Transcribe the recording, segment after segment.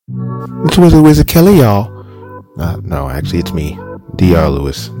It's Wizard Kelly, y'all. No, actually, it's me, Dr.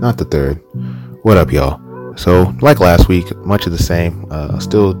 Lewis, not the third. What up, y'all? So, like last week, much of the same.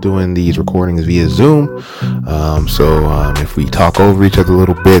 Still doing these recordings via Zoom. If we talk over each other a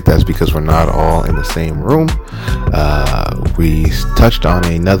little bit, that's because we're not all in the same room. We touched on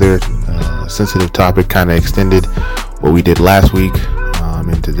another sensitive topic, kind of extended what we did last week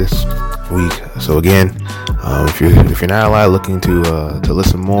into this week. So again, if you're not alive, looking to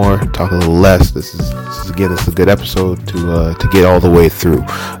listen more, talk a little less, this is a good episode to get all the way through,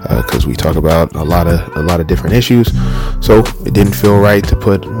 because we talk about a lot of different issues. So it didn't feel right to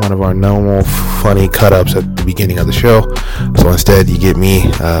put one of our normal funny cut-ups at the beginning of the show. So instead, you get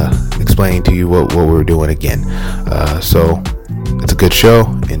me explaining to you what we're doing again. So it's a good show.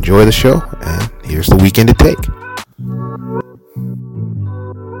 Enjoy the show, and here's the weekend to take.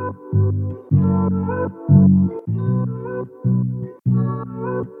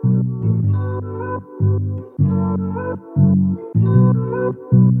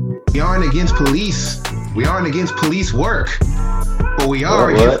 We aren't against police. We aren't against police work. But we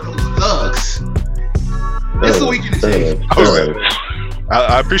are against thugs. It's the weekend to take.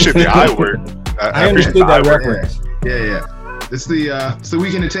 I appreciate the I word. I understood that reference. Yeah. It's the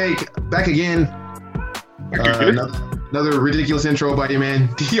weekend to take. Back again. Another ridiculous intro by your man,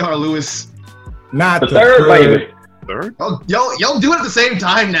 Dr. Lewis. Not the third, baby. Third? Oh, y'all do it at the same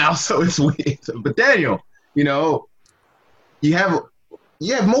time now, so it's weird. But Daniel, you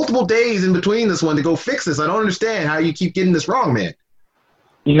have multiple days in between this one to go fix this. I don't understand how you keep getting this wrong, man.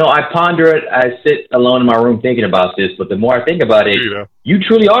 I ponder it. I sit alone in my room thinking about this, but the more I think about it, you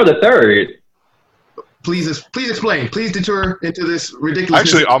truly are the third. Please explain. Please detour into this ridiculous.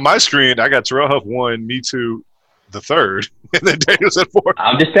 Actually, on my screen, I got Terrell Huff 1, Me Too, the third, and then Daniel's at 4.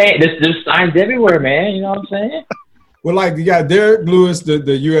 I'm just saying, there's signs everywhere, man. You know what I'm saying? Well, like you got Derek Lewis, the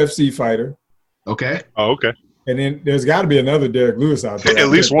UFC fighter. Okay. Oh, okay. And then there's got to be another Derek Lewis out there. At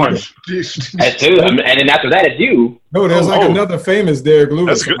least one. That's two. And then after that, it's you. No, there's another famous Derek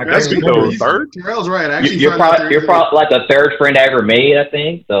Lewis. That's good though. Third? Terrell's right. Actually, you're probably like the third friend I ever made, I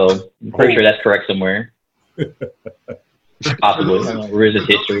think. So I'm pretty sure that's correct somewhere. Possibly. Where is this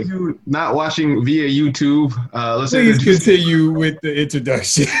history? Not watching via YouTube. Please continue with the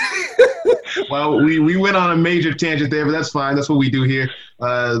introduction. Well, we went on a major tangent there, but that's fine. That's what we do here.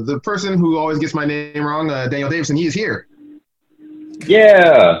 The person who always gets my name wrong, Daniel Davison, he is here.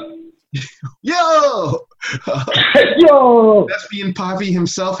 Yeah. Yo! Yo! Thespian Poppy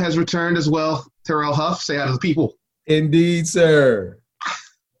himself has returned as well. Terrell Huff, say hi to the people. Indeed, sir.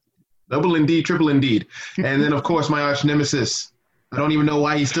 Double indeed, triple indeed. And then, of course, my arch nemesis. I don't even know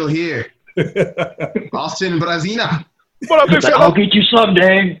why he's still here. Austin Brazina. What up, big fella? I'll get you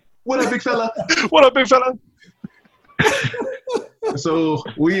someday. What up, big fella? What up, big fella? So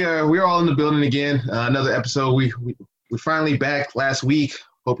we're all in the building again. Another episode. We finally back last week.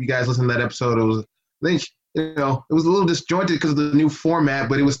 Hope you guys listened to that episode. It was a little disjointed because of the new format,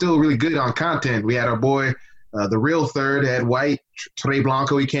 but it was still really good on content. We had our boy, the real third, Ed White, Trey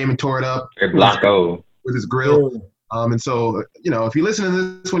Blanco. He came and tore it up. Trey Blanco with his grill. And so if you listen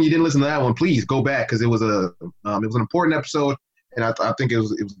to this one, you didn't listen to that one, please go back because it was an important episode. And I think it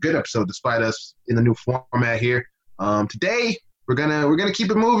was a good episode despite us in the new format here. Today we're gonna keep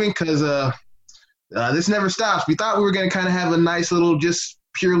it moving because this never stops. We thought we were gonna kind of have a nice little just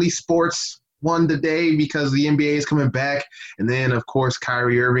purely sports one today because the NBA is coming back, and then of course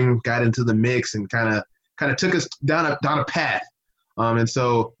Kyrie Irving got into the mix and kind of took us down a path.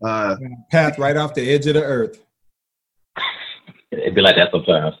 Path right off the edge of the earth. It'd be like that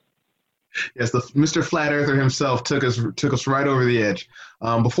sometimes. Yes, the Mr. Flat Earther himself took us right over the edge.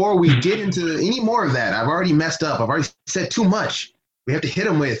 Before we get into any more of that, I've already messed up. I've already said too much. We have to hit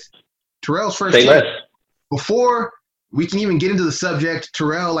him with Terrell's first take. Before we can even get into the subject,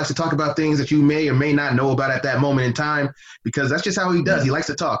 Terrell likes to talk about things that you may or may not know about at that moment in time because that's just how he does. He likes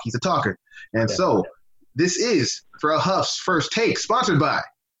to talk. He's a talker. And so this is Terrell Huff's first take, sponsored by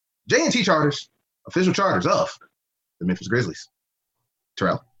J&T Charters, official charters of the Memphis Grizzlies.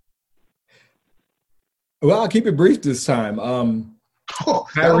 Terrell. Well, I'll keep it brief this time.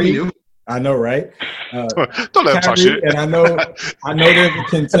 Kyrie, I know, right? Don't let him talk shit. And I know there's a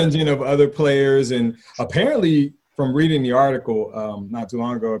contingent of other players, and apparently, from reading the article not too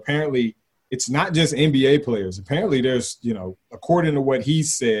long ago, apparently it's not just NBA players. Apparently, there's according to what he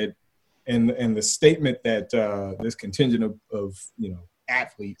said, and the statement that this contingent of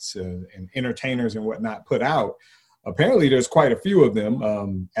athletes and entertainers and whatnot put out. Apparently, there's quite a few of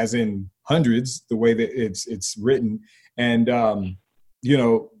them, as in hundreds, the way that it's written. And,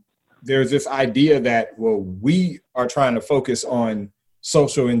 there's this idea that, well, we are trying to focus on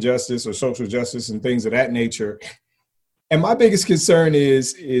social injustice or social justice and things of that nature. And my biggest concern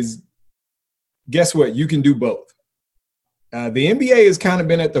is guess what? You can do both. The NBA has kind of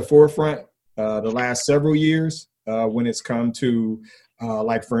been at the forefront the last several years when it's come to,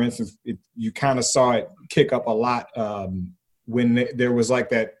 like, for instance, you kind of saw it kick up a lot when there was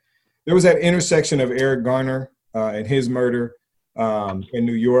that intersection of Eric Garner and his murder in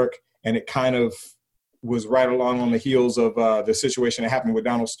New York, and it kind of was right along on the heels of the situation that happened with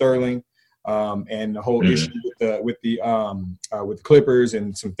Donald Sterling and the whole issue with the Clippers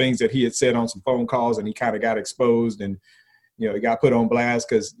and some things that he had said on some phone calls, and he kind of got exposed and he got put on blast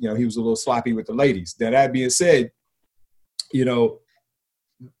because he was a little sloppy with the ladies. Now, that being said, the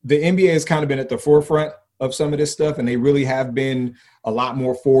NBA has kind of been at the forefront of some of this stuff, and they really have been a lot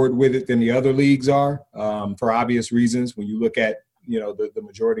more forward with it than the other leagues are, for obvious reasons when you look at the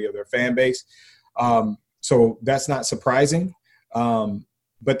majority of their fan base. So that's not surprising.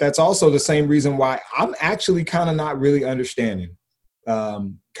 But that's also the same reason why I'm actually kind of not really understanding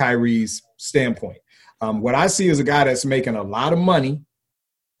Kyrie's standpoint. What I see is a guy that's making a lot of money,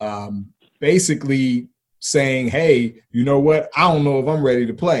 basically saying, hey, you know what? I don't know if I'm ready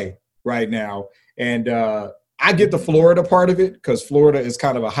to play right now. And I get the Florida part of it because Florida is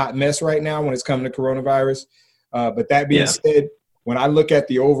kind of a hot mess right now when it's coming to coronavirus. But that being said, when I look at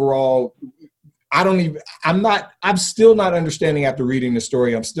the overall – I'm still not understanding after reading the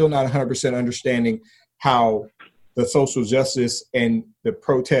story. I'm still not 100% understanding how the social justice and the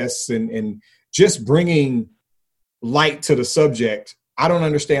protests and just bringing light to the subject. I don't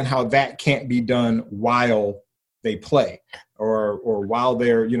understand how that can't be done while they play or while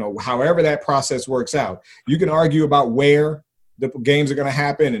they're, however that process works out. You can argue about where the games are going to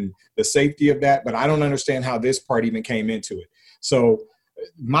happen and the safety of that, but I don't understand how this part even came into it. So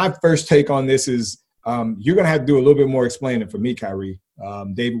my first take on this is you're going to have to do a little bit more explaining for me, Kyrie.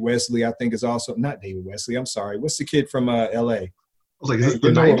 David Wesley, I think, is also – not David Wesley. I'm sorry. What's the kid from L.A.? I was like, is it the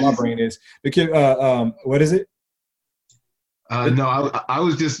 90s? Where my brain is. The kid what is it? No, I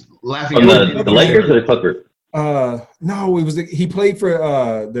was just laughing. From the Lakers or the Clippers? No, it was he played for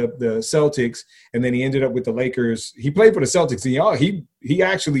the Celtics, and then he ended up with the Lakers. He played for the Celtics, and he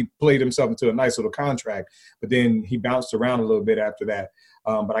actually played himself into a nice little contract, but then he bounced around a little bit after that.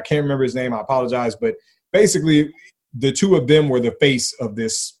 But I can't remember his name. I apologize. But basically, the two of them were the face of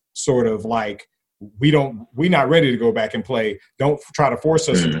this sort of like, we're not ready to go back and play. Don't try to force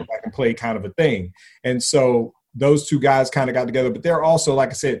us to go back and play kind of a thing. And so those two guys kind of got together. But they're also, like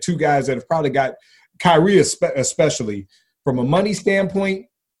I said, two guys that have probably got Kyrie especially from a money standpoint.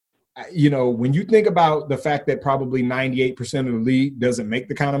 When you think about the fact that probably 98% of the league doesn't make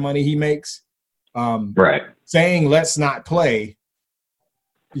the kind of money he makes, right? Saying let's not play,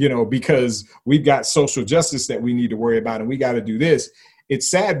 because we've got social justice that we need to worry about and we got to do this. It's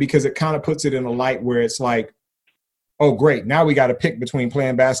sad because it kind of puts it in a light where it's like, oh, great, now we got to pick between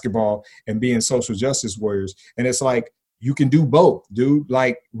playing basketball and being social justice warriors. And it's like, you can do both, dude.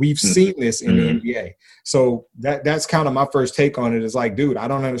 Like, we've seen this in the NBA. So that's kind of my first take on it is like, dude, I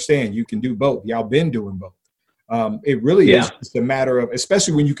don't understand. You can do both. Y'all been doing both. It really is just a matter of,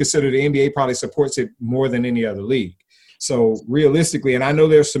 especially when you consider the NBA probably supports it more than any other league. So realistically, and I know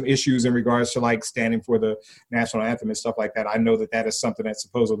there's some issues in regards to like standing for the national anthem and stuff like that. I know that is something that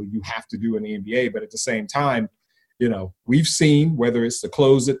supposedly you have to do in the NBA, but at the same time, we've seen whether it's the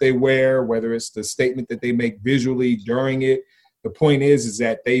clothes that they wear, whether it's the statement that they make visually during it. The point is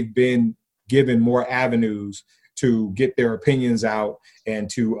that they've been given more avenues to get their opinions out and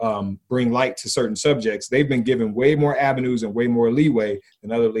to bring light to certain subjects. They've been given way more avenues and way more leeway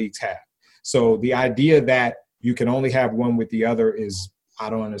than other leagues have. So the idea that you can only have one with the other is,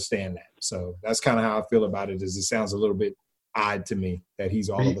 I don't understand that. So that's kind of how I feel about it. Is it sounds a little bit odd to me that he's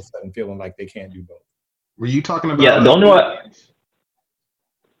all of a sudden feeling like they can't do both. Were you talking about? Yeah, don't know what.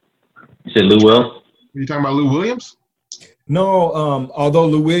 You said Lou Will? Were you talking about Lou Williams? No, although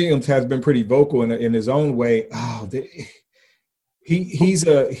Lou Williams has been pretty vocal in his own way. He's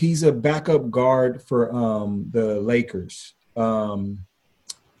a backup guard for the Lakers.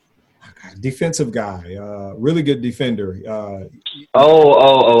 Defensive guy, really good defender. Years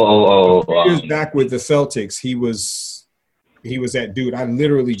back with the Celtics, he was that dude. I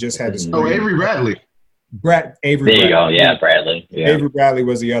literally just had to. Avery Bradley. Avery. There you go. Yeah, Bradley. Yeah. Avery Bradley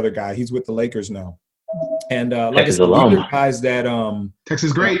was the other guy. He's with the Lakers now. And like I said, the guys that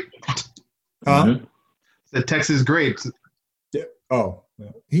Texas great. Huh? The Texas great. Oh,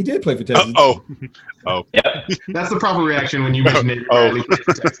 he did play for Texas. Yeah. That's the proper reaction when you mention Avery Bradley.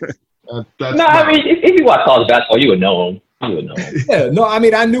 I mean, if you watch college basketball, you would know him. You would know. Yeah, no, I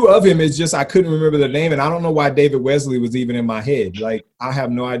mean, I knew of him. It's just I couldn't remember the name, and I don't know why David Wesley was even in my head. Like, I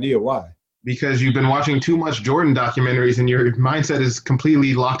have no idea why. Because you've been watching too much Jordan documentaries and your mindset is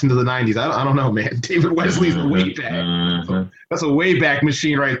completely locked into the 90s. I don't know, man. David Wesley's a way back. That's a way back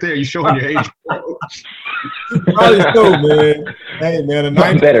machine right there. You're showing your age, bro. Probably so, man. Hey, man, a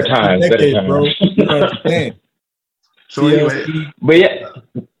 90s better time, bro. You know what I'm saying? So anyway, but yeah,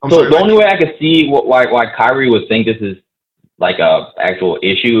 the only way I could see why Kyrie would think this is like a actual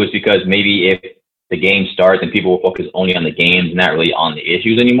issue is because maybe if the game starts and people will focus only on the games, not really on the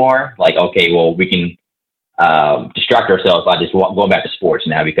issues anymore. Like, okay, well, we can distract ourselves by just going back to sports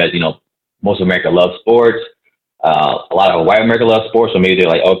now because, most of America loves sports. A lot of white America loves sports. So maybe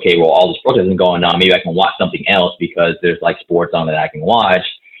they're like, okay, well, all the sports isn't going on. Maybe I can watch something else because there's like sports on that I can watch.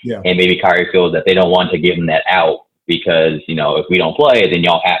 Yeah. And maybe Kyrie feels that they don't want to give him that out because, if we don't play, then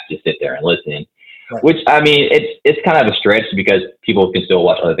y'all have to sit there and listen. Right. Which, I mean, it's kind of a stretch because people can still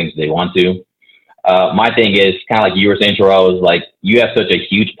watch other things if they want to. My thing is kind of like you were saying, Terrell, is like you have such a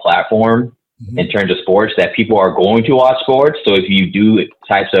huge platform in terms of sports that people are going to watch sports. So if you do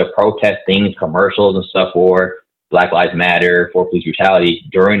types of protest things, commercials and stuff for Black Lives Matter, for police brutality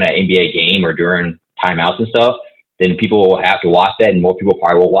during an NBA game or during timeouts and stuff, then people will have to watch that, and more people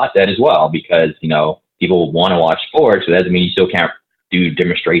probably will watch that as well because, people want to watch sports. So that doesn't mean you still can't do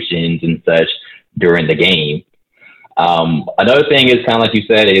demonstrations and such during the game. Another thing is kind of like you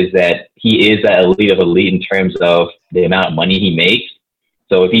said, is that he is that elite of elite in terms of the amount of money he makes.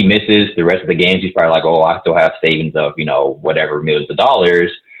 So if he misses the rest of the games, he's probably like, oh, I still have savings of, whatever millions of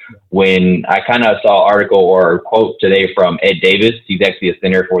dollars. When I kind of saw an article or a quote today from Ed Davis, he's actually a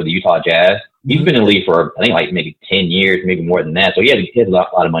center for the Utah Jazz. He's been in the league for, I think, like maybe 10 years, maybe more than that. So he has a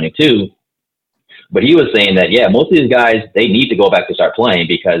lot of money too. But he was saying that, yeah, most of these guys, they need to go back to start playing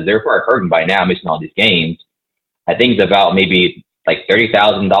because they're probably hurting by now, missing all these games. I think it's about maybe like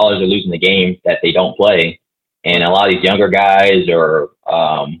 $30,000 they're losing the game that they don't play. And a lot of these younger guys or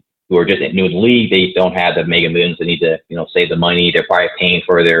who are just new in the league, they don't have the mega millions. They need to, save the money. They're probably paying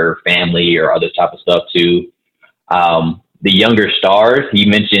for their family or other type of stuff too. The younger stars, he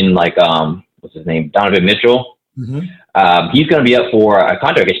mentioned like, what's his name? Donovan Mitchell. He's going to be up for a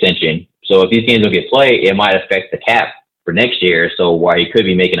contract extension. So if these games don't get played, it might affect the cap for next year. So while he could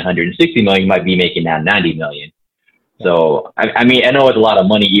be making $160 million, he might be making now $90 million. So, I mean, I know it's a lot of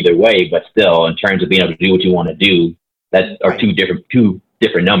money either way, but still, in terms of being able to do what you want to do, that are two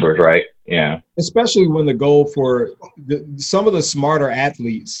different numbers, right? Yeah. Especially when the goal for some of the smarter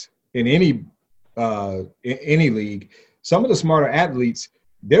athletes in any league, some of the smarter athletes,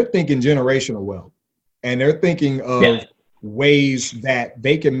 they're thinking generational wealth, and they're thinking of ways that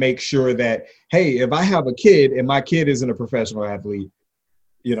they can make sure that, hey, if I have a kid and my kid isn't a professional athlete,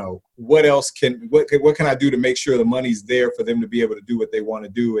 what else what can I do to make sure the money's there for them to be able to do what they want to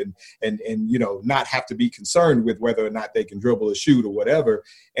do and not have to be concerned with whether or not they can dribble or shoot or whatever.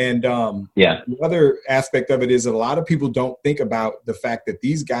 And the other aspect of it is that a lot of people don't think about the fact that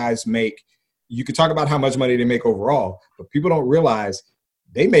these guys you could talk about how much money they make overall, but people don't realize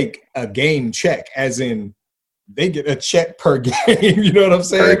they make a game check, as in they get a check per game. You know what I'm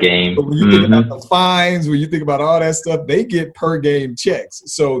saying? Per game. But when you think about the fines, when you think about all that stuff, they get per game checks.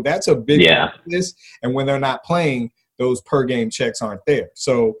 So that's a big business. And when they're not playing, those per game checks aren't there.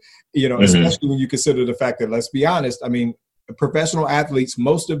 So, especially when you consider the fact that, let's be honest, I mean, professional athletes,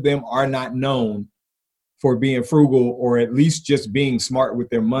 most of them are not known for being frugal or at least just being smart with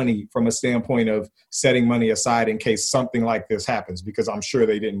their money from a standpoint of setting money aside in case something like this happens, because I'm sure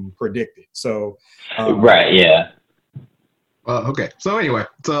they didn't predict it. So, right. Yeah. Okay. So anyway,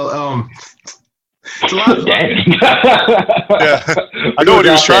 it's a lot of yeah. I know what he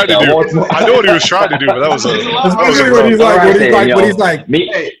was trying to do. But that was he's like,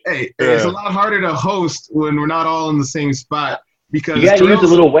 hey, it's a lot harder to host when we're not all in the same spot. Because you gotta use the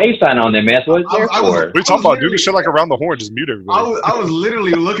little wave sign on there, man. So what's there for? What are you talking about? Do this shit like around the horn, just mute everybody. I was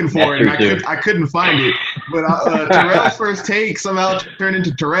literally looking for it, and I couldn't find it. But Terrell's first take somehow turned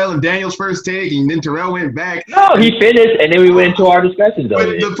into Terrell and Daniel's first take, and then Terrell went back. No, he finished, and then we went into our discussions.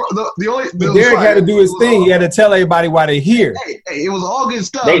 Derek had to do his thing. He had to tell everybody why they're here. Hey, it was all good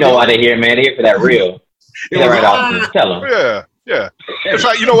stuff. They know why they're here, man. They're here for that real. Tell them. Yeah. Yeah. In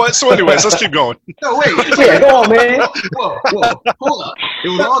fact, you know what? So anyways, let's keep going. No, wait. Yeah, go on, man. Whoa. Hold up. It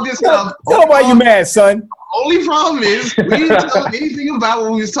was all good stuff. Tell them why you mad, son. Only problem is we didn't tell anything about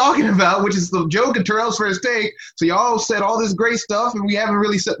what we was talking about, which is the joke of Terrell's first take. So y'all said all this great stuff, and we haven't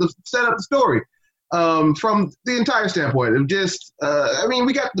really set up the story from the entire standpoint of just. I mean,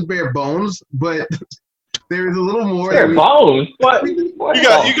 we got the bare bones, but There's a little more. Bare bones. What? You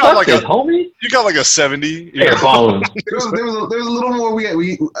got like homie? You got like a 70. Bare bones. There was a little more.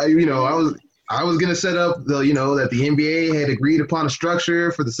 I was gonna set up that the NBA had agreed upon a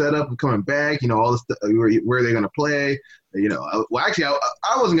structure for the setup of coming back. All the stuff, where they're gonna play. Actually,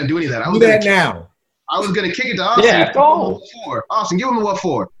 I wasn't gonna do any of that. I was do that now. I was gonna kick it to Austin. Yeah, go. Austin, give him the what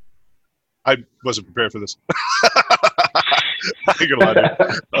for. I wasn't prepared for this. I ain't gonna lie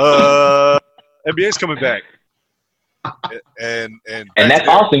to you. NBA's coming back. And that's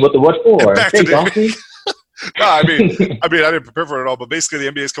Austin with the what for. Thanks, Austin. No, I mean, I didn't prepare for it at all. But basically,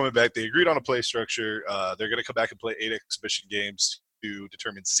 the NBA is coming back. They agreed on a play structure. They're going to come back and play 8 exhibition games to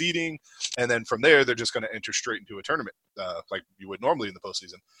determine seeding, and then from there, they're just going to enter straight into a tournament, like you would normally in the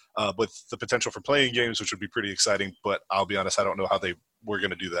postseason, with the potential for playing games, which would be pretty exciting. But I'll be honest, I don't know how they were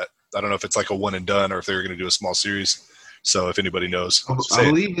going to do that. I don't know if it's like a one and done or if they're going to do a small series. So if anybody knows, I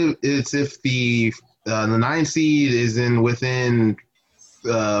believe it's if the 9 seed is within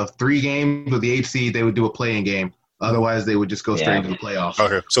 3 games with the 8 seed, they would do a play-in game. Otherwise, they would just go straight into the playoffs.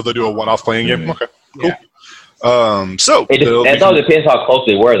 Okay, so they'll do a one-off play-in game. Okay, cool. Yeah. So it all depends how close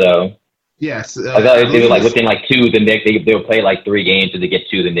they were, though. Yes. I thought if they were like within like 2, then they'll play like 3 games. If they get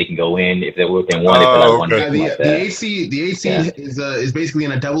 2, then they can go in. If they were within 1, they play like 1 game. The 8 seed is basically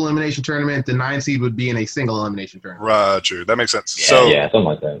in a double elimination tournament. The 9 seed would be in a single elimination tournament. Roger, that makes sense. Yeah, something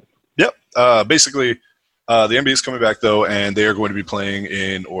like that. Yep. Basically, the NBA is coming back though, and they are going to be playing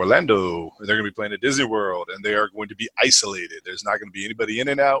in Orlando. They're going to be playing at Disney World, and they are going to be isolated. There's not going to be anybody in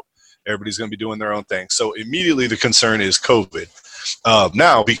and out. Everybody's going to be doing their own thing. So immediately the concern is COVID.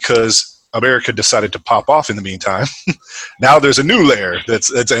 Now, because America decided to pop off in the meantime, now there's a new layer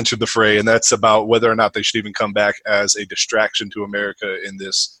that's entered the fray, and that's about whether or not they should even come back as a distraction to America in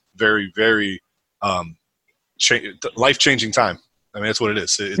this very, very life-changing time. I mean, that's what it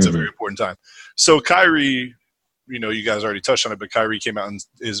is. It's a very important time. So Kyrie, you guys already touched on it, but Kyrie came out and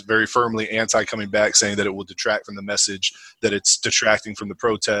is very firmly anti-coming back, saying that it will detract from the message, that it's detracting from the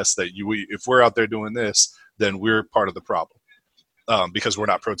protests, that if we're out there doing this, then we're part of the problem because we're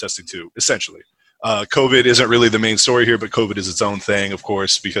not protesting too, essentially. COVID isn't really the main story here, but COVID is its own thing, of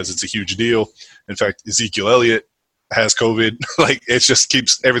course, because it's a huge deal. In fact, Ezekiel Elliott has COVID. It just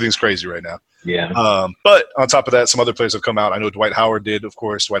keeps – everything's crazy right now. Yeah. But on top of that, some other players have come out. I know Dwight Howard did, of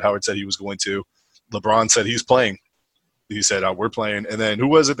course. Dwight Howard said he was going to. LeBron said he's playing. He said, we're playing. And then who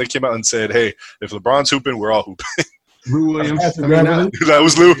was it that came out and said, hey, if LeBron's hooping, we're all hooping? Lou Williams. That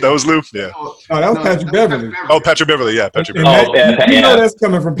was Lou. Yeah. Oh, that was Patrick Beverly. Oh, Patrick Beverly. Yeah, Patrick Beverly. You know that's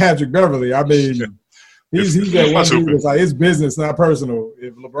coming from Patrick Beverly. I mean, he's that one dude that's like, it's business, not personal.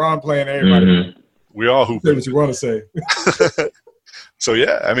 If LeBron playing, everybody. We all hoop. Say what you want to say. So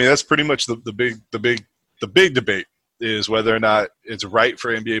yeah, I mean that's pretty much the big debate is whether or not it's right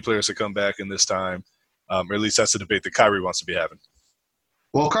for NBA players to come back in this time, or at least that's the debate that Kyrie wants to be having.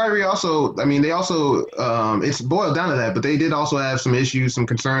 Well, Kyrie also, it's boiled down to that, but they did also have some issues, some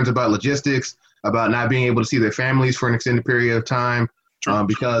concerns about logistics, about not being able to see their families for an extended period of time,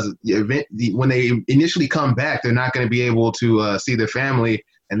 because when they initially come back, they're not going to be able to see their family.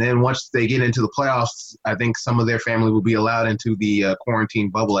 And then once they get into the playoffs, I think some of their family will be allowed into the quarantine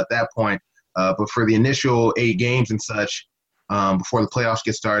bubble at that point. But for the initial 8 games and such, before the playoffs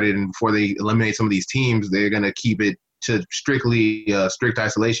get started and before they eliminate some of these teams, they're going to keep it to strictly strict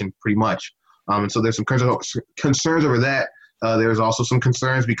isolation pretty much. And so there's some concerns over that. There's also some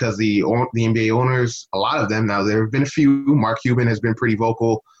concerns because the NBA owners, a lot of them now, there have been a few. Mark Cuban has been pretty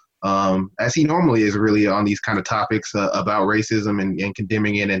vocal, as he normally is really on these kind of topics about racism and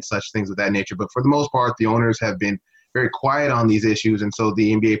condemning it and such things of that nature. But for the most part, the owners have been very quiet on these issues. And so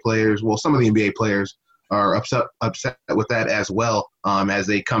the NBA players, some of the NBA players are upset with that as well, as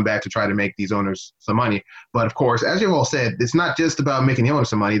they come back to try to make these owners some money. But of course, as you've all said, it's not just about making the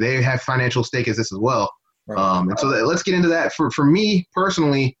owners some money. They have financial stake as this as well. And so let's get into that. For me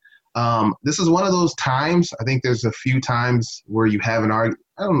personally, this is one of those times. I think there's a few times where you have an argument.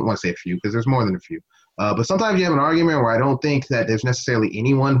 I don't want to say a few because there's more than a few. But sometimes you have an argument where I don't think that there's necessarily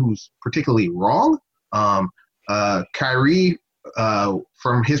anyone who's particularly wrong. Kyrie,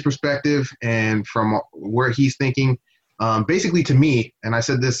 from his perspective and from where he's thinking, basically to me, and I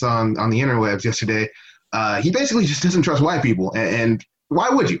said this on the interwebs yesterday, he basically just doesn't trust white people. And why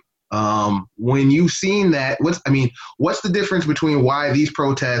would you? When you've seen that, what's the difference between why these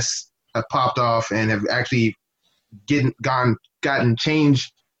protests have popped off and have actually gotten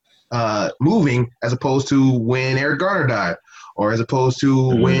change moving as opposed to when Eric Garner died or as opposed to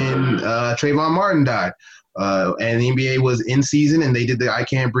when Trayvon Martin died? And the NBA was in season and they did the I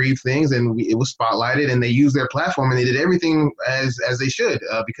Can't Breathe things and it was spotlighted and they used their platform and they did everything as they should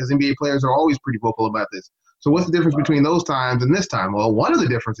because NBA players are always pretty vocal about this. So what's the difference between those times and this time? Well, one of the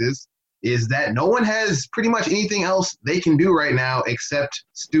differences is that no one has pretty much anything else they can do right now except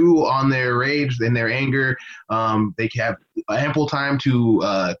stew on their rage and their anger. They have ample time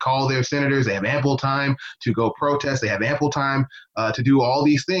to call their senators. They have ample time to go protest. They have ample time to do all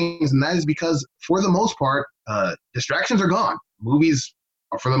these things. And that is because, for the most part, distractions are gone. Movies,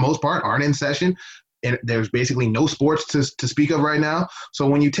 for the most part, aren't in session. And there's basically no sports to speak of right now. So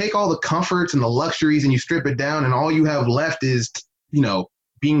when you take all the comforts and the luxuries and you strip it down and all you have left is,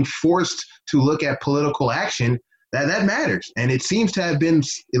 being forced to look at political action, that matters. And it seems to have been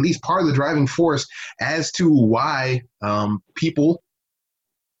at least part of the driving force as to why people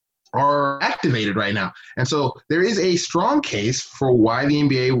are activated right now. And so there is a strong case for why would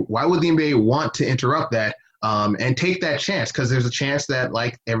the NBA want to interrupt that and take that chance, because there's a chance that,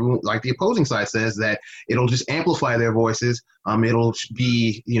 like the opposing side says, that it'll just amplify their voices. It'll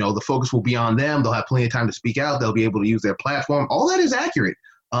be, the focus will be on them. They'll have plenty of time to speak out. They'll be able to use their platform. All that is accurate.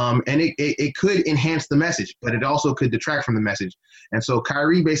 And it could enhance the message, but it also could detract from the message. And so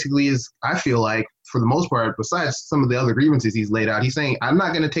Kyrie basically is, I feel like, for the most part, besides some of the other grievances he's laid out, he's saying, I'm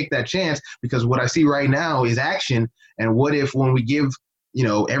not going to take that chance because what I see right now is action. And what if when we give,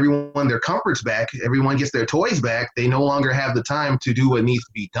 everyone their comforts back, everyone gets their toys back, they no longer have the time to do what needs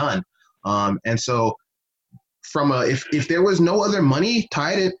to be done. And so if there was no other money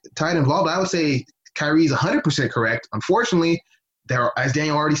tied involved, I would say Kyrie's 100% correct. Unfortunately, as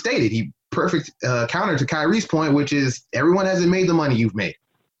Daniel already stated, he perfect counter to Kyrie's point, which is everyone hasn't made the money you've made.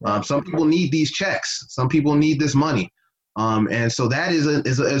 Some people need these checks. Some people need this money. And so that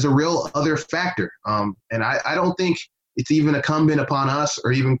is a real other factor. And I don't think it's even incumbent upon us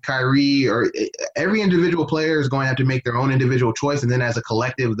or even Kyrie or every individual player is going to have to make their own individual choice. And then as a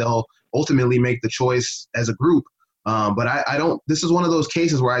collective, they'll ultimately make the choice as a group. But I don't – this is one of those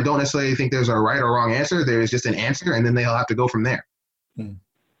cases where I don't necessarily think there's a right or wrong answer. There is just an answer, and then they'll have to go from there.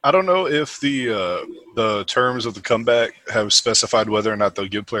 I don't know if the terms of the comeback have specified whether or not they'll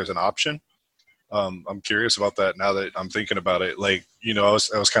give players an option. I'm curious about that now that I'm thinking about it. Like, I was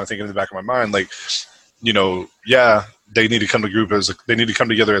kind of thinking in the back of my mind, like, they need to come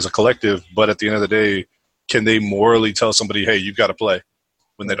together as a collective, but at the end of the day, can they morally tell somebody, hey, you've got to play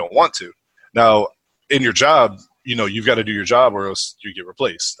when they don't want to? Now, in your job, you've got to do your job or else you get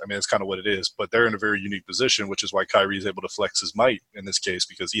replaced. I mean, that's kind of what it is. But they're in a very unique position, which is why Kyrie is able to flex his might in this case,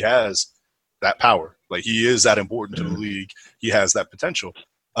 because he has that power. Like, he is that important to the league. He has that potential.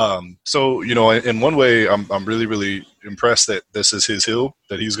 So, in one way, I'm really, really impressed that this is his hill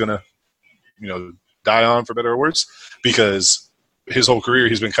that he's going to, die on, for better or worse, because his whole career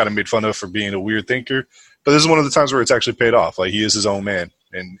he's been kind of made fun of for being a weird thinker. But this is one of the times where it's actually paid off. Like, he is his own man,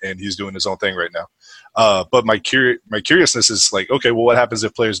 and he's doing his own thing right now. But my curiousness is like, okay, well, what happens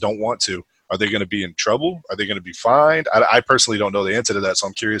if players don't want to? Are they going to be in trouble? Are they going to be fined? I personally don't know the answer to that, so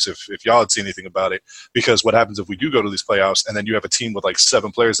I'm curious if y'all had seen anything about it. Because what happens if we do go to these playoffs and then you have a team with like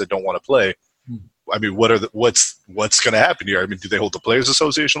 7 players that don't want to play? I mean, what's going to happen here? I mean, do they hold the Players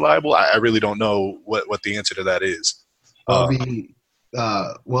Association liable? I really don't know what the answer to that is.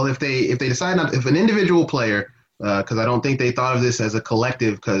 If they decide not, if an individual player, because I don't think they thought of this as a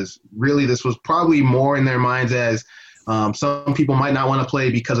collective, because really this was probably more in their minds as some people might not want to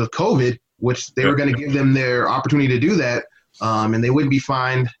play because of COVID, which they were going to give them their opportunity to do that, and they wouldn't be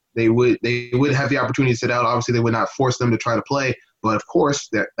fined. They would have the opportunity to sit out. Obviously, they would not force them to try to play. But of course,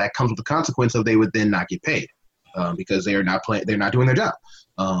 that comes with the consequence of they would then not get paid because they are not playing. They're not doing their job.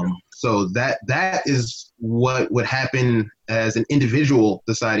 So that is what would happen as an individual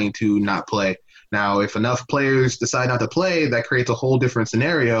deciding to not play. Now, if enough players decide not to play, that creates a whole different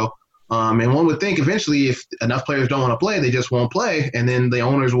scenario. And one would think eventually, if enough players don't want to play, they just won't play, and then the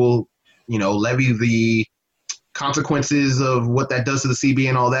owners will, levy the consequences of what that does to the CBA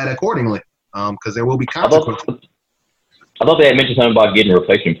and all that accordingly, because there will be consequences. I thought they had mentioned something about getting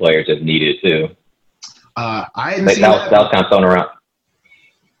replacement players if needed too. I hadn't seen that. That was kind of thrown around.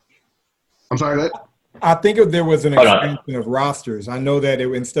 I'm sorry, what? I think there was an expansion of rosters. I know that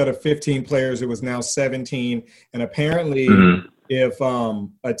instead of 15 players, it was now 17. And apparently, if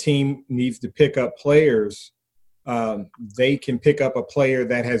a team needs to pick up players, they can pick up a player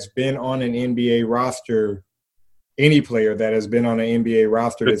that has been on an NBA roster, any player that has been on an NBA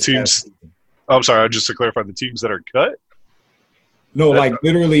roster. The teams. I'm sorry, just to clarify, the teams that are cut? No, like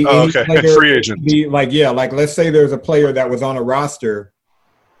literally any player. Free agent. Like let's say there's a player that was on a roster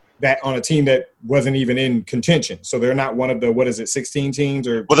that on a team that wasn't even in contention. So they're not one of the 16 teams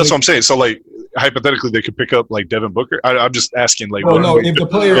or. Well, that's what I'm saying. So like hypothetically, they could pick up like Devin Booker. I'm just asking like. Well, no, if the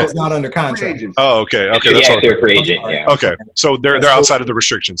player is not under contract. Oh, okay, that's they're free agent. Yeah. Okay, so they're outside of the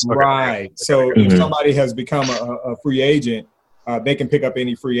restrictions. Okay. Right. So if somebody has become a free agent, they can pick up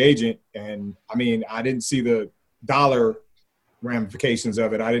any free agent. And I mean, I didn't see the dollar ramifications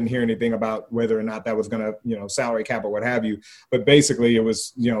of it. I didn't hear anything about whether or not that was going to, salary cap or what have you. But basically, it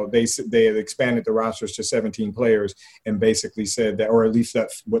was, they had expanded the rosters to 17 players and basically said that, or at least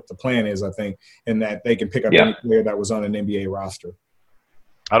that's what the plan is, I think, and that they can pick up any player that was on an NBA roster.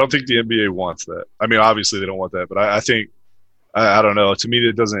 I don't think the NBA wants that. I mean, obviously they don't want that, but I think, I don't know. To me,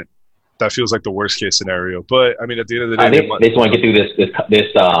 it doesn't. That feels like the worst case scenario. But I mean, at the end of the day, I think they just want to get through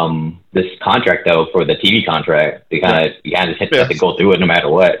this contract though for the TV contract. You kind of just have to go through it no matter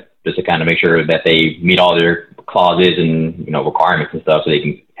what, just to kind of make sure that they meet all their clauses and requirements and stuff, so they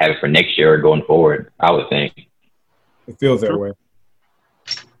can have it for next year or going forward. I would think it feels that way.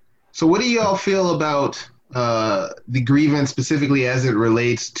 So, what do y'all feel about the grievance specifically as it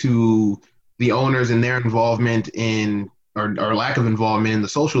relates to the owners and their involvement in or lack of involvement in the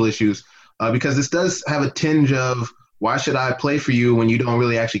social issues? Because this does have a tinge of, why should I play for you when you don't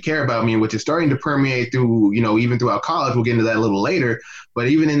really actually care about me, which is starting to permeate through, even throughout college. We'll get into that a little later. But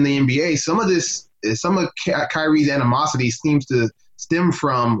even in the NBA, some of Kyrie's animosity seems to stem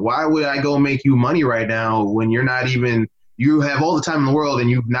from, why would I go make you money right now when you have all the time in the world and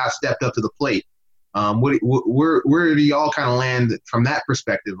you've not stepped up to the plate? Where do y'all kind of land from that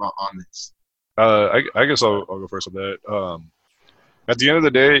perspective on this? I guess I'll go first on that. At the end of the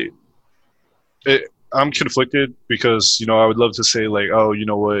day, I'm conflicted because, I would love to say like, oh, you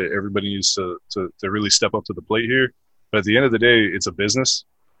know what, everybody needs to really step up to the plate here. But at the end of the day, it's a business.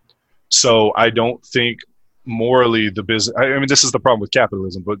 So I don't think morally the business – I mean, this is the problem with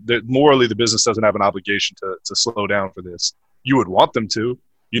capitalism, but morally the business doesn't have an obligation to slow down for this. You would want them to.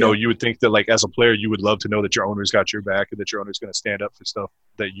 You would think that, like, as a player, you would love to know that your owner's got your back and that your owner's going to stand up for stuff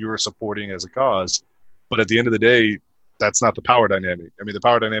that you're supporting as a cause. But at the end of the day, that's not the power dynamic. I mean, the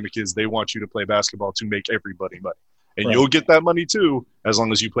power dynamic is they want you to play basketball to make everybody money. And You'll get that money, too, as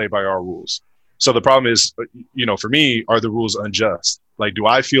long as you play by our rules. So the problem is, for me, are the rules unjust? Like, do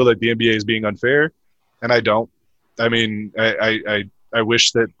I feel that the NBA is being unfair? And I don't. I mean, I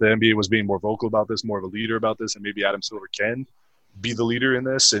wish that the NBA was being more vocal about this, more of a leader about this, and maybe Adam Silver can be the leader in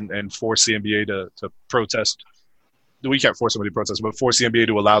this and force the NBA to protest. We can't force somebody to protest, but force the NBA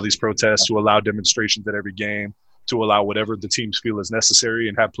to allow these protests, to allow demonstrations at every game, to allow whatever the teams feel is necessary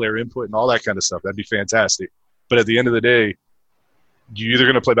and have player input and all that kind of stuff. That'd be fantastic. But at the end of the day, you're either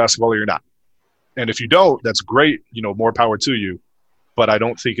going to play basketball or you're not. And if you don't, that's great, more power to you. But I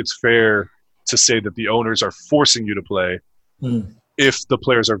don't think it's fair to say that the owners are forcing you to play if the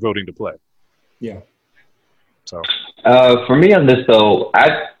players are voting to play. Yeah. So for me on this, though,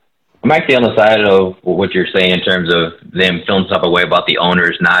 I'm actually on the side of what you're saying in terms of them feeling some type of way about the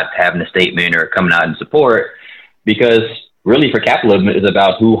owners not having a statement or coming out in support, because really for capitalism, it's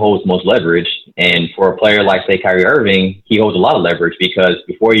about who holds most leverage. And for a player like, say, Kyrie Irving, he holds a lot of leverage because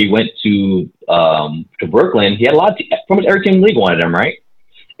before he went to Brooklyn, he had a lot of pretty much every team in the league wanted him, right?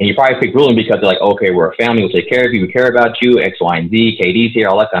 And you probably picked Brooklyn because they're like, okay, we're a family, we'll take care of you, we care about you, X, Y, and Z, KD's here,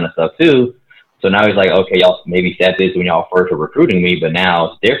 all that kind of stuff too. So now he's like, okay, y'all maybe said this when y'all first were recruiting me, but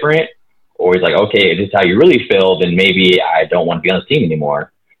now it's different. Or he's like, okay, if this is how you really feel, then maybe I don't want to be on this team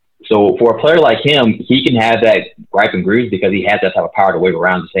anymore. So for a player like him, he can have that gripe and grieves because he has that type of power to wave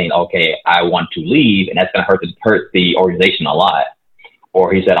around saying, okay, I want to leave, and that's going to hurt the organization a lot.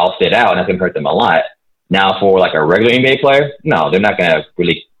 Or he said, I'll sit out, and that's going to hurt them a lot. Now for like a regular NBA player, no, they're not going to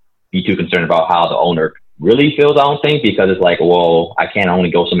really be too concerned about how the owner really feels, I don't think, because it's like, well, I can't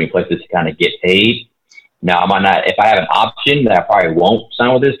only go so many places to kind of get paid. Now, I might not, if I have an option, that I probably won't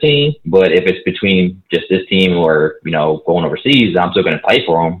sign with this team. But if it's between just this team or, going overseas, I'm still going to play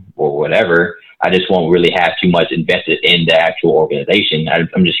for them or whatever. I just won't really have too much invested in the actual organization.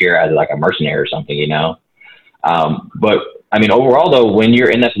 I'm just here as like a mercenary or something, But I mean, overall, though, when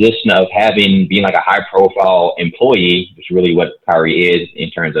you're in that position of being like a high profile employee, which is really what Kyrie is in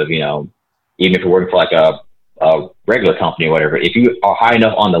terms of, even if you're working for like a regular company or whatever, if you are high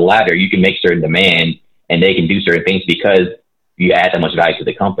enough on the ladder, you can make certain demands and they can do certain things because you add that much value to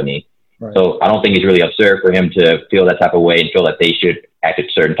the company. Right. So I don't think it's really absurd for him to feel that type of way and feel that they should act a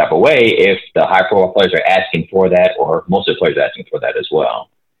certain type of way if the high profile players are asking for that, or most of the players are asking for that as well.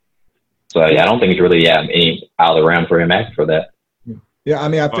 So yeah, I don't think it's really any out of the realm for him asking for that. Yeah, I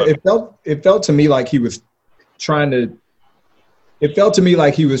mean, it felt to me like he was trying to. It felt to me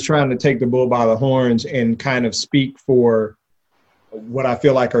like he was trying to take the bull by the horns and kind of speak for what I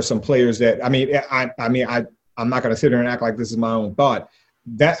feel like are some players that, I'm not going to sit here and act like this is my own thought.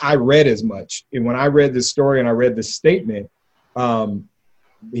 That I read as much. And when I read this story and I read this statement,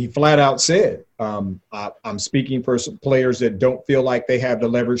 he flat out said, I'm speaking for some players that don't feel like they have the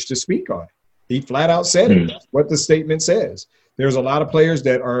leverage to speak on it. He flat out said it. That's what the statement says. There's a lot of players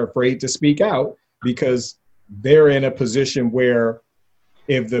that are afraid to speak out because they're in a position where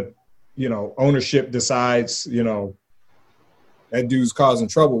if the, ownership decides, that dude's causing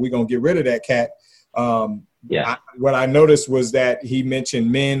trouble, we're going to get rid of that cat. What I noticed was that he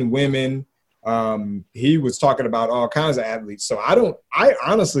mentioned men, women. He was talking about all kinds of athletes. So I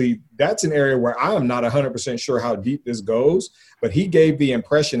honestly, that's an area where I am not 100% sure how deep this goes, but he gave the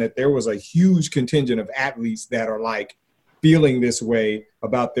impression that there was a huge contingent of athletes that are like feeling this way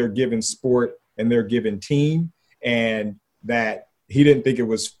about their given sport and their given team, and that he didn't think it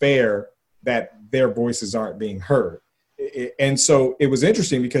was fair that their voices aren't being heard. And so it was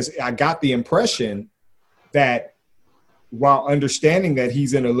interesting because I got the impression that while understanding that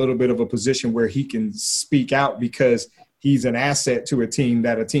he's in a little bit of a position where he can speak out because he's an asset to a team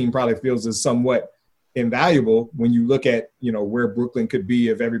that a team probably feels is somewhat invaluable when you look at, where Brooklyn could be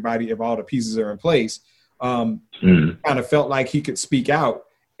if all the pieces are in place, kind of felt like he could speak out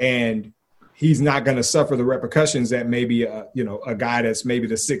and he's not going to suffer the repercussions that maybe, a guy that's maybe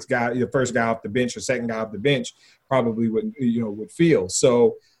the sixth guy, the first guy off the bench or second guy off the bench probably would feel.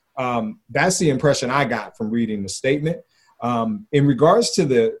 So that's the impression I got from reading the statement. In regards to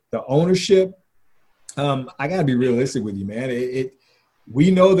the ownership, I got to be realistic with you, man.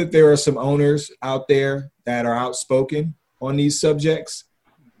 We know that there are some owners out there that are outspoken on these subjects.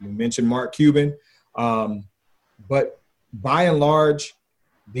 You mentioned Mark Cuban. But by and large,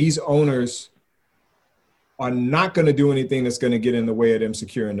 these owners are not going to do anything that's going to get in the way of them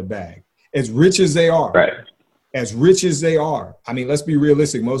securing the bag. As rich as they are. Right. As rich as they are. I mean, let's be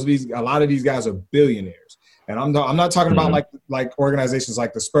realistic. A lot of these guys are billionaires. And I'm not talking about like organizations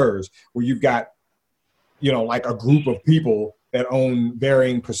like the Spurs, where you've got, like a group of people that own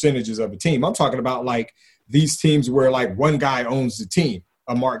varying percentages of a team. I'm talking about like these teams where like one guy owns the team,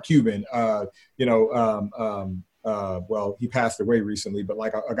 a Mark Cuban, well, he passed away recently, but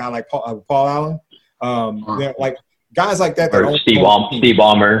like a guy like Paul Allen, like guys like that. Or Steve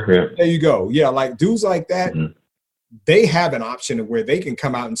Ballmer. Yeah. There you go. Yeah, like dudes like that, they have an option of where they can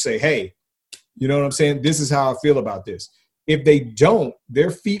come out and say, hey, you know what I'm saying? This is how I feel about this. If they don't,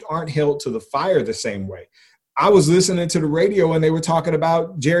 their feet aren't held to the fire the same way. I was listening to the radio and they were talking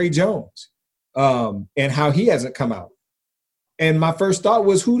about Jerry Jones and how he hasn't come out. And my first thought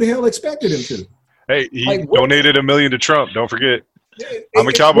was, who the hell expected him to? Hey, he donated $1 million to Trump. Don't forget. I'm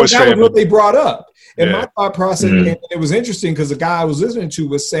a Cowboys fan. That was what they brought up. And my thought process, and it was interesting because the guy I was listening to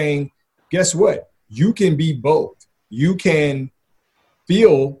was saying, guess what? You can be both. You can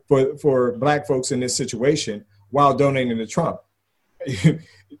feel for black folks in this situation while donating to Trump.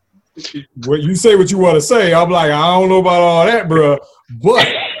 When you say what you want to say, I'm like, I don't know about all that, bro. But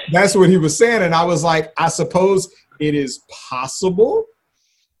that's what he was saying. And I was like, I suppose it is possible,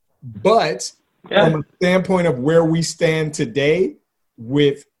 but from a standpoint of where we stand today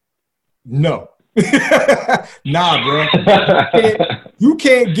with no. Nah, bro. You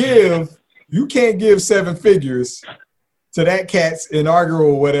can't give 7 figures to that cat's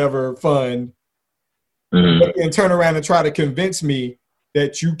inaugural whatever fund and turn around and try to convince me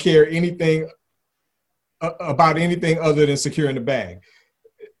that you care anything about anything other than securing the bag.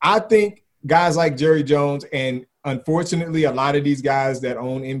 I think guys like Jerry Jones, and unfortunately a lot of these guys that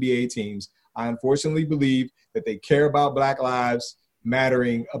own NBA teams, I unfortunately believe that they care about Black lives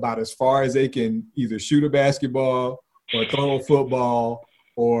mattering about as far as they can either shoot a basketball or throw a football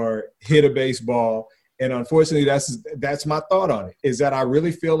or hit a baseball. And unfortunately, that's my thought on it, is that I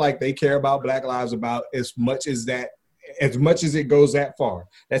really feel like they care about Black lives about as much as it goes that far.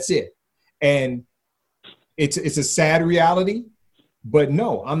 That's it. And it's a sad reality, but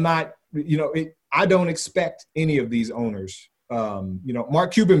no, I'm not, I don't expect any of these owners,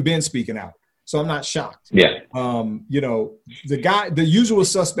 Mark Cuban been speaking out, so I'm not shocked. Yeah. The usual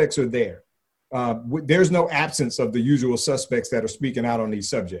suspects are there. There's no absence of the usual suspects that are speaking out on these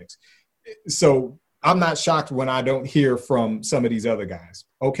subjects. So I'm not shocked when I don't hear from some of these other guys.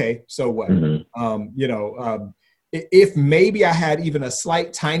 Okay, so what? If maybe I had even a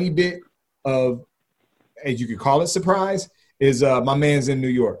slight tiny bit of, as you could call it, surprise, is my man's in New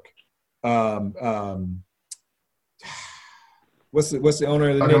York. What's the owner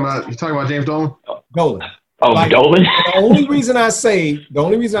of the Knicks? You're talking about James Dolan? Dolan. Oh, Dolan. The only reason I say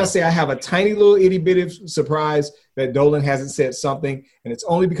I have a tiny little itty bitty surprise that Dolan hasn't said something, and it's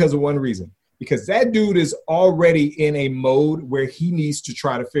only because of one reason. because that dude is already in a mode where he needs to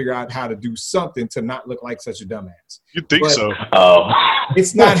try to figure out how to do something to not look like such a dumbass. You think so? Oh,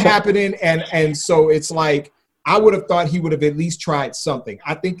 It's not happening, and so it's like I would have thought he would have at least tried something.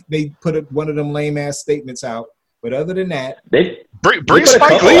 I think they put one of them lame ass statements out, but other than that, bring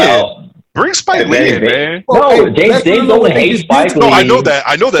Spike Lee in. Bring Spike Lee in, man. No, James Dolan hates Spike Lee. No, I know that.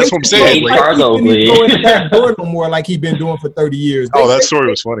 That's what I'm saying. Like, Carlos Lee. He ain't back door no more like he been doing for 30 years. That story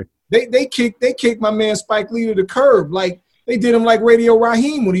was funny. They kicked my man Spike Lee to the curb. Like they did him like Radio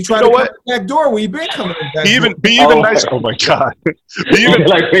Raheem when he tried to come back door where he been coming back. Be even nice. Oh my God. Be even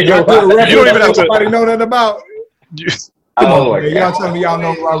like you don't even have to. Nobody know nothing about. Y'all telling me y'all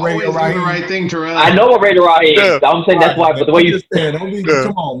know about Radio Raheem? The right thing, Terrell. I know what Radio Raheem is. I'm saying that's why. But the way you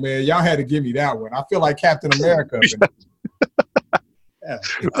come on, man, y'all had to give me that one. I feel like Captain America. Yeah.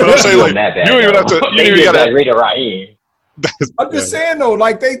 But I'm saying, like, you don't even have to. You don't even got to. Radio Raheem. I'm just saying though,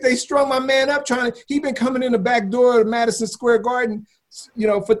 like they strung my man up he been coming in the back door of Madison Square Garden,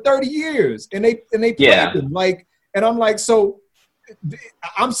 for 30 years, and they played him like, and I'm like, so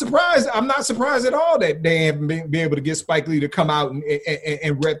I'm surprised. I'm not surprised at all that they haven't been able to get Spike Lee to come out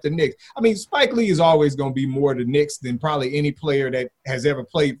and rep the Knicks. I mean, Spike Lee is always going to be more the Knicks than probably any player that has ever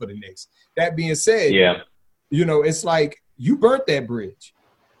played for the Knicks. That being said, it's like you burnt that bridge,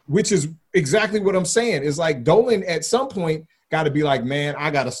 which is exactly what I'm saying. It's like Dolan at some point got to be like, man,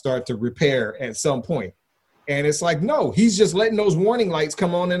 I got to start to repair at some point. And it's like, no, he's just letting those warning lights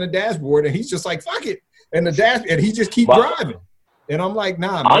come on in the dashboard, and he's just like, fuck it. And he just keep driving. And I'm like,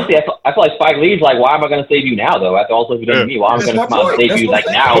 nah, man. Honestly, I feel like Spike Lee's like, why am I going to save you now, though? After all you've done to me, why am I going to come out and save you like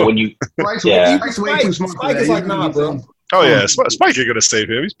now when you? Spike is like, nah, bro. Oh yeah, Spike ain't gonna save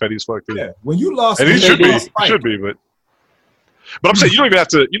him. He's petty as fuck too. Yeah, when you lost, and he should be, but I'm saying you don't even have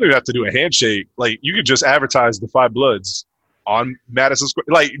to do a handshake. Like you could just advertise the Five Bloods on Madison Square.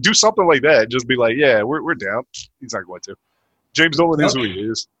 Like do something like that. Just be like, yeah, we're down. He's not going to. James Dolan is who he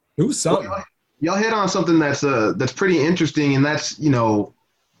is. Do something. Y'all hit on something that's pretty interesting, and that's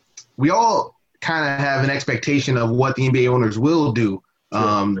we all kind of have an expectation of what the NBA owners will do.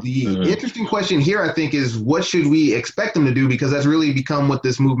 The interesting question here, I think, is what should we expect them to do, because that's really become what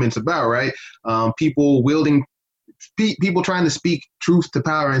this movement's about, right? People trying to speak truth to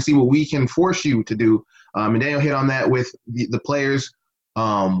power and see what we can force you to do. And Daniel hit on that with the players.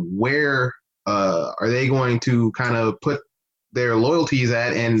 Where are they going to kind of put their loyalties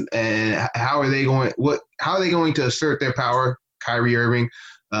at, and how are they going to assert their power, Kyrie Irving,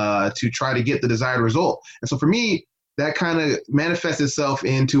 to try to get the desired result? And so for me, that kind of manifests itself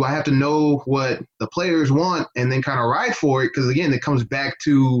into I have to know what the players want and then kind of ride for it, because again, it comes back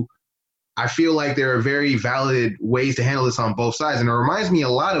to I feel like there are very valid ways to handle this on both sides. And it reminds me a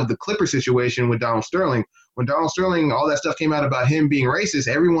lot of the Clipper situation with Donald Sterling. When Donald Sterling, all that stuff came out about him being racist,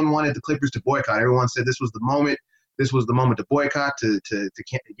 everyone wanted the Clippers to boycott. Everyone said this was the moment. This was the moment to boycott, to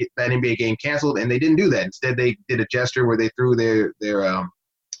get that NBA game canceled, and they didn't do that. Instead, they did a gesture where they threw their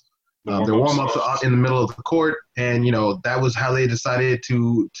warm-ups out in the middle of the court, and that was how they decided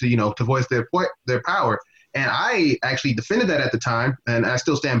to voice their power. And I actually defended that at the time, and I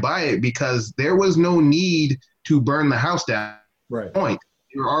still stand by it, because there was no need to burn the house down. Right. Point.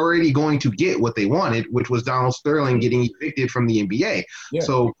 They were already going to get what they wanted, which was Donald Sterling getting evicted from the NBA. Yeah.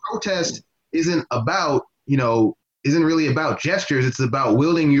 So protest isn't really about gestures. It's about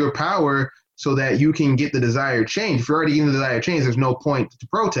wielding your power so that you can get the desired change. If you're already getting the desired change, there's no point to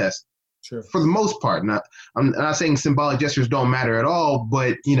protest. Sure. For the most part. I'm not saying symbolic gestures don't matter at all,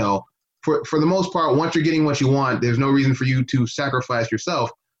 but for the most part, once you're getting what you want, there's no reason for you to sacrifice yourself.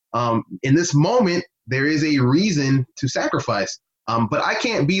 In this moment, there is a reason to sacrifice. But I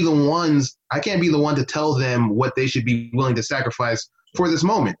can't be the one to tell them what they should be willing to sacrifice for this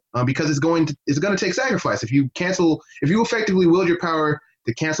moment, because it's going to take sacrifice. If you effectively wield your power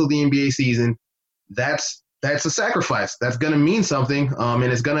to cancel the NBA season, that's a sacrifice. That's going to mean something, and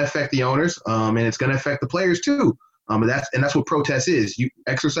it's going to affect the owners, and it's going to affect the players too. And that's what protest is. You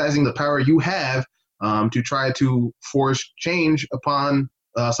exercising the power you have to try to force change upon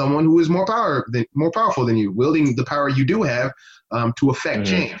someone who is more powerful than you, wielding the power you do have to affect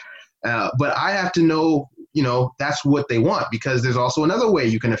change. But I have to know, that's what they want, because there's also another way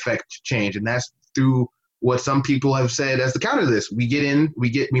you can affect change, and that's through what some people have said as the counter to this. We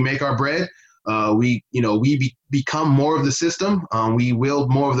make our bread. We become more of the system. We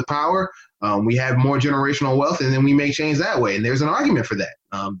wield more of the power. We have more generational wealth, and then we make change that way. And there's an argument for that.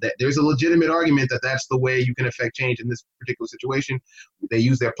 That there's a legitimate argument that that's the way you can affect change in this particular situation. They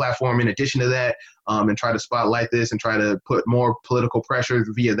use their platform in addition to that, and try to spotlight this and try to put more political pressure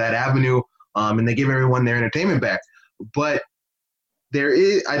via that avenue. And they give everyone their entertainment back. But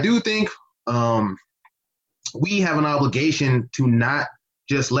I do think we have an obligation to not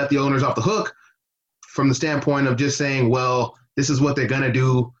just let the owners off the hook from the standpoint of just saying, well, this is what they're going to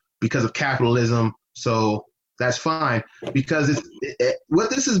do because of capitalism, so that's fine. Because what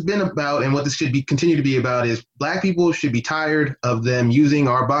this has been about and what this should be continue to be about is Black people should be tired of them using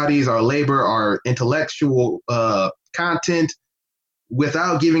our bodies, our labor, our intellectual content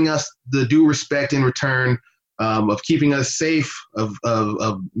without giving us the due respect in return, of keeping us safe, of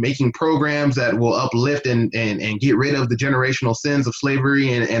making programs that will uplift and get rid of the generational sins of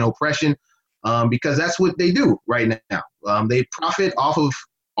slavery and oppression, because that's what they do right now. They profit off of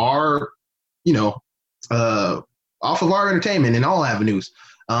our, off of our entertainment in all avenues,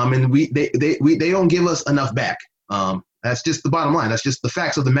 and they don't give us enough back. That's just the bottom line. That's just the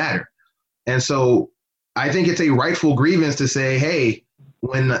facts of the matter. And so I think it's a rightful grievance to say, hey,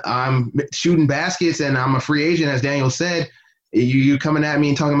 when I'm shooting baskets and I'm a free agent, as Daniel said, you coming at me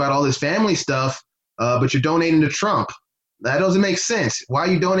and talking about all this family stuff, but you're donating to Trump. That doesn't make sense. Why are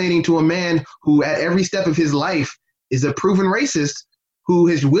you donating to a man who at every step of his life is a proven racist who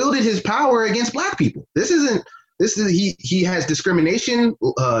has wielded his power against Black people? He has discrimination.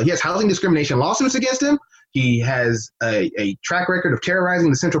 He has housing discrimination lawsuits against him. He has a track record of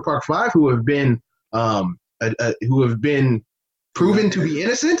terrorizing the Central Park Five, who have been proven to be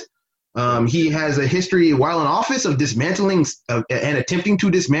innocent. He has a history while in office of dismantling and attempting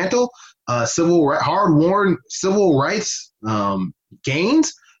to dismantle hard-won civil rights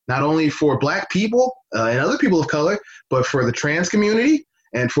gains, not only for Black people and other people of color, but for the trans community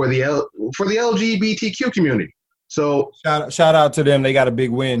and for the LGBTQ community. So shout out to them. They got a big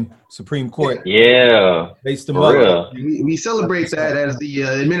win. Supreme Court. Yeah. Based them up. We celebrate that as the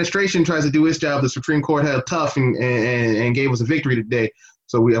administration tries to do its job. The Supreme Court held tough and gave us a victory today.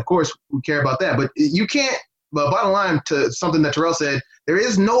 So we care about that. But you can't, but bottom line to something that Terrell said, there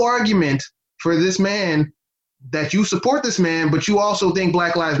is no argument for this man that you support this man, but you also think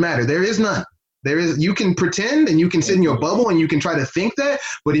Black Lives Matter. There is none. You can pretend and you can sit in your bubble and you can try to think that.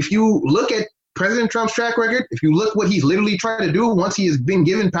 But if you look at President Trump's track record, if you look what he's literally tried to do once he has been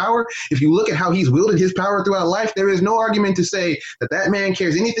given power, if you look at how he's wielded his power throughout life, there is no argument to say that man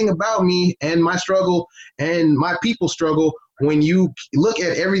cares anything about me and my struggle and my people's struggle when you look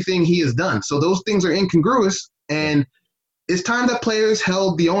at everything he has done. So those things are incongruous, and it's time that players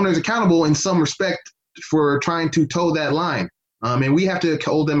held the owners accountable in some respect for trying to toe that line. And we have to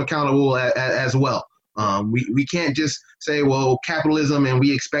hold them accountable as well. We can't just say, well, capitalism and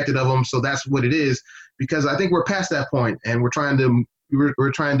we expect it of them, so that's what it is, because I think we're past that point, and we're trying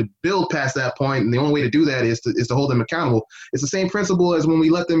to build past that point, and the only way to do that is to hold them accountable. It's the same principle as when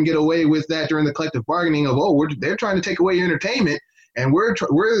we let them get away with that during the collective bargaining of, they're trying to take away your entertainment, and we're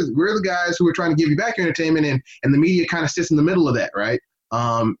the guys who are trying to give you back your entertainment, and the media kind of sits in the middle of that, right?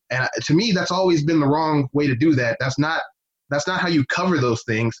 And to me, that's always been the wrong way to do that. That's not how you cover those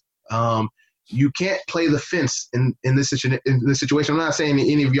things. You can't play the fence in this situation. I'm not saying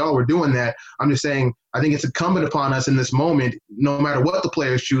any of y'all were doing that. I'm just saying I think it's incumbent upon us in this moment, no matter what the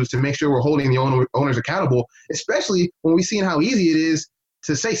players choose, to make sure we're holding the owners accountable, especially when we see how easy it is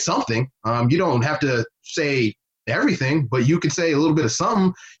to say something. You don't have to say everything, but you can say a little bit of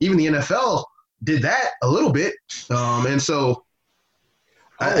something. Even the NFL did that a little bit. And so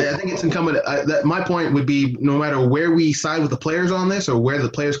I think it's incumbent. That my point would be, no matter where we side with the players on this or where the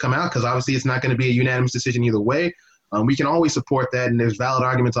players come out, because obviously it's not going to be a unanimous decision either way. We can always support that, and there's valid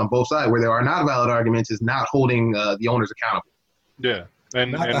arguments on both sides. Where there are not valid arguments is not holding the owners accountable. Yeah.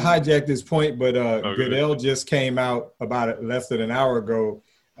 And not to hijack this point, but Goodell just came out about less than an hour ago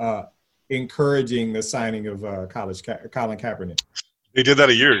encouraging the signing of Colin Kaepernick. They did that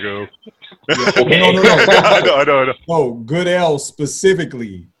a year ago. No. I know. No, Goodell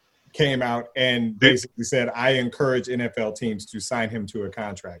specifically came out and basically said, I encourage NFL teams to sign him to a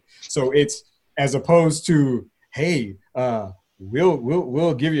contract. So it's as opposed to, hey,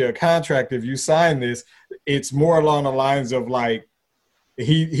 we'll give you a contract if you sign this. It's more along the lines of like,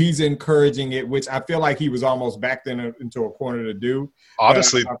 he's encouraging it, which I feel like he was almost backed into a corner to do.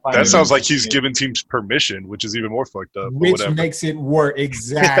 Honestly, that sounds like he's giving teams permission, which is even more fucked up. Which makes it work.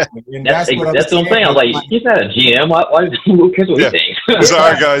 Exactly. And that's what I'm saying. I was like, he's not a GM. Who cares what he thinks?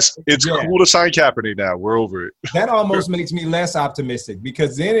 Sorry, guys. It's cool to sign Kaepernick now. We're over it. That almost makes me less optimistic,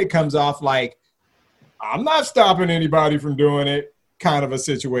 because then it comes off like, I'm not stopping anybody from doing it kind of a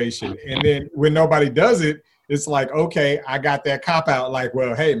situation. And then when nobody does it, it's like, okay, I got that cop out. Like,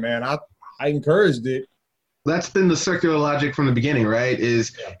 well, hey, man, I encouraged it. That's been the circular logic from the beginning, right?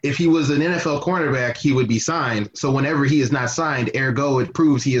 If he was an NFL cornerback, he would be signed. So whenever he is not signed, ergo, it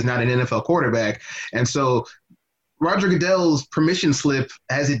proves he is not an NFL quarterback. And so Roger Goodell's permission slip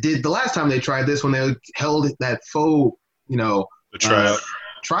as it did the last time they tried this when they held that faux, the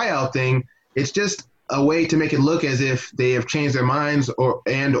tryout thing. It's just a way to make it look as if they have changed their minds or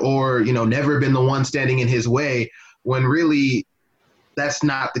never been the one standing in his way, when really that's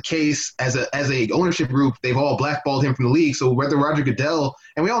not the case. As a ownership group, they've all blackballed him from the league. So whether Roger Goodell,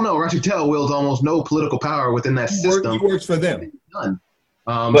 and we all know Roger Goodell wields almost no political power within that system. He works for them.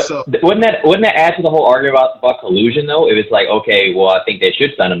 But wouldn't that add to the whole argument about collusion, though? If it's like, okay, well, I think they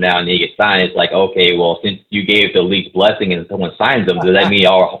should sign him now, and then he gets signed. It's like, okay, well, since you gave the league's blessing and someone signs him, does that mean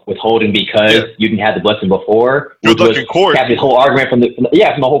y'all are withholding because you didn't have the blessing before? Good luck in court. Have this whole argument from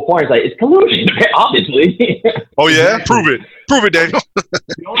the whole point. It's like, it's collusion, obviously. Oh yeah, prove it, Daniel.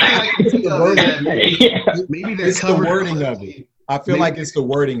 Maybe it's the wording of it. I feel like it's the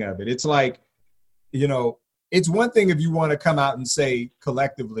wording of it. It's like, it's one thing if you want to come out and say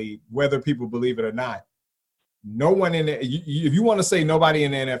collectively, whether people believe it or not, no one if you want to say nobody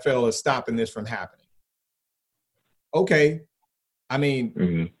in the NFL is stopping this from happening. Okay. I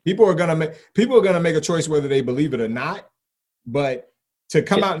mean, people are going to make a choice whether they believe it or not, but to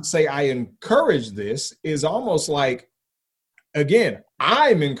come out and say, I encourage this is almost like, again,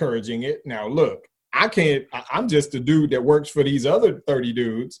 I'm encouraging it. Now, look, I'm just a dude that works for these other 30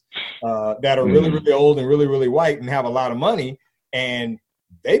 dudes that are really, really old and really, really white and have a lot of money. And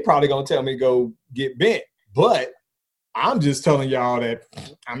they probably going to tell me to go get bent. But I'm just telling y'all that,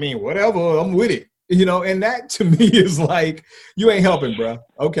 whatever, I'm with it. And that to me is like, you ain't helping, bro.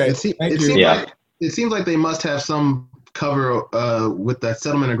 Okay. It seems like they must have some cover with that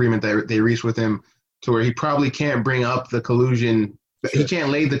settlement agreement that they reached with him, to where he probably can't bring up the collusion. He can't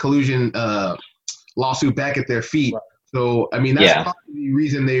lay the collusion lawsuit back at their feet. Right. So, that's probably the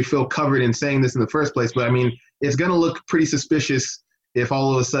reason they feel covered in saying this in the first place. But, it's going to look pretty suspicious if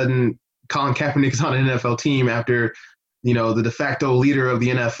all of a sudden Colin Kaepernick is on an NFL team after, the de facto leader of the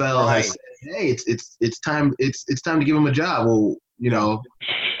NFL has said, hey, it's time to give him a job. Well,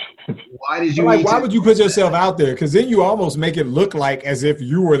 why did you? Why would you put yourself out there? Because then you almost make it look like as if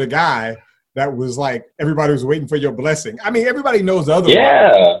you were the guy that was like everybody was waiting for your blessing. Everybody knows otherwise.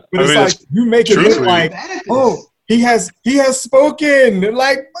 Yeah, but it's like you make it look like, he has spoken.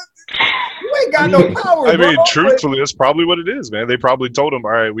 Like you ain't got no power. Truthfully, that's probably what it is, man. They probably told him,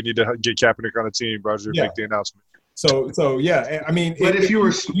 all right, we need to get Kaepernick on the team. Roger, make the announcement. So yeah, but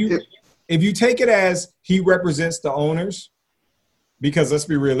if you take it as he represents the owners. Because let's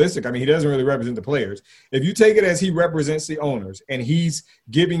be realistic. He doesn't really represent the players. If you take it as he represents the owners and he's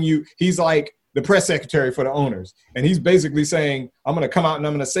like the press secretary for the owners. And he's basically saying, I'm going to come out and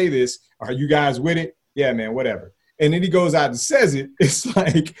I'm going to say this. Are you guys with it? Yeah, man, whatever. And then he goes out and says it. It's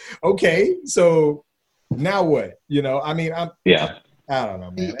like, okay, so now what? I don't know,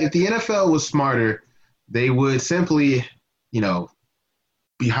 man. If the NFL was smarter, they would simply,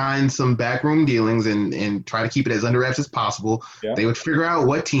 behind some backroom dealings and try to keep it as under wraps as possible. Yeah. They would figure out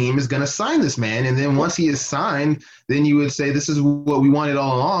what team is going to sign this man. And then once he is signed, then you would say, this is what we wanted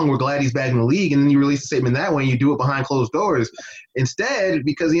all along. We're glad he's back in the league. And then you release a statement that way and you do it behind closed doors. Instead,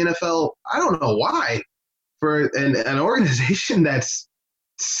 because the NFL, I don't know why, for an organization that's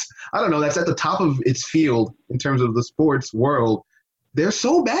at the top of its field in terms of the sports world, they're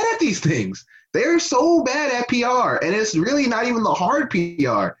so bad at these things. They're so bad at PR, and it's really not even the hard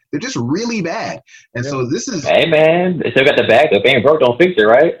PR. They're just really bad. And so this is... Hey, man, they still got the bag. If it ain't broke, don't fix it,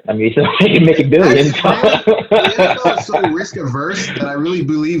 right? So they can make $1 billion. The NFL is so risk-averse that I really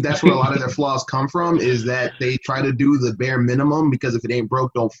believe that's where a lot of their flaws come from, is that they try to do the bare minimum because if it ain't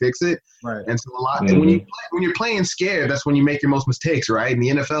broke, don't fix it. Right. And so and when you're playing scared, that's when you make your most mistakes, right? And the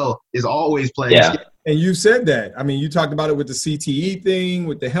NFL is always playing scared. And you said that. You talked about it with the CTE thing,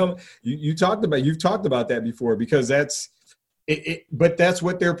 with the helmet. You've talked about that before, because that's it. But that's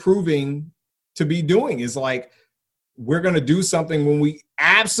what they're proving to be doing, is like, we're going to do something when we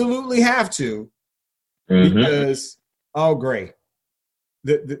absolutely have to, because, oh, great.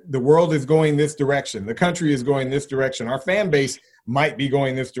 The world is going this direction. The country is going this direction. Our fan base might be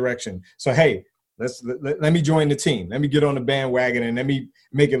going this direction. So, hey, let me join the team. Let me get on the bandwagon and let me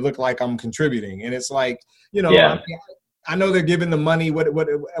make it look like I'm contributing. And it's like, I know they're giving the money. What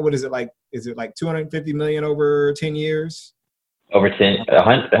is it like? Is it like $250 million over 10 years? Over 10,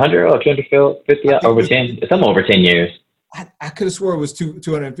 100 or 250 over 10, some over 10 years. I could have swore it was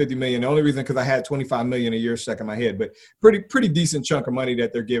 $250 million. The only reason because I had $25 million a year stuck in my head, but pretty decent chunk of money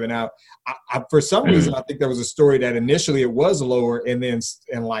that they're giving out. I for some reason, I think there was a story that initially it was lower, and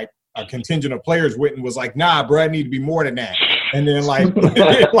like a contingent of players went and was like, nah, bro, I need to be more than that. And then it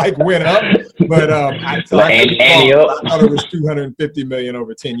went up. But I thought it was $250 million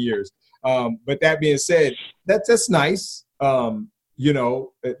over 10 years. But that being said, that's nice. You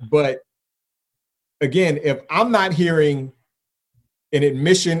know, but again, if I'm not hearing an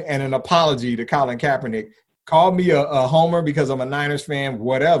admission and an apology to Colin Kaepernick, call me a homer because I'm a Niners fan,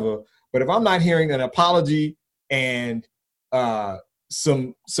 whatever. But if I'm not hearing an apology and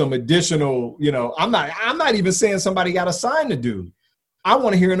some additional, you know, I'm not even saying somebody got to sign the dude. I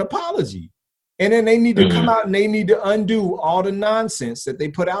want to hear an apology. And then they need to come out and they need to undo all the nonsense that they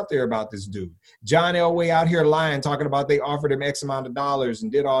put out there about this dude. John Elway out here lying, talking about they offered him X amount of dollars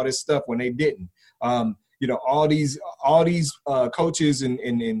and did all this stuff when they didn't. You know, all these coaches and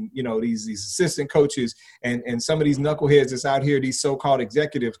you know, these assistant coaches and some of these knuckleheads that's out here, these so-called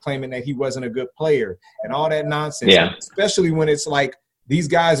executives claiming that he wasn't a good player and all that nonsense. Yeah. Especially when it's like these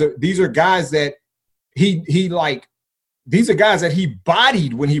are guys that these are guys that he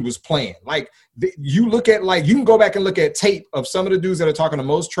bodied when he was playing. Like, you look at, like, you can go back and look at tape of some of the dudes that are talking the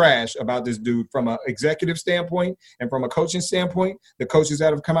most trash about this dude from an executive standpoint and from a coaching standpoint, the coaches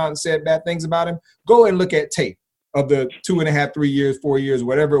that have come out and said bad things about him. Go and look at tape of the 2.5, 3 years, 4 years,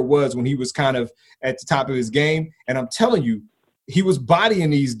 whatever it was when he was kind of at the top of his game. And I'm telling you, he was bodying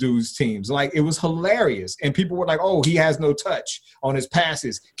these dudes' teams. Like, it was hilarious. And people were like, oh, he has no touch on his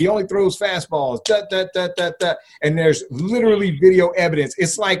passes. He only throws fastballs. And there's literally video evidence.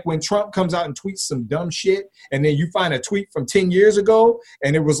 It's like when Trump comes out and tweets some dumb shit, and then you find a tweet from 10 years ago,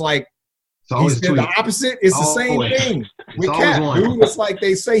 and it was like, he said the opposite. It's the same thing with Cap, dude. It's like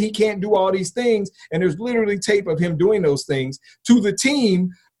they say he can't do all these things, and there's literally tape of him doing those things to the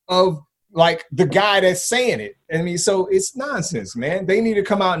team of, like, the guy that's saying it. I mean, so it's nonsense, man. They need to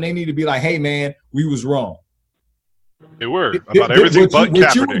come out and they need to be like, hey, man, we was wrong. They were about everything but Kaepernick.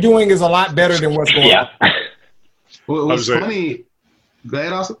 What you were doing is a lot better than what's going on. Well, what's funny, go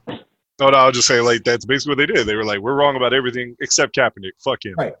ahead, Austin. No, I was just saying, like, that's basically what they did. They were like, we're wrong about everything except Kaepernick. Fuck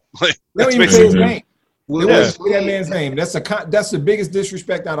him. Right. Like, they don't even say his name. They won't say that man's name. That's the biggest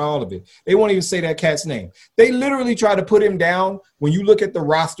disrespect out of all of it. They won't even say that cat's name. They literally try to put him down. When you look at the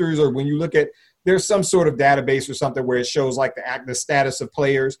rosters, or when you look at, there's some sort of database or something where it shows like the status of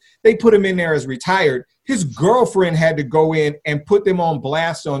players. They put him in there as retired. His girlfriend had to go in and put them on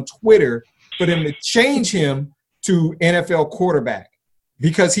blast on Twitter for them to change him to NFL quarterback,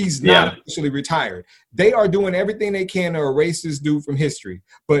 because he's not officially retired. They are doing everything they can to erase this dude from history.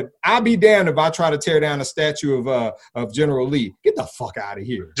 But I'll be damned if I try to tear down a statue of General Lee. Get the fuck out of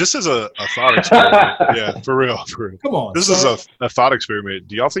here. Just as a thought experiment. Yeah, for real. Come on. This is a thought experiment.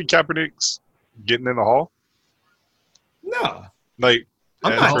 Do y'all think Kaepernick's getting in the Hall? No. Like,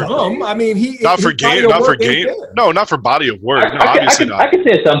 I'm not dumb. I mean, not for game. No, not for body of work. No, obviously not. I could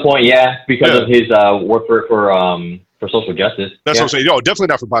say at some point, because of his work for social justice. That's what I'm saying. Definitely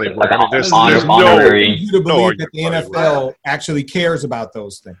not for body of work. Like there's honorary. You to believe that the NFL actually cares about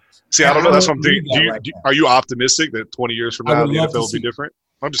those things. See, I don't know. That's what I'm thinking. Are you optimistic that 20 years from now the NFL will be different?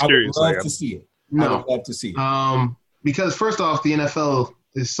 I'm just curious. I would love to see it. No. I would love to see it. Because first off, the NFL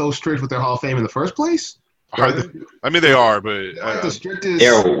is so strict with their Hall of Fame in the first place. I mean, they are, but like the strictest.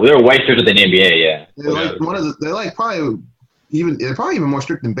 They're way stricter than the NBA. Yeah, they're probably even more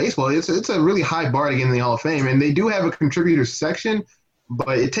strict than baseball. It's a really high bar to get in the Hall of Fame, and they do have a contributors section,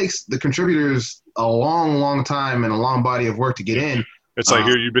 but it takes the contributors a long time and a long body of work to get in. It's like,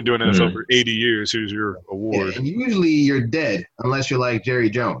 here, you've been doing NFL for 80 years. Here's your award. Yeah, and usually you're dead unless you're like Jerry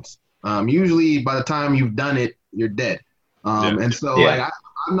Jones. Usually by the time you've done it, you're dead. And so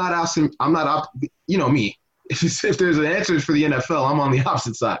I'm not asking. I'm not. You know me. If there's an answer for the NFL, I'm on the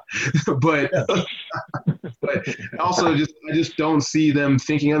opposite side. but also, I just don't see them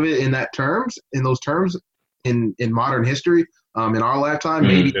thinking of it in those terms, in modern history. In our lifetime,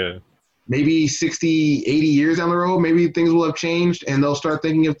 maybe 60, 80 years down the road, maybe things will have changed, and they'll start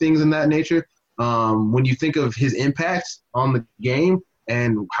thinking of things in that nature. When you think of his impact on the game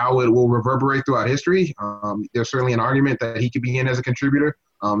and how it will reverberate throughout history, there's certainly an argument that he could be in as a contributor.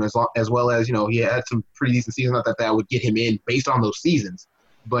 As well as, he had some pretty decent seasons. Not that would get him in based on those seasons,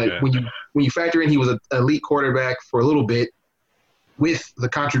 but when you factor in he was an elite quarterback for a little bit, with the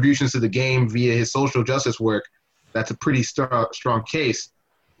contributions to the game via his social justice work, that's a pretty strong case.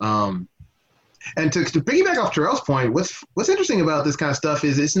 And to piggyback off Terrell's point, what's interesting about this kind of stuff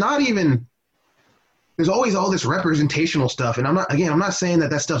is it's not even. There's always all this representational stuff, and I'm not saying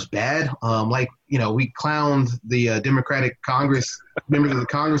that stuff's bad. We clowned the Democratic members of the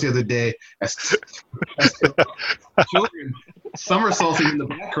Congress the other day as children somersaulting in the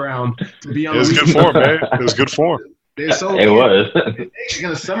background to be on. It was good form, man. It was good form. They're so it was. They're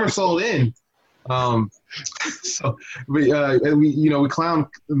gonna somersault in. We clowned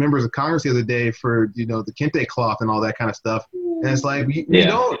members of Congress the other day for the kente cloth and all that kind of stuff, and it's like we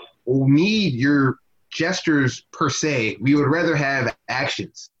don't. need your gestures per se. We would rather have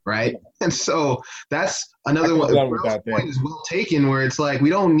actions, right? And so that's another one. That point is well taken, where it's like we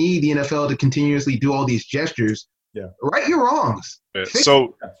don't need the NFL to continuously do all these gestures. Yeah, right your wrongs. Yeah. Fix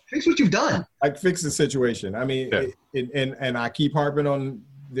what you've done. Like fix the situation. I mean, and I keep harping on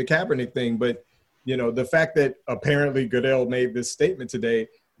the Kaepernick thing, but the fact that apparently Goodell made this statement today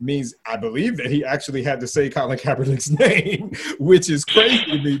means I believe that he actually had to say Colin Kaepernick's name, which is crazy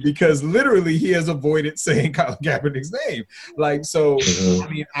to me because literally he has avoided saying Colin Kaepernick's name. Like, so, I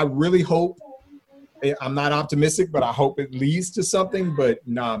mean, I really hope – I'm not optimistic, but I hope it leads to something. But,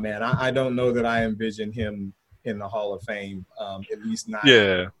 nah, man, I don't know that I envision him in the Hall of Fame, at least not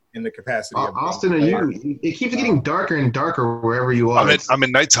in the capacity of – Austin, it keeps getting darker and darker wherever you are. I'm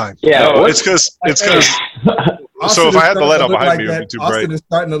in nighttime. Yeah. No, it's because so if I had the light on behind me, it would be too bright. Austin is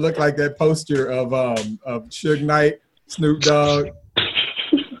starting to look like that poster of Suge Knight, Snoop Dogg,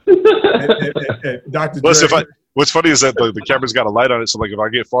 and Dr. Dre. What's funny is that the camera's got a light on it, so like if I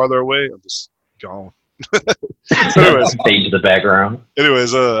get farther away, I'm just gone. Anyways, fade to the background.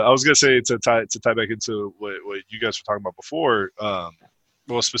 Anyways, I was gonna say to tie back into what you guys were talking about before.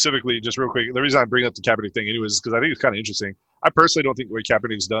 Well, specifically, just real quick, the reason I bring up the Kaepernick thing, anyways, is because I think it's kind of interesting. I personally don't think what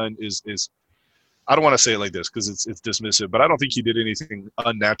Kaepernick's done is I don't want to say it like this because it's dismissive, but I don't think he did anything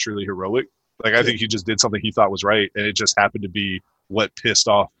unnaturally heroic. Like, I think he just did something he thought was right, and it just happened to be what pissed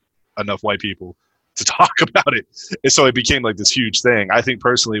off enough white people to talk about it. And so it became like this huge thing. I think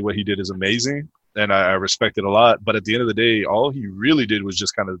personally what he did is amazing, and I respect it a lot. But at the end of the day, all he really did was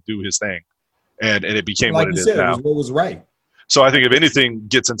just kind of do his thing, and it became like what it is said, now. It was what was right. So I think if anything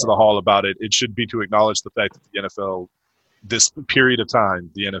gets into the hall about it, it should be to acknowledge the fact that the NFL, this period of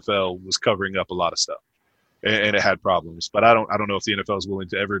time, the NFL was covering up a lot of stuff, and it had problems. But I don't know if the NFL is willing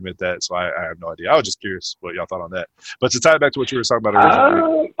to ever admit that. So I have no idea. I was just curious what y'all thought on that. But to tie it back to what you were talking about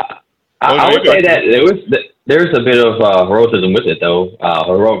originally, I would say that there's a bit of heroics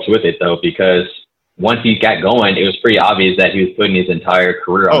with it though, because once he got going, it was pretty obvious that he was putting his entire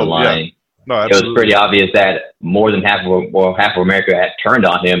career on the line. Yeah. No, it was pretty obvious that more than half of America had turned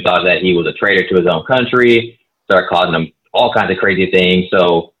on him, thought that he was a traitor to his own country, started causing him all kinds of crazy things.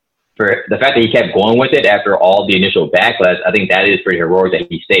 So for the fact that he kept going with it after all the initial backlash, I think that is pretty heroic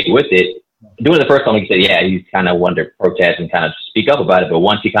that he stayed with it. Doing the first time, he said, yeah, he kind of wanted to protest and kind of speak up about it. But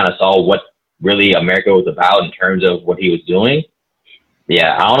once he kind of saw what really America was about in terms of what he was doing,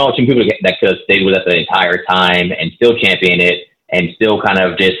 yeah, I don't know some people that could have stayed with us the entire time and still champion it and still kind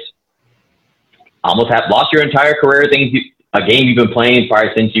of just almost have lost your entire career, a game you've been playing probably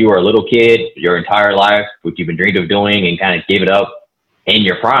since you were a little kid, your entire life, what you've been dreaming of doing, and kind of give it up in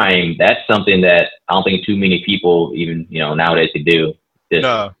your prime. That's something that I don't think too many people even, nowadays could do.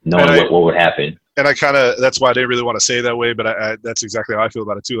 Just knowing what would happen. And that's why I didn't really want to say it that way, but that's exactly how I feel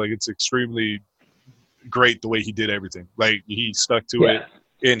about it too. Like, it's extremely great the way he did everything. Like, he stuck to it,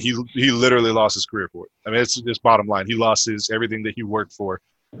 and he literally lost his career for it. I mean, it's bottom line. He lost everything that he worked for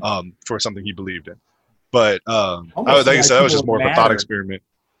something he believed in. But like I said, that was just more of a thought experiment.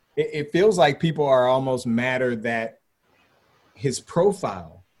 It feels like people are almost madder that his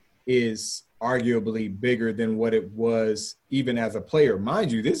profile is arguably bigger than what it was even as a player.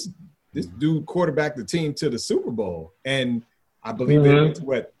 Mind you, this dude quarterbacked the team to the Super Bowl, and I believe they went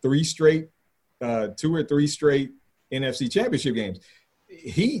to 2 or 3 straight NFC Championship games.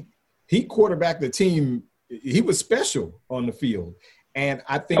 He quarterbacked the team. He was special on the field. And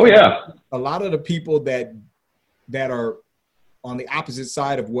I think a lot of the people that are on the opposite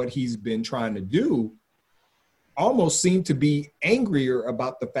side of what he's been trying to do almost seem to be angrier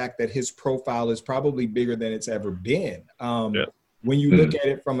about the fact that his profile is probably bigger than it's ever been. When you look at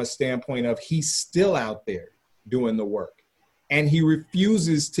it from a standpoint of he's still out there doing the work, and he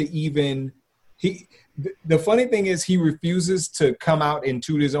refuses to even the funny thing is he refuses to come out and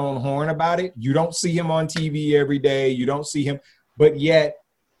toot his own horn about it. You don't see him on TV every day. You don't see him. But yet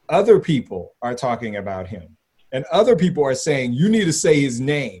other people are talking about him, and other people are saying, you need to say his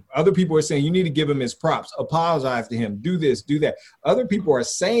name. Other people are saying, you need to give him his props, apologize to him, do this, do that. Other people are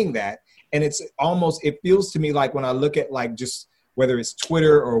saying that. And it feels to me like when I look at like just whether it's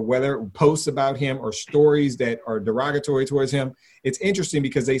Twitter or whether posts about him or stories that are derogatory towards him, it's interesting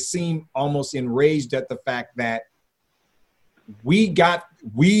because they seem almost enraged at the fact that we got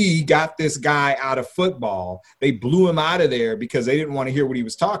this guy out of football. They blew him out of there because they didn't want to hear what he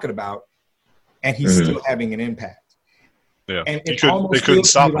was talking about, and he's still having an impact. Yeah, and it almost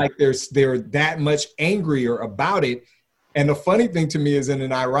feels to me like they're that much angrier about it. And the funny thing to me is, in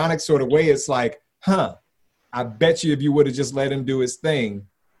an ironic sort of way, it's like, I bet you if you would have just let him do his thing,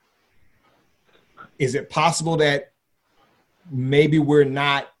 is it possible that maybe we're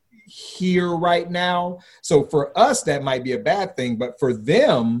not here right now. So for us, that might be a bad thing, but for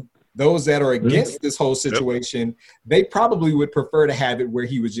them, those that are against this whole situation, they probably would prefer to have it where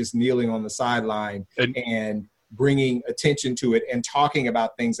he was just kneeling on the sideline and bringing attention to it and talking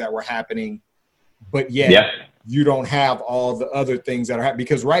about things that were happening, but yet you don't have all the other things that are happening.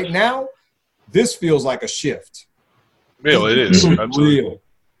 Because right now, this feels like a shift. Real, it is. Absolutely. Real.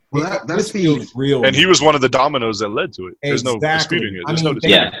 Well, this feels real. And he was one of the dominoes that led to it. There's no disputing it. There's no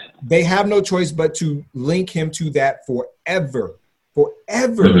disputing. They have no choice but to link him to that forever.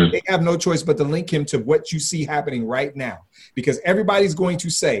 Forever. They have no choice but to link him to what you see happening right now. Because everybody's going to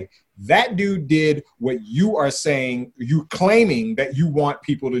say, that dude did what you are saying, you claiming that you want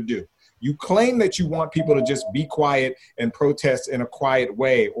people to do. You claim that you want people to just be quiet and protest in a quiet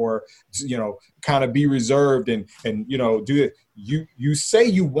way, or, you know, kind of be reserved and you know, do it. You say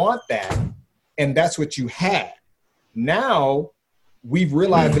you want that, and that's what you had. Now we've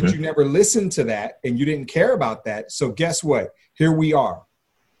realized that you never listened to that and you didn't care about that. So guess what? Here we are.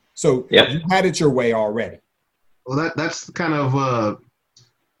 So you had it your way already. Well, that's kind of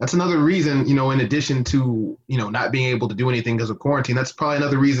that's another reason, you know, in addition to, you know, not being able to do anything because of quarantine, that's probably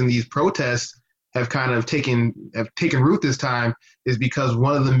another reason these protests have kind of taken root this time, is because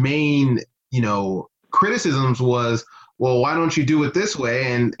one of the main, you know, criticisms was, well, why don't you do it this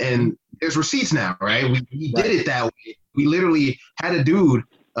way? And there's receipts now, right? We did it that way. We literally had a dude,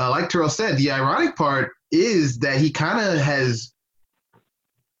 like Terrell said, the ironic part is that he kind of has,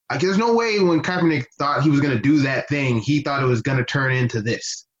 like, there's no way when Kaepernick thought he was going to do that thing, he thought it was going to turn into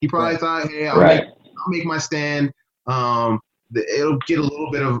this. He probably thought, hey, I'll make my stand. It'll get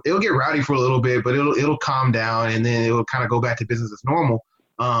rowdy for a little bit, but it'll calm down, and then it'll kind of go back to business as normal.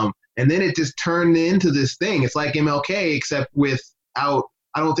 And then it just turned into this thing. It's like MLK, except without,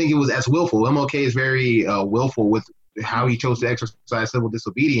 I don't think it was as willful. MLK is very willful with how he chose to exercise civil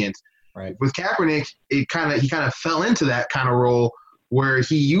disobedience. Right. With Kaepernick, he kind of fell into that kind of role where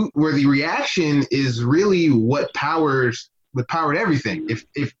the reaction is really what powered everything.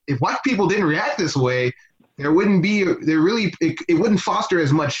 If white people didn't react this way, it wouldn't foster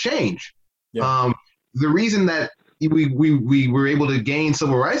as much change. Yeah. The reason that we were able to gain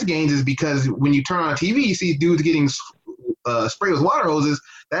civil rights gains is because when you turn on TV, you see dudes getting sprayed with water hoses.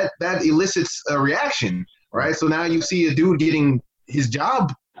 That elicits a reaction, right? So now you see a dude getting his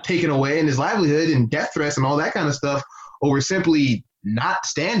job taken away and his livelihood and death threats and all that kind of stuff over simply not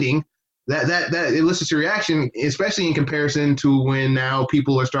standing. That elicits a reaction, especially in comparison to when now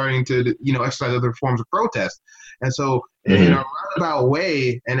people are starting to, you know, exercise other forms of protest. And so in a roundabout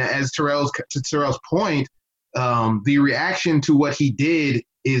way, and as Terrell's point, the reaction to what he did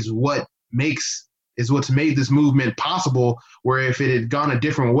is what's made this movement possible, where if it had gone a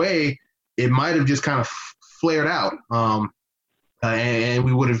different way, it might have just kind of flared out. And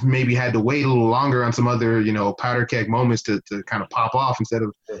we would have maybe had to wait a little longer on some other, you know, powder keg moments to kind of pop off instead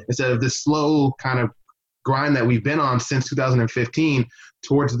of this slow kind of grind that we've been on since 2015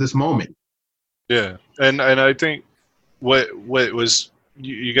 towards this moment. Yeah. And I think what was,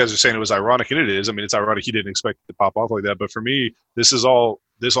 you guys are saying it was ironic, and it is. I mean, it's ironic he didn't expect it to pop off like that. But for me, this all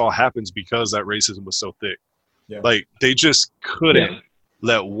happens because that racism was so thick. Yeah. Like, they just couldn't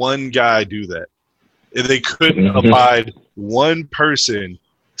let one guy do that. They couldn't abide one person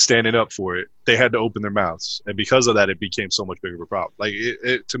standing up for it. They had to open their mouths. And because of that, it became so much bigger of a problem. Like,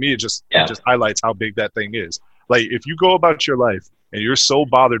 to me, it just highlights how big that thing is. Like, if you go about your life and you're so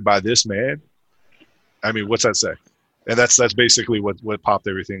bothered by this man, I mean, what's that say? And that's basically what popped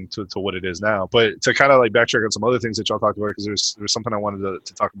everything to what it is now. But to kind of like backtrack on some other things that y'all talked about, because there's something I wanted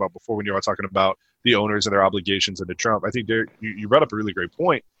to talk about before when you were talking about the owners and their obligations into Trump. I think you brought up a really great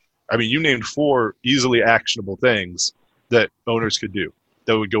point. I mean, you named 4 easily actionable things that owners could do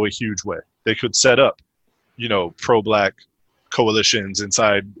that would go a huge way. They could set up, you know, pro-black coalitions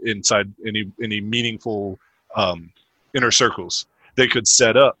inside any meaningful inner circles. They could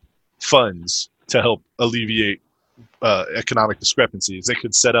set up funds to help alleviate economic discrepancies. They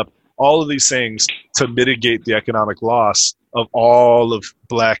could set up all of these things to mitigate the economic loss of all of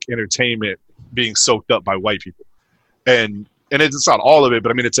black entertainment being soaked up by white people. And it's not all of it, but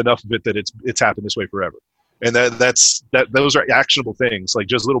I mean, it's enough of it that it's happened this way forever. And those are actionable things, like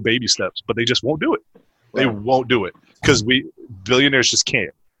just little baby steps, but they just won't do it. They won't do it because billionaires just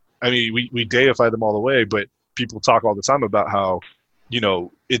can't. I mean, we deify them all the way, but people talk all the time about how, you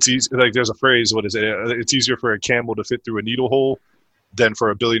know, it's easy. Like, there's a phrase, what is it? It's easier for a camel to fit through a needle hole than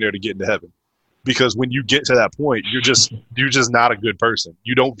for a billionaire to get into heaven. Because when you get to that point, you're just not a good person.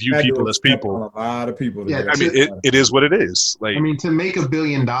 You don't view people as people. A lot of people. Yeah, I mean, it is what it is. Like, I mean, to make $1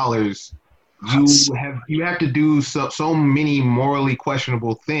 billion, you have to do so many morally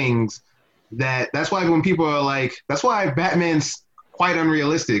questionable things that's why when people are like, that's why Batman's quite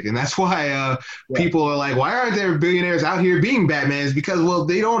unrealistic, and that's why people are like, why aren't there billionaires out here being Batmans? Because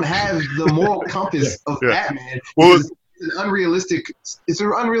they don't have the moral compass of Batman. Well, it's an unrealistic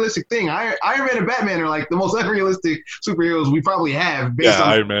thing. Iron Man and Batman are like the most unrealistic superheroes we probably have. Based on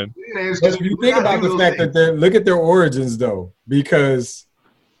Iron Man. But if you think about the fact that look at their origins though, because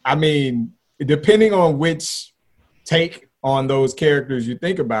I mean, depending on which take on those characters you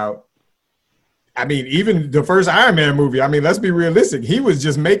think about, I mean, even the first Iron Man movie, I mean, let's be realistic. He was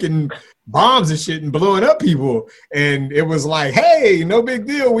just making bombs and shit and blowing up people. And it was like, hey, no big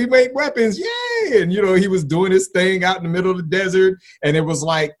deal. We make weapons. Yay. And, he was doing his thing out in the middle of the desert. And it was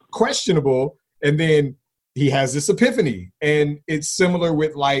like questionable. And then he has this epiphany. And it's similar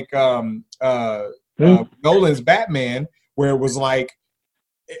with like Nolan's Batman, where it was like,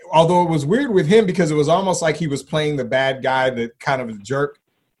 although it was weird with him because it was almost like he was playing the bad guy, the kind of a jerk,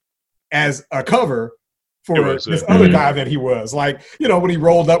 as a cover for this other guy that he was. Like, when he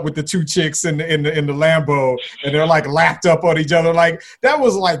rolled up with the two chicks in the Lambo and they're like lapped up on each other. Like, that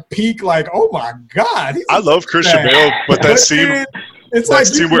was like peak, like, oh my God. I love Christian Bale, but that scene, where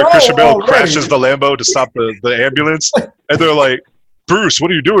Christian Bale crashes the Lambo to stop the ambulance, and they're like, Bruce,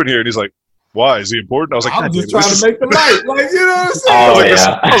 what are you doing here? And he's like, why? Is he important? I was like, I'm just trying to make the light. Like, you know what I'm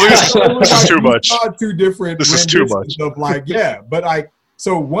saying? This is too much. Two different. This is too much. Of like, but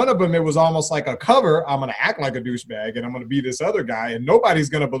so one of them, it was almost like a cover. I'm going to act like a douchebag and I'm going to be this other guy. And nobody's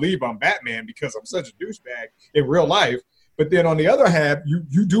going to believe I'm Batman because I'm such a douchebag in real life. But then on the other half,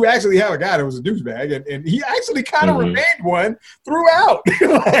 you do actually have a guy that was a douchebag. And he actually kind of remained one throughout.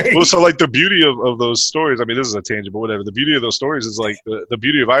 Well, so like the beauty of those stories, I mean, this is a tangent, but whatever. The beauty of those stories is like the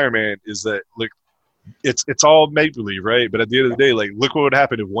beauty of Iron Man is that like it's all make-believe, right? But at the end of the day, like look what would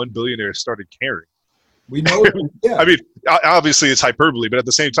happen if one billionaire started caring. We know it. Yeah. I mean, obviously it's hyperbole, but at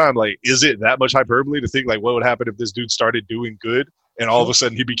the same time, like, is it that much hyperbole to think like what would happen if this dude started doing good and all of a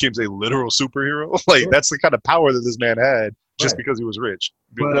sudden he becomes a literal superhero? Like, that's the kind of power that this man had just because he was rich.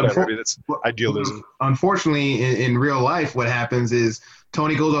 But I mean, it's idealism. Unfortunately, in real life, what happens is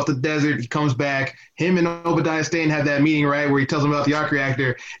Tony goes off the desert, he comes back, him and Obadiah Stane have that meeting, right, where he tells him about the arc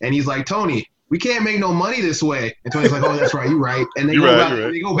reactor, and he's like, Tony, we can't make no money this way. And Tony's like, oh, that's right, you're right. And they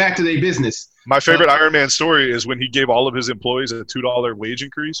go back to their business. My favorite Iron Man story is when he gave all of his employees a $2 wage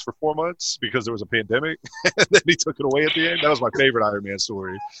increase for 4 months because there was a pandemic, and then he took it away at the end. That was my favorite Iron Man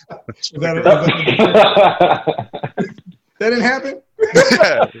story. That didn't happen?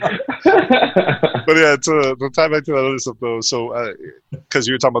 But yeah, to tie back to that other stuff though, so because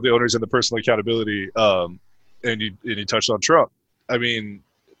you were talking about the owners and the personal accountability, and you touched on Trump. I mean,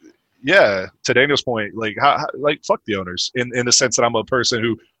 yeah, to Daniel's point, like fuck the owners in the sense that I'm a person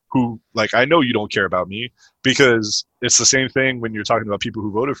who like, I know you don't care about me, because it's the same thing when you're talking about people who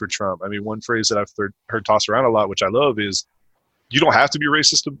voted for Trump. I mean, one phrase that I've heard tossed around a lot, which I love, is you don't have to be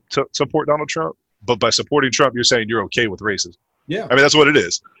racist to support Donald Trump, but by supporting Trump, you're saying you're okay with racism. Yeah. I mean, that's what it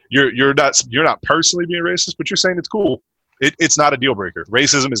is. You're not personally being racist, but you're saying it's cool. It's not a deal breaker.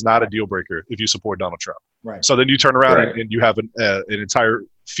 Racism is not a deal breaker if you support Donald Trump. Right. So then you turn around and you have an entire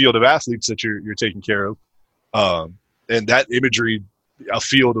field of athletes that you're taking care of. And that imagery, a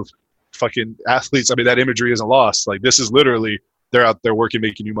field of fucking athletes, I mean, that imagery isn't lost. Like, this is literally, they're out there working,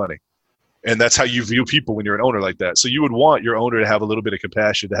 making you money. And that's how you view people when you're an owner like that. So you would want your owner to have a little bit of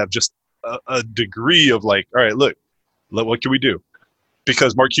compassion, to have just a degree of like, all right, look, what can we do?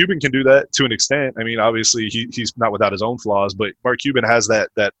 Because Mark Cuban can do that to an extent. I mean, obviously he's not without his own flaws, but Mark Cuban has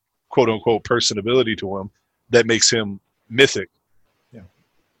that quote unquote personability to him that makes him mythic. Yeah.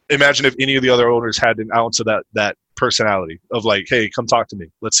 Imagine if any of the other owners had an ounce of that personality of like, hey, come talk to me.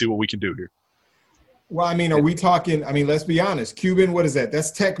 Let's see what we can do here. Well, I mean, are we talking, I mean, let's be honest. Cuban, what is that? That's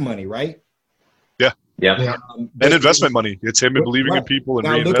tech money, right? Yeah. And investment money. It's him and believing in people and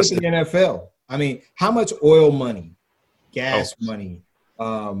now reinvesting. Look at the NFL. I mean, how much oil money, gas money,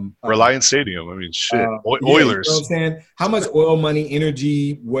 Reliance Stadium. I mean, shit. Oilers. You know what I'm saying? How much oil money,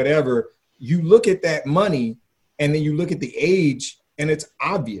 energy, whatever. You look at that money and then you look at the age and it's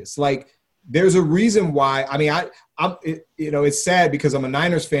obvious. Like, there's a reason why. I mean, it's sad because I'm a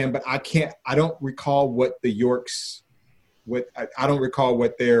Niners fan, but I don't recall what the Yorks, I don't recall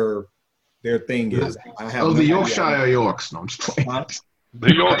what their thing is. The Yorkshire Yorks. No, I'm just playing.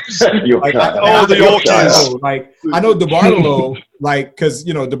 The Yorks. The Yorks. Like, I know DeBartolo, like, because,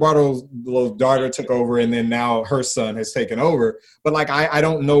 DeBartolo's daughter took over and then now her son has taken over. But, like, I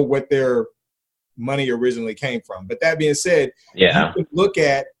don't know what their money originally came from. But that being said, you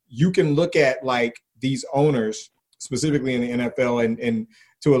can look at like these owners, specifically in the NFL and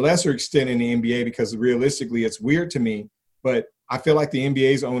to a lesser extent in the NBA, because realistically it's weird to me, but I feel like the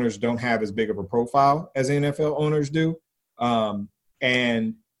NBA's owners don't have as big of a profile as NFL owners do.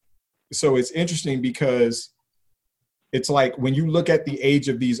 And so it's interesting because it's like when you look at the age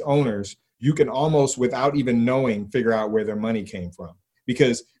of these owners, you can almost, without even knowing, figure out where their money came from.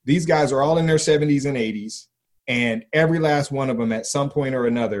 Because these guys are all in their 70s and 80s, and every last one of them at some point or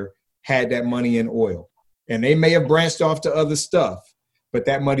another had that money in oil. And they may have branched off to other stuff, but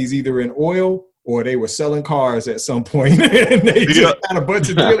that money's either in oil or they were selling cars at some point. And they just had a bunch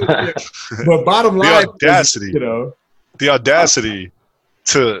of dealerships. But bottom line, the audacity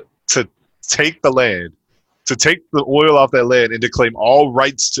to take the land, to take the oil off that land and to claim all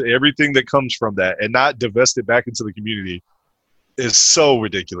rights to everything that comes from that and not divest it back into the community is so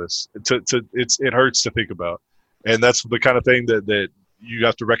ridiculous. It hurts to think about. And that's the kind of thing that you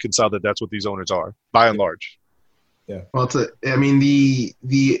have to reconcile that's what these owners are, by and large. Yeah. Well, the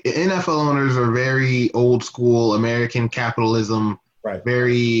NFL owners are very old school American capitalism, right?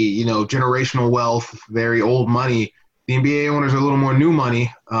 Very, generational wealth, very old money. The NBA owners are a little more new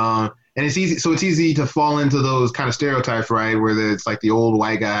money. And it's easy. So it's easy to fall into those kind of stereotypes, right? Where it's like the old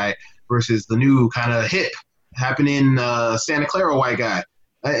white guy versus the new kind of hip happening Santa Clara white guy.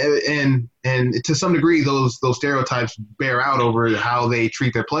 And to some degree, those stereotypes bear out over how they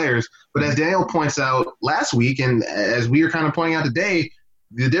treat their players. But as Daniel points out last week, and as we are kind of pointing out today,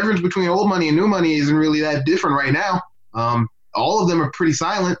 the difference between old money and new money isn't really that different right now. All of them are pretty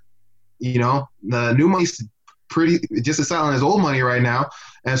silent. The new money's pretty just as silent as old money right now.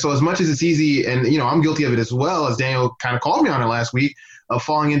 And so as much as it's easy, and I'm guilty of it as well, as Daniel kind of called me on it last week, of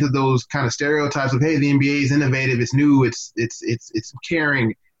falling into those kind of stereotypes of, hey, the NBA is innovative, it's new, it's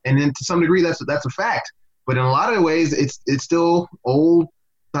caring, and then to some degree that's a fact. But in a lot of ways, it's still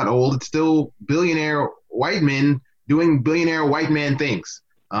it's still billionaire white men doing billionaire white man things.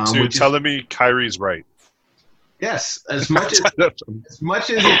 So you're telling me Kyrie's right? Yes, as much as it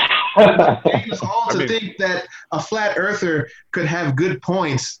takes us all to think that a flat earther could have good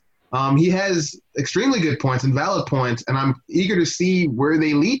points. He has extremely good points and valid points, and I'm eager to see where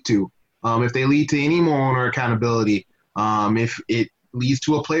they lead to. If they lead to any more owner accountability, if it leads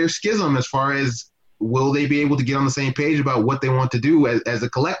to a player schism as far as will they be able to get on the same page about what they want to do as a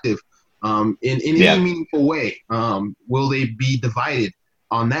collective in any meaningful way. Will they be divided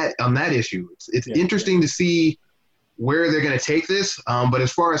on that issue? It's interesting to see where they're going to take this. But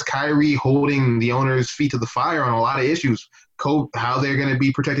as far as Kyrie holding the owner's feet to the fire on a lot of issues, how they're going to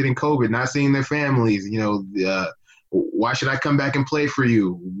be protected in COVID, not seeing their families, why should I come back and play for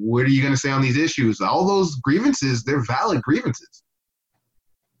you? What are you going to say on these issues? All those grievances, they're valid grievances.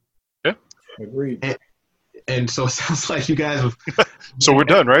 Yeah. Agreed. And so it sounds like you guys have. So we're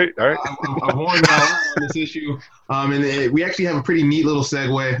done, right? All right. I've warned y'all on this issue. And we actually have a pretty neat little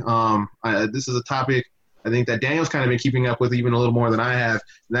segue. This is a topic I think that Daniel's kind of been keeping up with even a little more than I have.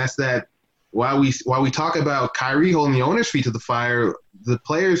 And that's that while we talk about Kyrie holding the owner's feet to the fire, the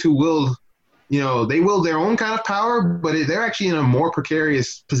players who will, they wield their own kind of power, but they're actually in a more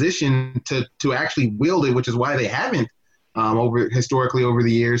precarious position to actually wield it, which is why they haven't historically over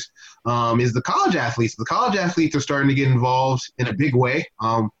the years, is the college athletes. The college athletes are starting to get involved in a big way.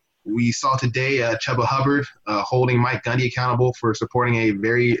 We saw today Chuba Hubbard holding Mike Gundy accountable for supporting a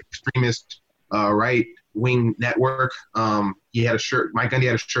very extremist right-wing network. He had a shirt. Mike Gundy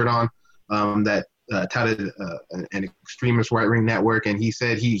had a shirt on that touted an extremist right-wing network, and he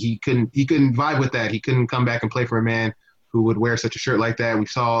said he couldn't vibe with that. He couldn't come back and play for a man who would wear such a shirt like that. We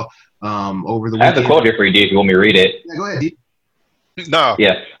saw over the weekend. I have the quote here for you, D, if you want me to read it. Yeah, go ahead, D. No.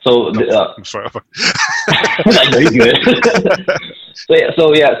 Yeah. So I'm sorry. no, you're good.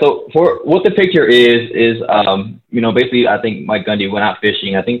 So for what the picture is basically I think Mike Gundy went out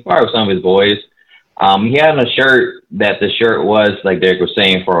fishing. I think probably with some of his boys. He had on a shirt that the shirt was, like Derek was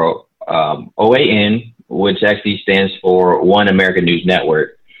saying, for OAN, which actually stands for One American News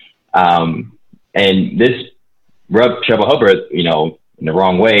Network. And this rubbed Chuba Hubbard, in the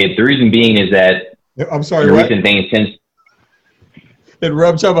wrong way. The reason being is that I'm sorry, the what? recent things tends. It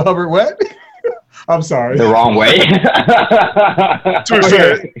rubbed Chuba Hubbard what? I'm sorry. The wrong way. To be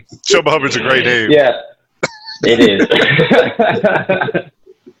fair, Chuba Hubbard's a great name. Yeah, it is.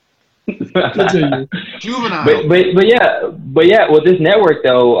 Juvenile. But yeah, with this network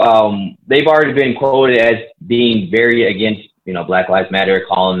though, they've already been quoted as being very against, Black Lives Matter,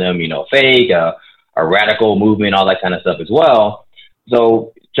 calling them, fake, a radical movement, all that kind of stuff as well.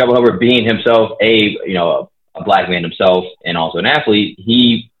 So Chuba Hubbard, being himself a black man himself and also an athlete,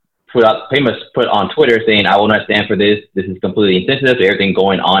 he put on Twitter saying, "I will not stand for this. This is completely insensitive to everything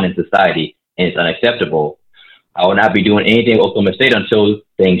going on in society, and it's unacceptable." I will not be doing anything with Oklahoma State until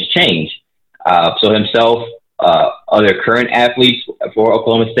things change. So himself, other current athletes for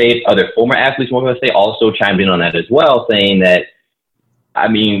Oklahoma State, other former athletes for Oklahoma State also chimed in on that as well, saying that, I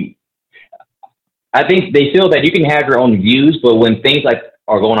mean, I think they feel that you can have your own views, but when things like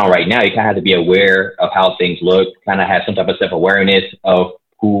are going on right now, you kind of have to be aware of how things look, kind of have some type of self-awareness of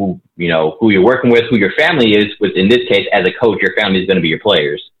who you're working with, who your family is. With, in this case, as a coach, your family is going to be your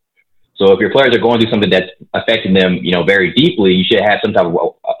players. So if your players are going through something that's affecting them, very deeply, you should have some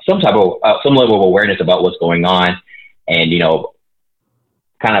level of awareness about what's going on, and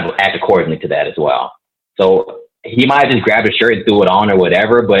kind of act accordingly to that as well. So he might have just grabbed a shirt and threw it on or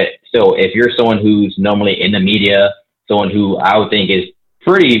whatever, but still, if you're someone who's normally in the media, someone who I would think is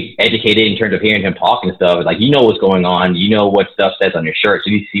pretty educated in terms of hearing him talk and stuff, like, what's going on, what stuff says on your shirt, so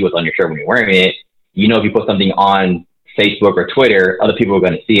you see what's on your shirt when you're wearing it. If you put something on Facebook or Twitter, other people are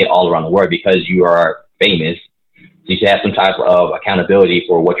going to see it all around the world because you are famous. So you should have some type of accountability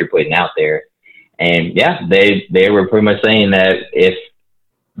for what you're putting out there. And yeah, they were pretty much saying that if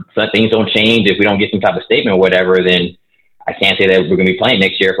things don't change, if we don't get some type of statement or whatever, then I can't say that we're going to be playing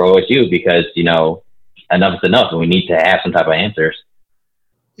next year for OSU because, enough is enough, and we need to have some type of answers.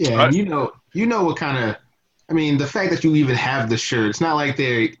 Yeah, and what kind of, the fact that you even have the shirt, it's not like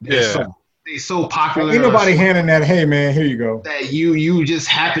they're so popular. Ain't nobody handing that, hey man, here you go. That you just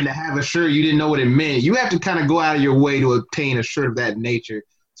happen to have a shirt, you didn't know what it meant. You have to kind of go out of your way to obtain a shirt of that nature.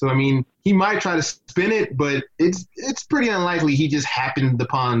 So he might try to spin it, but it's pretty unlikely he just happened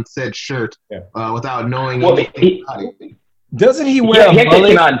upon said shirt without knowing anything about it. Doesn't he wear a mullet? He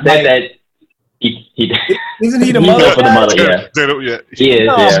came out and said that isn't he the mullet? For the mullet, yeah. He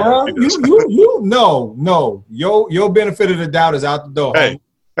is, bro. No. Your benefit of the doubt is out the door.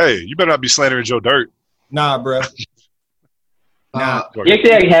 Hey, you better not be slandering Joe Dirt. Nah, bro. He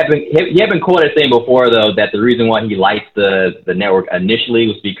actually had been quoted saying before, though, that the reason why he liked the network initially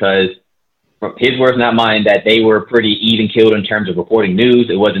was because, from his words, not mine, that they were pretty even-keeled in terms of reporting news.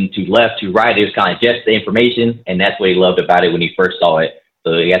 It wasn't too left, too right. It was kind of just the information, and that's what he loved about it when he first saw it.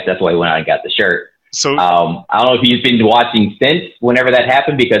 So I guess that's why he went out and got the shirt. So I don't know if he's been watching since whenever that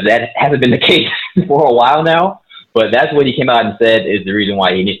happened, because that hasn't been the case for a while now. But that's what he came out and said is the reason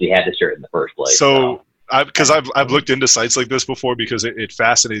why he initially had the shirt in the first place. So because I've looked into sites like this before because it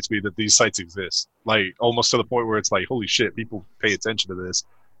fascinates me that these sites exist, like almost to the point where it's like, holy shit, people pay attention to this.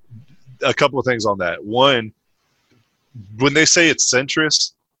 A couple of things on that. One, when they say it's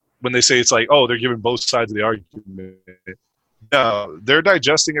centrist, when they say it's like, oh, they're giving both sides of the argument, no, they're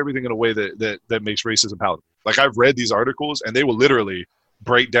digesting everything in a way that makes racism palatable. Like, I've read these articles and they will literally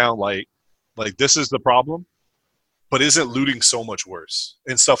break down like this is the problem, but isn't looting so much worse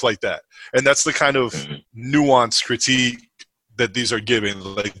and stuff like that. And that's the kind of nuanced critique that these are giving.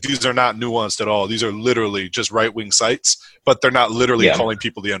 Like, these are not nuanced at all. These are literally just right-wing sites, but they're not literally calling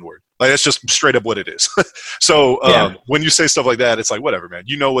people the N-word. Like, that's just straight up what it is. So when you say stuff like that, it's like, whatever, man.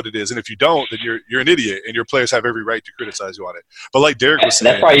 You know what it is. And if you don't, then you're an idiot, and your players have every right to criticize you on it. But like Derek was saying,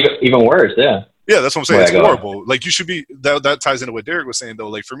 that's probably even worse, yeah. Yeah, that's what I'm saying. It's horrible. Like, you should be – that ties into what Derek was saying, though.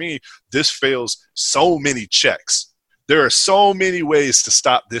 Like, for me, this fails so many checks. There are so many ways to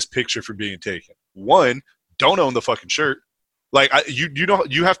stop this picture from being taken. One, don't own the fucking shirt. Like,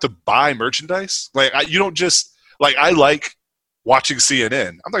 you have to buy merchandise. Like, you don't just – like, I like watching CNN.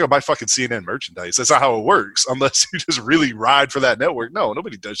 I'm not going to buy fucking CNN merchandise. That's not how it works unless you just really ride for that network. No,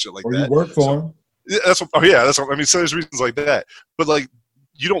 nobody does shit like that. Or you work for them. That's what so there's reasons like that. But, like,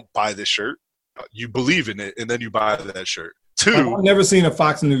 you don't buy this shirt. You believe in it, and then you buy that shirt. Two, I've never seen a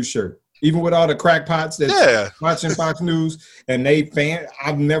Fox News shirt. Even with all the crackpots that's watching Fox News and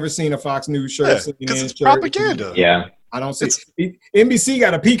I've never seen a Fox News shirt. Because it's propaganda. Yeah. I don't see NBC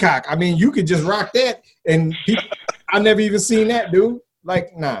got a peacock. I mean, you could just rock that, and I've never even seen that, dude.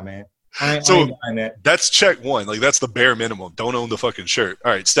 Like, nah, man. I ain't buying that. That's check one. Like, that's the bare minimum. Don't own the fucking shirt.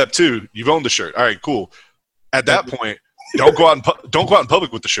 All right, step two, you've owned the shirt. All right, cool. At that point, don't go out in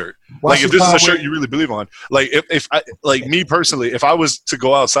public with the shirt. Like, if this is a shirt you really believe on. Like, if I, like, me personally, if I was to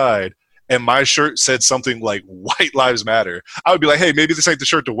go outside and my shirt said something like "White Lives Matter," I would be like, "Hey, maybe this ain't the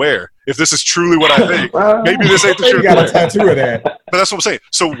shirt to wear. If this is truly what I think, maybe this ain't the shirt." You got a tattoo of that. But that's what I'm saying.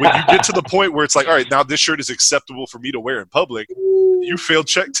 So when you get to the point where it's like, all right, now this shirt is acceptable for me to wear in public, you failed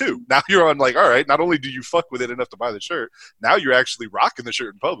check two. Now you're on like, all right, not only do you fuck with it enough to buy the shirt, now you're actually rocking the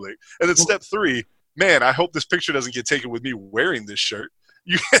shirt in public. And then step three, man, I hope this picture doesn't get taken with me wearing this shirt.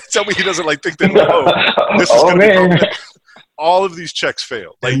 You can't tell me he doesn't like think that this is going to be all of these checks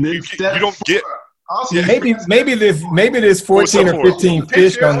fail. Like, you don't get. Also, maybe there's 14 or 15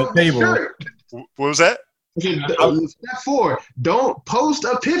 fish on the table. What was that? Step 4: don't post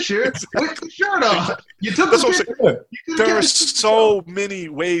a picture with the shirt on. You took That's the what I'm picture. There are so many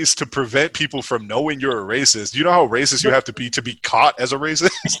ways to prevent people from knowing you're a racist. You know how racist you have to be caught as a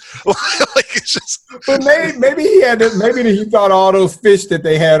racist? Like, it's just. But maybe he thought all those fish that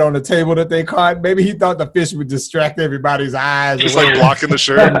they had on the table that they caught, maybe he thought the fish would distract everybody's eyes. Just like blocking the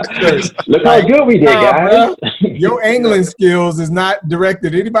shirt. Look how good we did, guys. Your angling skills is not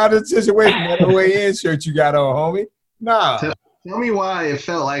directed anybody to take away from that OAN shirt you got on, homie. Nah. Tell me why it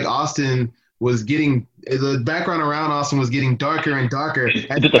felt like Austin was getting the background around Austin was getting darker and darker.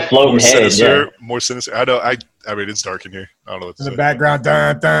 Just a floating head, yeah. More sinister. I know. I mean, it's dark in here. I don't know what to say. In the background,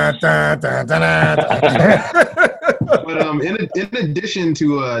 dun, dun, dun, dun, dun, dun. But in addition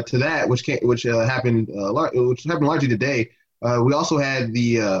to that, which happened largely today, we also had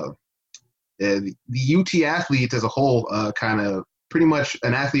the UT athletes as a whole, kind of pretty much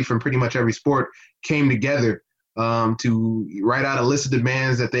an athlete from pretty much every sport came together to write out a list of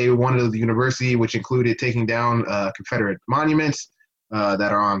demands that they wanted of the university, which included taking down Confederate monuments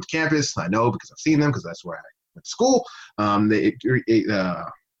that are on campus. I know because I've seen them because that's where I went to school. They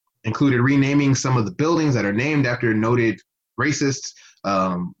included renaming some of the buildings that are named after noted racists.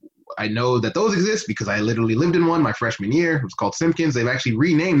 I know that those exist because I literally lived in one my freshman year. It was called Simpkins. They've actually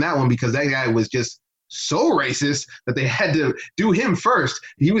renamed that one because that guy was just so racist that they had to do him first.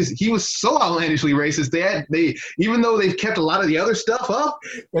 He was so outlandishly racist. They even though they've kept a lot of the other stuff up,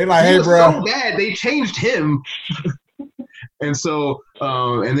 they like, hey, bro, so bad they changed him. And so,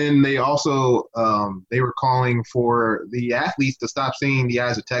 and then they also they were calling for the athletes to stop singing "The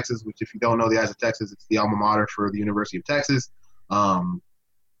Eyes of Texas," which, if you don't know, the Eyes of Texas, it's the alma mater for the University of Texas.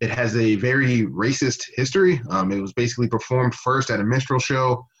 It has a very racist history. It was basically performed first at a minstrel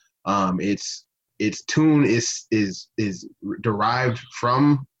show. Its tune is derived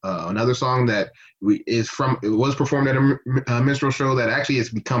from another song that it was performed at a minstrel show that actually has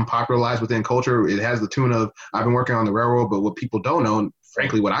become popularized within culture. It has the tune of "I've been working on the railroad," but what people don't know, and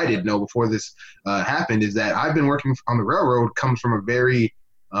frankly what I didn't know before this happened, is that "I've been working on the railroad" comes from a very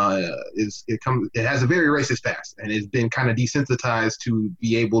it has a very racist past, and it's been kind of desensitized to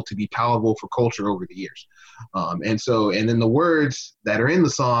be able to be palatable for culture over the years. And then the words that are in the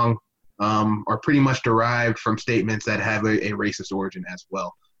song are pretty much derived from statements that have a racist origin as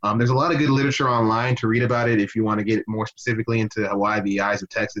well. There's a lot of good literature online to read about it if you want to get more specifically into why "The Eyes of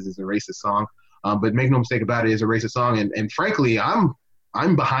Texas" is a racist song. But make no mistake about it, it's a racist song. And frankly, I'm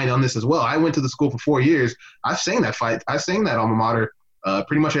behind on this as well. I went to the school for 4 years. I sang that alma mater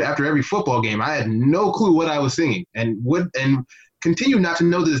pretty much after every football game. I had no clue what I was singing and continue not to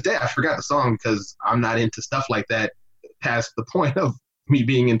know to this day. I forgot the song because I'm not into stuff like that past the point of me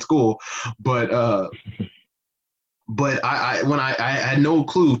being in school. But I had no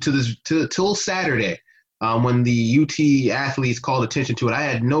clue till Saturday when the UT athletes called attention to it. I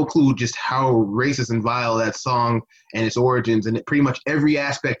had no clue just how racist and vile that song and its origins and pretty much every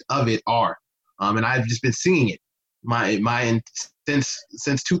aspect of it are. And I've just been singing it.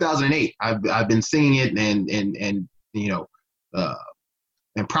 Since 2008, I've been singing it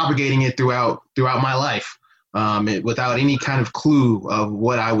and propagating it throughout my life, without any kind of clue of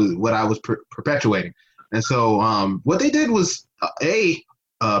what I was perpetuating. And so what they did was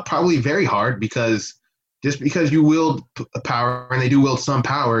probably very hard, because just because you wield power, and they do wield some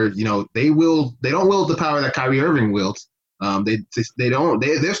power, they don't wield the power that Kyrie Irving wields.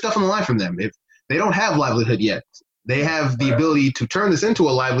 There's stuff on the line from them. If they don't have livelihood yet, they have the ability to turn this into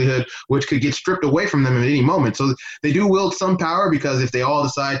a livelihood, which could get stripped away from them at any moment. So they do wield some power, because if they all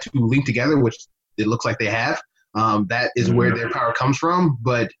decide to link together, which it looks like they have, that is where their power comes from.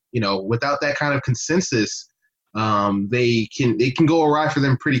 But without that kind of consensus, it can go awry for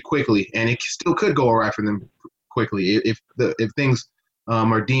them pretty quickly, and it still could go awry for them quickly if things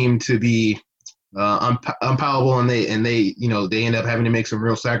are deemed to be unpalatable, and they end up having to make some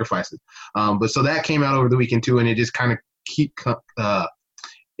real sacrifices. But so that came out over the weekend too, and it just kind of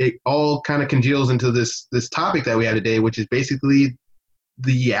it all kind of congeals into this topic that we had today, which is basically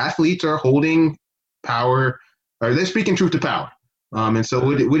the athletes are holding power, or they're speaking truth to power. And so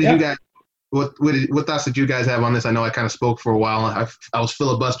what did you guys? What thoughts did you guys have on this? I know I kind of spoke for a while. I was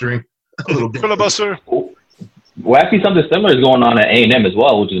filibustering a little bit. Filibuster. Well, actually, something similar is going on at A&M as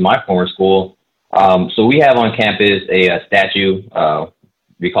well, which is my former school. So we have on campus a statue.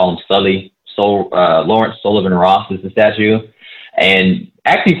 We call him Sully. Lawrence Sullivan Ross is the statue. And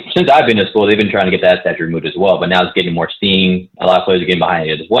actually, since I've been to school, they've been trying to get that statue removed as well. But now it's getting more steam. A lot of players are getting behind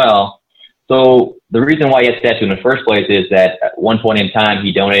it as well. So the reason why he has a statue in the first place is that at one point in time,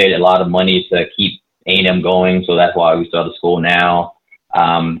 he donated a lot of money to keep A&M going. So that's why we still have the school now.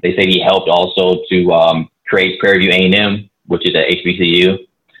 They say he helped also to create Prairie View A&M, which is at HBCU.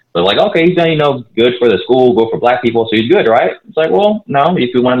 So like, okay, he's done, good for the school, good for black people, so he's good, right? It's like, well, no,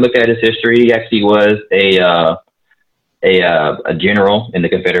 if you want to look at his history, he actually was a general in the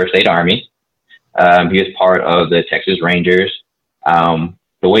Confederate States Army. He was part of the Texas Rangers.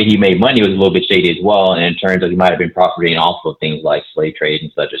 The way he made money was a little bit shady as well, and in terms of he might have been profiting off of things like slave trade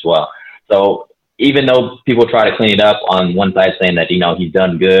and such as well. So even though people try to clean it up on one side saying that, he's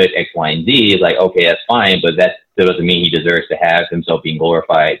done good, X, Y, and Z, it's like, okay, that's fine, but that still doesn't mean he deserves to have himself being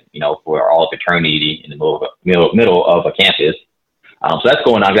glorified, for all of eternity in the middle of a campus. So that's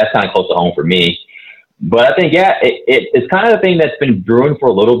going on. That's kind of close to home for me. But I think, yeah, it's kind of the thing that's been brewing for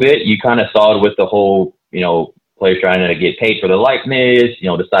a little bit. You kind of saw it with the whole, players trying to get paid for the likeness,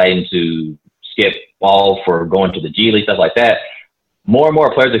 deciding to skip ball for going to the G League, stuff like that. More and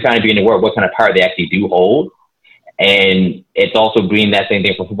more players are kind of being aware of what kind of power they actually do hold. And it's also being that same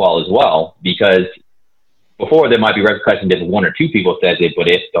thing for football as well, because before there might be repercussions if one or two people says it, but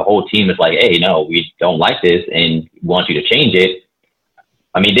if the whole team is like, hey, no, we don't like this and want you to change it,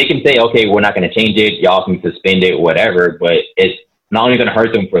 I mean, they can say, okay, we're not going to change it. Y'all can suspend it, whatever, but it's not only going to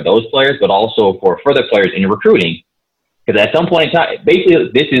hurt them for those players, but also for further players in recruiting. Because at some point in time,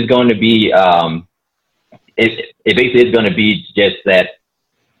 basically, this is going to be, it basically is going to be just that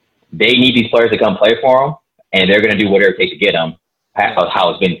they need these players to come play for them, and they're going to do whatever it takes to get them, how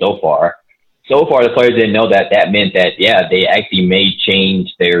it's been so far. So far, the players didn't know that meant that, yeah, they actually may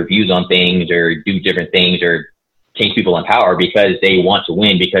change their views on things or do different things or change people in power because they want to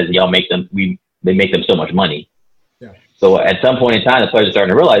win because they make them so much money. Yeah. So at some point in time, the players are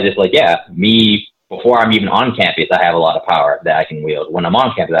starting to realize it's like, yeah, me, before I'm even on campus, I have a lot of power that I can wield. When I'm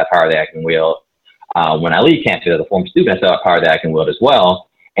on campus, I have power that I can wield. When I leave campus as a former student, I still have power that I can wield as well.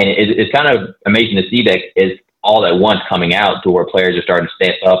 And it's kind of amazing to see that it's all at once coming out to where players are starting to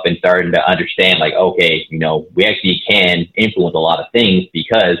step up and starting to understand, like, okay, we actually can influence a lot of things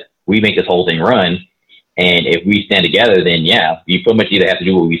because we make this whole thing run. And if we stand together, then yeah, you pretty much either have to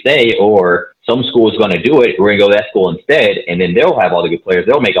do what we say, or some school is going to do it. We're going to go to that school instead, and then they'll have all the good players.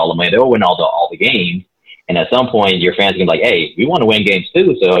 They'll make all the money. They'll win all the games. And at some point, your fans can be like, "Hey, we want to win games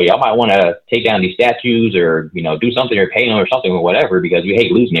too, so y'all might want to take down these statues, or do something, or pay them, or something, or whatever, because we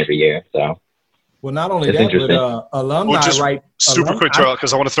hate losing every year." So. Well, not only that, but alumni, right? Super quick, Charles,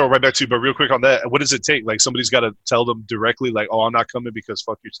 because I want to throw it right back to you, but real quick on that, what does it take? Like, somebody's got to tell them directly, like, oh, I'm not coming because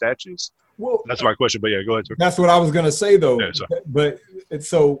fuck your statues? Well, that's my question, but yeah, go ahead. That's what I was going to say, though. Yeah, but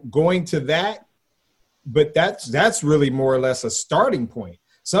so going to that, but that's really more or less a starting point.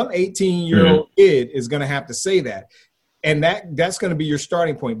 Some 18-year-old kid is going to have to say that. And that's going to be your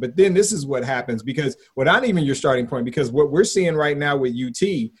starting point. But then this is what happens, because not even your starting point, because what we're seeing right now with UT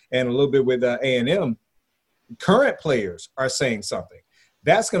and a little bit with A&M, current players are saying something.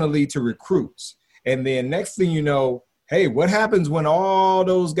 That's going to lead to recruits. And then next thing you know, hey, what happens when all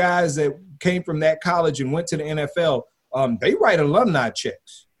those guys that came from that college and went to the NFL, they write alumni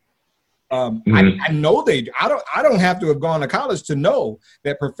checks. I know I don't have to have gone to college to know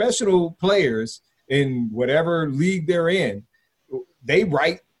that professional players in whatever league they're in, they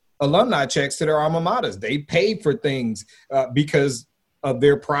write alumni checks to their alma maters. They pay for things because of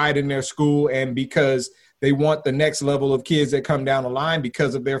their pride in their school and because they want the next level of kids that come down the line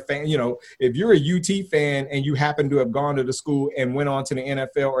because of their fan. If you're a UT fan and you happen to have gone to the school and went on to the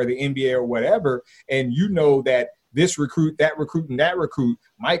NFL or the NBA or whatever, and you know that this recruit, that recruit, and that recruit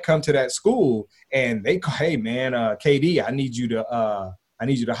might come to that school and they, hey man, KD, I need you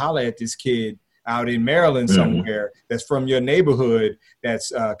to holler at this kid out in Maryland somewhere that's from your neighborhood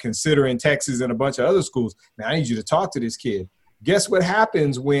that's considering Texas and a bunch of other schools. Man, I need you to talk to this kid. Guess what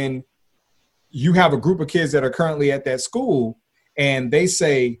happens when you have a group of kids that are currently at that school and they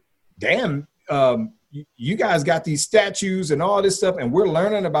say, damn, you guys got these statues and all this stuff, and we're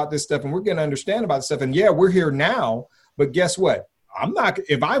learning about this stuff and we're going to understand about this stuff. And yeah, we're here now, but guess what?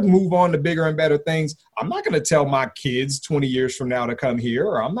 If I move on to bigger and better things, I'm not going to tell my kids 20 years from now to come here,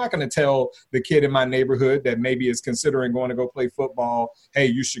 or I'm not going to tell the kid in my neighborhood that maybe is considering going to go play football, hey,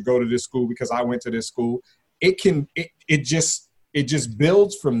 you should go to this school because I went to this school. It just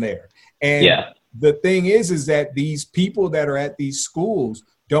builds from there. And the thing is that these people that are at these schools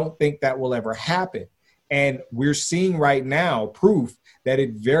don't think that will ever happen. And we're seeing right now proof that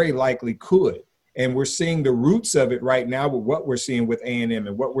it very likely could. And we're seeing the roots of it right now with what we're seeing with A&M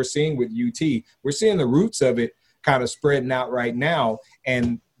and what we're seeing with UT. We're seeing the roots of it kind of spreading out right now.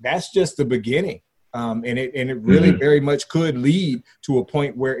 And that's just the beginning. And it really very much could lead to a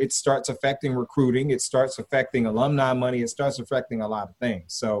point where it starts affecting recruiting. It starts affecting alumni money. It starts affecting a lot of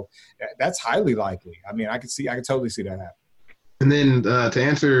things. So that's highly likely. I mean, I could totally see that happen. And then to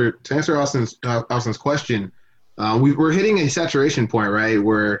answer Austin's question, we're hitting a saturation point, right?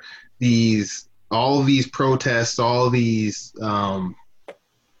 Where all of these protests, all of these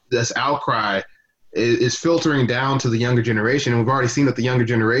this outcry is filtering down to the younger generation. And we've already seen that the younger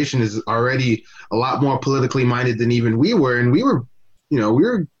generation is already a lot more politically minded than even we were. And we were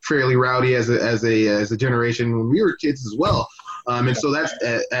fairly rowdy as a generation when we were kids as well. And so that's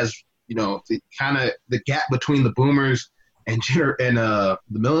the gap between the boomers and the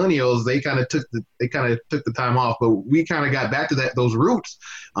millennials, they kind of took the time off, but we kind of got back to those roots.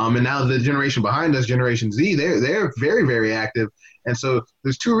 And now the generation behind us, Generation Z, they're very, very active. And so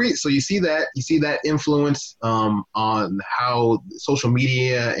there's two reasons. So you see that influence on how social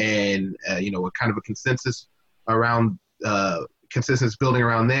media and kind of a consensus building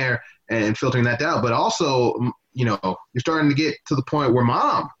around there and filtering that down. But also, you're starting to get to the point where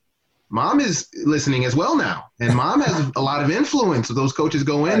Mom is listening as well now, and Mom has a lot of influence. So those coaches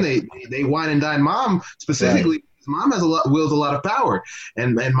go in, they wine and dine Mom specifically. Right. Mom wields a lot of power,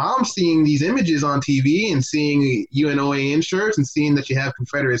 and Mom's seeing these images on TV and seeing UNOAN shirts and seeing that you have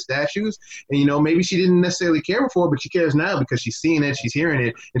Confederate statues, and maybe she didn't necessarily care before, but she cares now because she's seeing it, she's hearing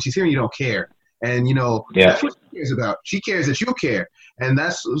it, and she's hearing you don't care, and that's what she cares about. She cares that you care, and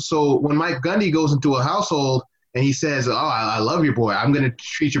that's so when Mike Gundy goes into a household and he says, "Oh, I love your boy. I'm going to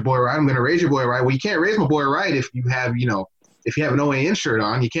treat your boy right. I'm going to raise your boy right." Well, you can't raise my boy right if you have an OAN shirt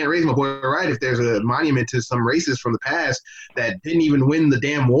on. You can't raise my boy right if there's a monument to some racist from the past that didn't even win the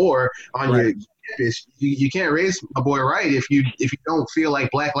damn war on your campus. You can't raise my boy right if you don't feel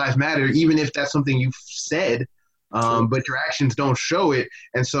like Black Lives Matter, even if that's something you've said, but your actions don't show it.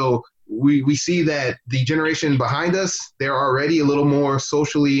 And so we see that the generation behind us, they're already a little more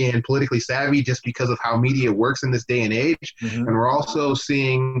socially and politically savvy just because of how media works in this day and age. Mm-hmm. And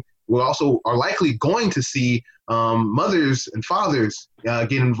we also are likely going to see mothers and fathers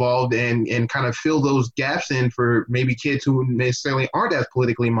get involved and kind of fill those gaps in for maybe kids who necessarily aren't as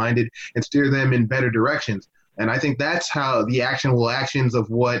politically minded and steer them in better directions. And I think that's how the actions of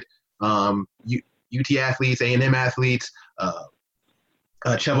what UT athletes, A&M athletes,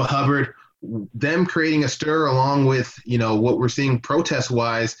 Chuba Hubbard, them creating a stir along with, what we're seeing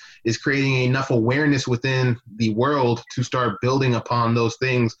protest-wise is creating enough awareness within the world to start building upon those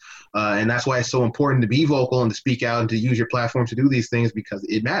things. And that's why it's so important to be vocal and to speak out and to use your platform to do these things because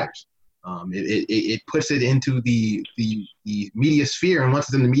it matters. It puts it into the media sphere, and once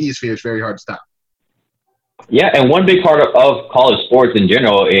it's in the media sphere, it's very hard to stop. Yeah, and one big part of college sports in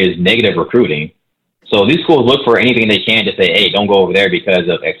general is negative recruiting. So these schools look for anything they can to say, hey, don't go over there because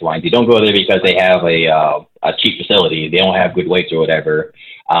of X, Y, and Z. Don't go there because they have a cheap facility. They don't have good weights or whatever.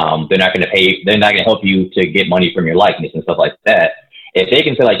 They're not going to pay. They're not going to help you to get money from your likeness and stuff like that. If they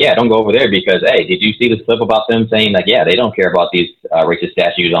can say, don't go over there because, hey, did you see this clip about them saying, they don't care about these racist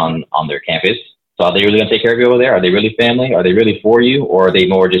statues on their campus. So are they really going to take care of you over there? Are they really family? Are they really for you? Or are they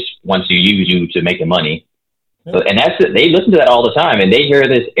more just want to use you to make the money? So, and that's it. They listen to that all the time, and they hear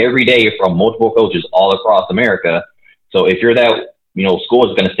this every day from multiple coaches all across America. So if you're that, school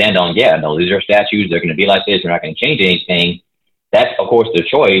is going to stand on, these are statues. They're going to be like this. They're not going to change anything. That's, of course, their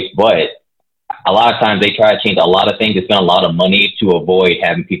choice. But a lot of times they try to change a lot of things. They spend a lot of money to avoid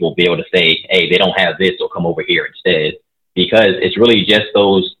having people be able to say, hey, they don't have this, so come over here instead. Because it's really just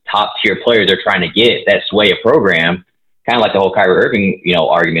those top-tier players they're trying to get that sway a program, kind of like the whole Kyrie Irving,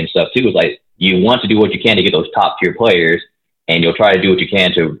 argument and stuff, too. It's like, you want to do what you can to get those top tier players, and you'll try to do what you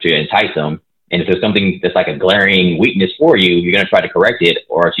can to entice them. And if there's something that's like a glaring weakness for you, you're going to try to correct it,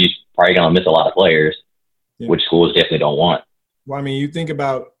 or else you're probably going to miss a lot of players, which schools definitely don't want. Well, I mean, you think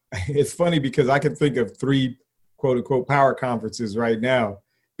about – it's funny because I can think of 3 quote-unquote power conferences right now,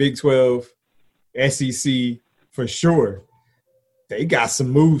 Big 12, SEC for sure. They got some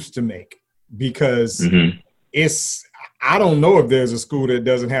moves to make because it's – I don't know if there's a school that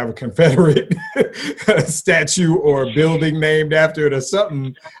doesn't have a Confederate statue or building named after it or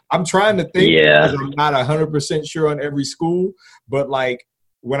something. I'm trying to think because I'm not 100% sure on every school. But,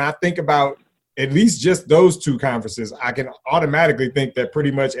 when I think about at least just those 2 conferences, I can automatically think that pretty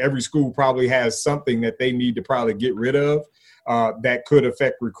much every school probably has something that they need to probably get rid of that could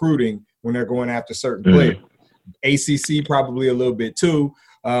affect recruiting when they're going after certain players. ACC probably a little bit too.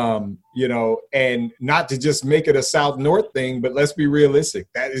 And not to just make it a South-North thing, but let's be realistic.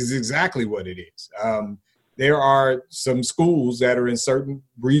 That is exactly what it is. There are some schools that are in certain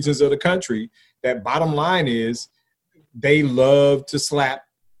regions of the country that bottom line is they love to slap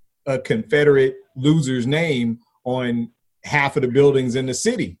a Confederate loser's name on half of the buildings in the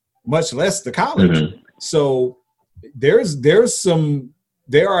city, much less the college. So there's some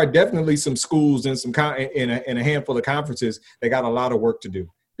there are definitely some schools and some in a handful of conferences that got a lot of work to do,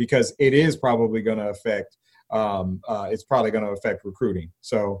 because it is probably going to affect recruiting.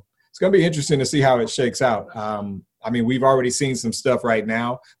 So it's going to be interesting to see how it shakes out. I mean, we've already seen some stuff right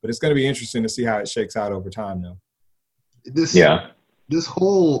now, but it's going to be interesting to see how it shakes out over time now. This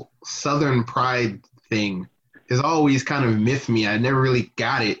whole Southern pride thing has always kind of miffed me. I never really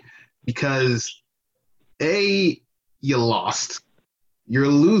got it because, A, you lost. You're a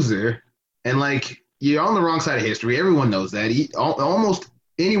loser. And, like, you're on the wrong side of history. Everyone knows that. Almost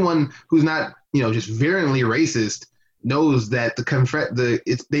anyone who's not, just virulently racist knows that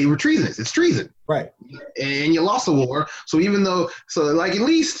they were treasonous. It's treason. Right. And you lost the war. So at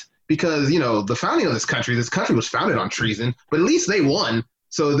least because, the founding of this country was founded on treason, but at least they won.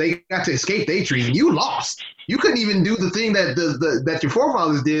 So they got to escape their treason. You lost. You couldn't even do the thing that that your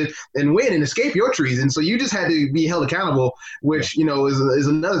forefathers did and win and escape your treason. So you just had to be held accountable, which, is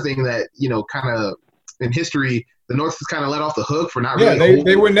another thing that, kind of in history, the North was kind of let off the hook for not really. Yeah,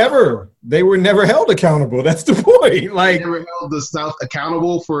 they were never held accountable. That's the point. Like, they never held the South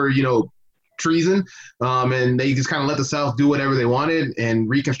accountable for, treason. And they just kind of let the South do whatever they wanted. And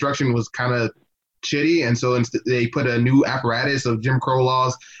Reconstruction was kind of shitty, and so they put a new apparatus of Jim Crow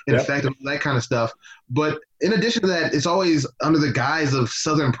laws in effect, and that kind of stuff. But in addition to that, it's always under the guise of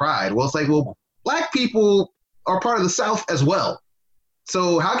Southern pride. Well, it's like, black people are part of the South as well.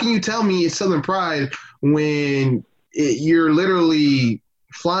 So how can you tell me it's Southern pride when you're literally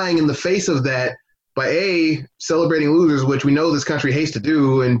flying in the face of that by A, celebrating losers, which we know this country hates to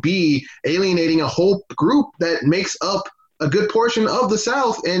do, and B, alienating a whole group that makes up a good portion of the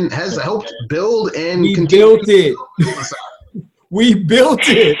South and has helped build and we built it. We built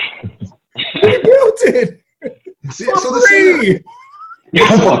it. We built it. For free.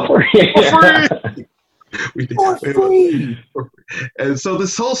 For free. And so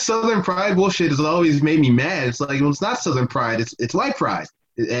this whole Southern pride bullshit has always made me mad. It's like, it's not Southern pride. It's white pride.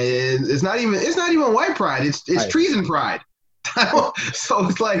 And it's not even white pride. It's right. Treason pride. So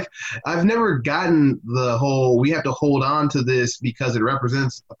it's like, I've never gotten the whole, we have to hold on to this because it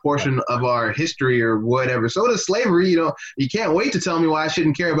represents a portion of our history or whatever. So does slavery. You can't wait to tell me why I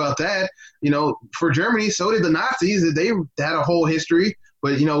shouldn't care about that. For Germany, so did the Nazis. They had a whole history,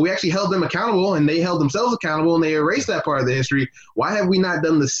 but we actually held them accountable, and they held themselves accountable, and they erased that part of the history. Why have we not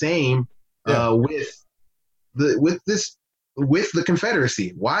done the same with the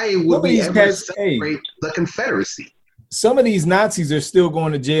Confederacy? Why would we ever celebrate the Confederacy? Some of these Nazis are still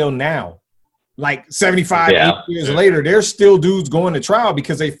going to jail now. Like 75 years later, there's still dudes going to trial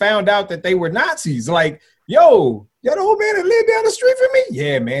because they found out that they were Nazis. Like, yo, the old man that lived down the street from me?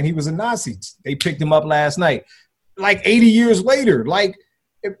 Yeah, man, he was a Nazi. They picked him up last night. Like 80 years later. Like,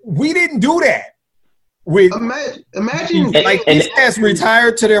 we didn't do that. Imagine like these guys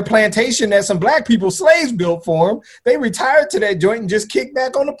retired to their plantation that some black people, slaves, built for them. They retired to that joint and just kicked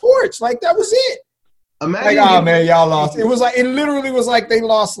back on the porch. Like, that was it. Imagine like, oh man, y'all lost. It literally was like they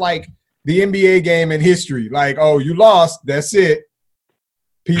lost like the NBA game in history. Like, oh, you lost. That's it.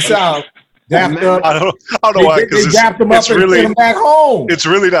 Peace out. Dapped up. I don't know why. They dapped them up and sent them back home. It's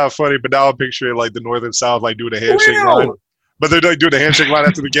really not funny, but now I'm picturing like the North and South like doing a handshake line. But they're like doing the handshake line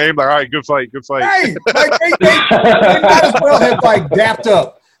after the game. Like, all right, good fight. Hey, like they might as well have like dapped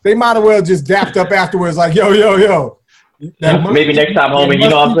up. They might as well just dapped up afterwards. Like, yo. Maybe next time, homie. You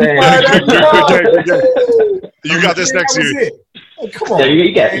know what I'm saying? You got this next year. Oh, come on.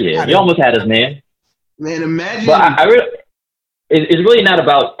 You almost had us, man. Man, imagine. But it's really not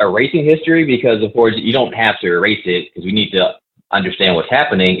about erasing history because, of course, you don't have to erase it because we need to understand what's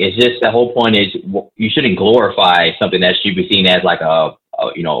happening. It's just the whole point is you shouldn't glorify something that should be seen as like a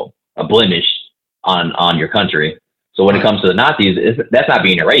blemish on your country. So when it comes to the Nazis, that's not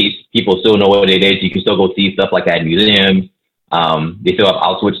being erased. People still know what it is. You can still go see stuff like that in museums. They still have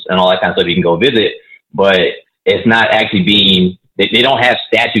Auschwitz and all that kind of stuff you can go visit. But it's not actually being – they don't have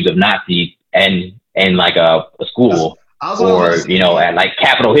statues of Nazis and like a school or, at like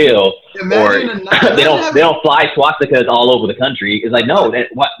Capitol Hill. Or they don't fly swastikas all over the country. It's like, no, that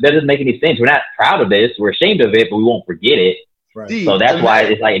doesn't make any sense. We're not proud of this. We're ashamed of it, but we won't forget it. Right. So that's why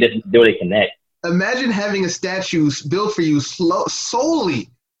it's like it doesn't really connect. Imagine having a statue built for you solely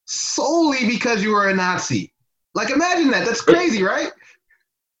because you were a Nazi. Like, imagine that. That's crazy, right?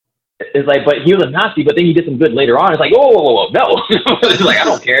 It's like, but he was a Nazi, but then he did some good later on. It's like, whoa, no. It's like, I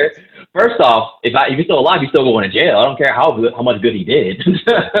don't care. First off, if you're still alive, you're still going to jail. I don't care how much good he did.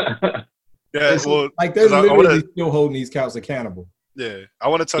 Yeah, well, like they're literally still holding these cows accountable. Yeah, I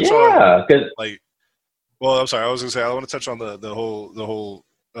want to touch on like. Well, I'm sorry. I was gonna say I want to touch on the whole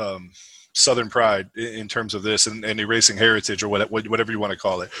Southern pride in terms of this and erasing heritage or whatever you want to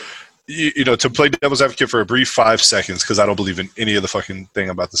call it. You know, to play devil's advocate for a brief 5 seconds, because I don't believe in any of the fucking thing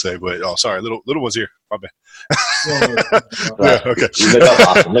I'm about to say. But sorry, little one's here. My bad. Yeah, okay.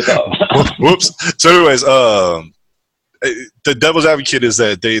 Look up. Whoops. So, anyways, the devil's advocate is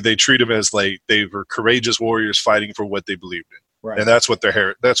that they treat them as like they were courageous warriors fighting for what they believed in. Right. And that's what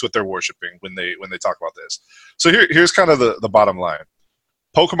they're worshiping when they talk about this. So here's kind of the bottom line.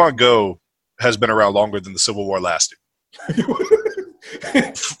 Pokemon Go has been around longer than the Civil War lasted.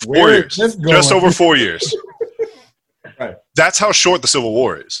 4 years. Just over 4 years. Right. That's how short the Civil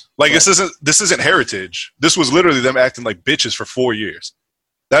War is. Like, right. This isn't heritage. This was literally them acting like bitches for 4 years.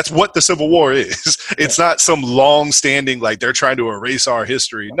 That's what the Civil War is. It's not some long-standing, like, they're trying to erase our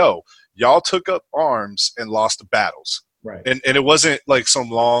history. No. Y'all took up arms and lost the battles. Right. And it wasn't like some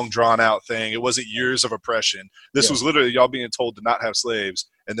long, drawn-out thing. It wasn't years of oppression. This was literally y'all being told to not have slaves,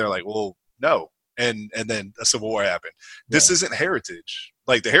 and they're like, well, no. And then a Civil War happened. This isn't heritage.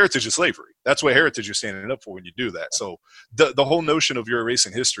 Like, the heritage is slavery. That's what heritage you're standing up for when you do that. So the whole notion of you're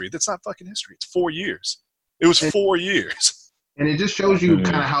erasing history, that's not fucking history. It's 4 years. It was 4 years. And it just shows you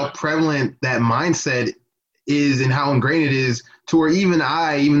kind of how prevalent that mindset is and how ingrained it is to where even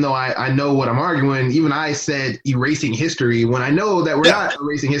though I know what I'm arguing, even I said erasing history when I know that we're not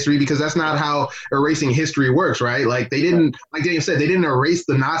erasing history, because that's not how erasing history works, right? Like, they didn't, like Daniel said, they didn't erase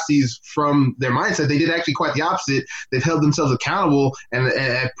the Nazis from their mindset. They did actually quite the opposite. They've held themselves accountable and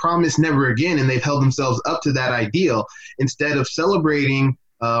promised never again, and they've held themselves up to that ideal instead of celebrating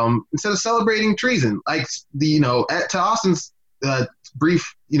treason. Like, to Austin's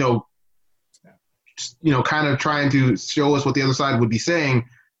brief, kind of trying to show us what the other side would be saying,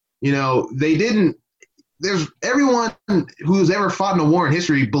 they didn't. There's everyone who's ever fought in a war in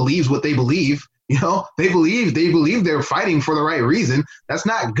history believes what they believe. They believe they're fighting for the right reason. That's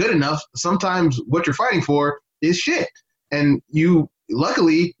not good enough. Sometimes what you're fighting for is shit, and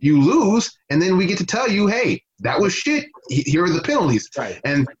luckily you lose, and then we get to tell you, hey, that was shit. Here are the penalties. Right.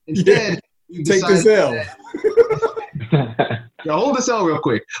 And instead, take this L. Hold this L real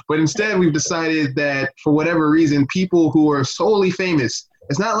quick. But instead, we've decided that for whatever reason, people who are solely famous,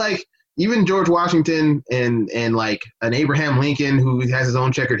 it's not like even George Washington and like an Abraham Lincoln who has his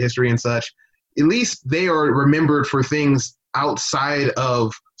own checkered history and such, at least they are remembered for things outside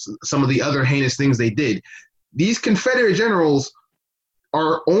of some of the other heinous things they did. These Confederate generals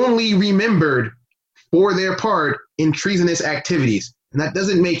are only remembered for their part in treasonous activities. And that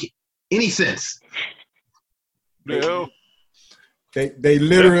doesn't make any sense. No. They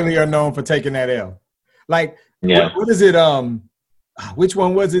literally are known for taking that L. Like, what is it? Which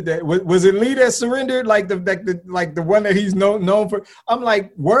one was it? Was it Lee that surrendered? Like the one that he's known for? I'm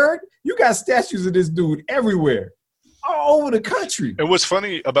like, word? You got statues of this dude everywhere, all over the country. And what's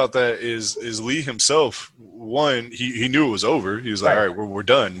funny about that is Lee himself, one, he knew it was over. He was like, all right, we're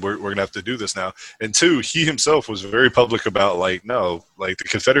done. We're going to have to do this now. And two, he himself was very public about, like, no, like, the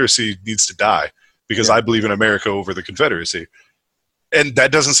Confederacy needs to die because I believe in America over the Confederacy. And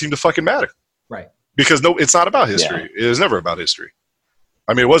that doesn't seem to fucking matter. Right. Because it's not about history. Yeah. It was never about history.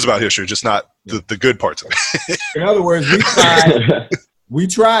 I mean, it was about history, just not the good parts of it. In other words, we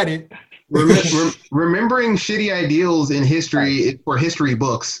tried it. Remembering shitty ideals in history for history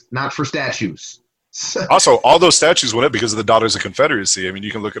books, not for statues. Also, all those statues went up because of the Daughters of Confederacy. I mean,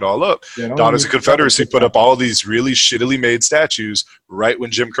 you can look it all up. Daughters of Confederacy put up all these really shittily made statues right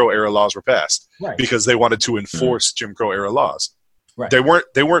when Jim Crow era laws were passed, because they wanted to enforce Jim Crow era laws. Right. They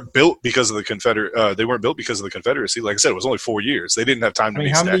weren't built because of the they weren't built because of the Confederacy. Like I said, it was only 4 years. They didn't have time to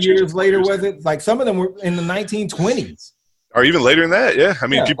make statues. How many years later was it? Like, some of them were in the 1920s. Or even later than that, yeah. I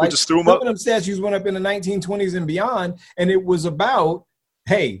mean, people just threw them up. Some of them statues went up in the 1920s and beyond, and it was about,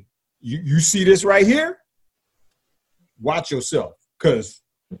 hey, you see this right here? Watch yourself, because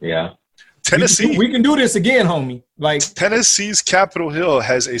Tennessee, we can do this again, homie. Like, Tennessee's Capitol Hill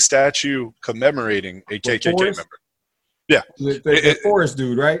has a statue commemorating a KKK member. Yeah, the Forrest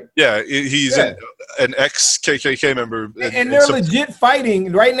dude, right? Yeah, he's an ex-KKK member, and they're legit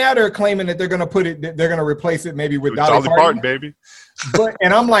fighting right now. They're claiming that they're going to replace it maybe with Dolly Parton, baby.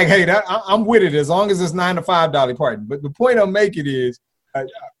 And I'm like, hey, I'm with it as long as it's 9 to 5 Dolly Parton. But the point I'm making is,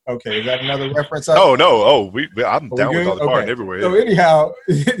 okay, is that another reference? I'm down with Dolly Parton everywhere. So anyhow,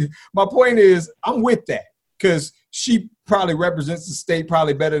 my point is, I'm with that because she probably represents the state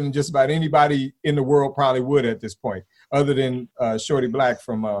probably better than just about anybody in the world probably would at this point, other than Shorty Black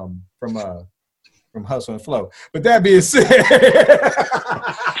from Hustle and Flow. But that being said,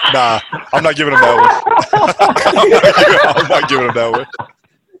 nah, I'm not giving him that one. I'm not giving him that one.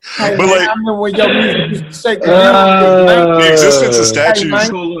 Hey, but man, I remember when your music used to shake the existence of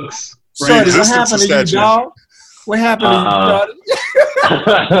statues. Shorty, what happened to you, dog? What happened to you,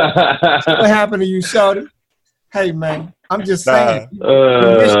 Shorty? What happened to you, Shorty? Hey, man, I'm just saying.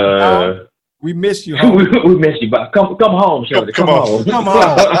 We miss you, homie. we miss you, but come home, Shorty. Come home. Come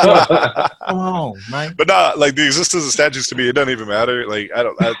home, man. But nah, like the existence of statues to me, it doesn't even matter. Like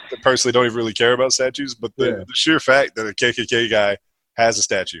I personally don't even really care about statues, but the sheer fact that a KKK guy has a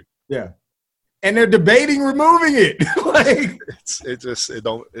statue. Yeah. And they're debating removing it. Like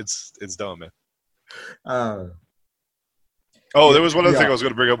it's dumb, man. There was one other thing I was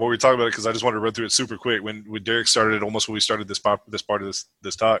going to bring up when we were talking about it because I just wanted to run through it super quick. When Derek started, almost when we started this part of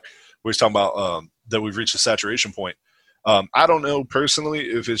this talk, we were talking about that we've reached a saturation point. I don't know personally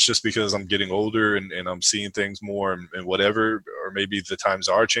if it's just because I'm getting older and I'm seeing things more and whatever, or maybe the times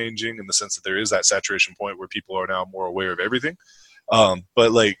are changing in the sense that there is that saturation point where people are now more aware of everything.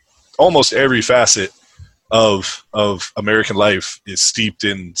 But like almost every facet of American life is steeped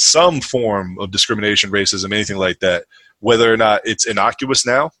in some form of discrimination, racism, anything like that. Whether or not it's innocuous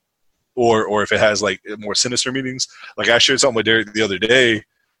now, or if it has like more sinister meanings. Like I shared something with Derek the other day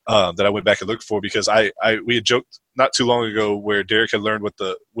that I went back and looked for because we had joked not too long ago where Derek had learned what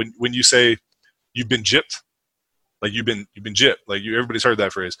when you say you've been gypped, like you've been gypped, like everybody's heard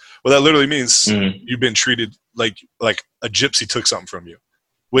that phrase. Well, that literally means you've been treated like a gypsy took something from you,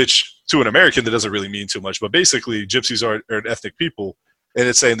 which to an American that doesn't really mean too much. But basically, gypsies are an ethnic people. And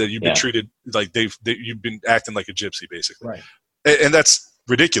it's saying that you've been treated like you've been acting like a gypsy, basically. Right. And that's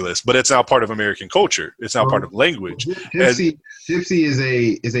ridiculous, but it's now part of American culture. It's now part of language. Gypsy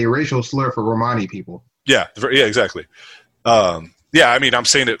is a racial slur for Romani people. Yeah, exactly. I mean, I'm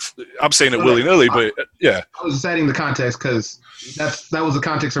saying it willy nilly, but yeah. I was citing the context because that was the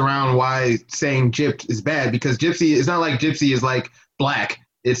context around why saying gypped is bad, because gypsy is not like gypsy is like black.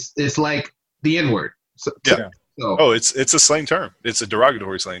 It's like the N-word. So, yeah. Oh, it's a slang term. It's a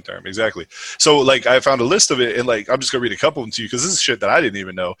derogatory slang term. Exactly. So, like, I found a list of it, and, like, I'm just going to read a couple of them to you because this is shit that I didn't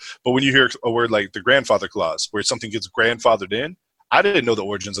even know. But when you hear a word like the grandfather clause, where something gets grandfathered in, I didn't know the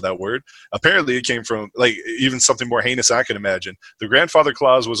origins of that word. Apparently, it came from, like, even something more heinous I can imagine. The grandfather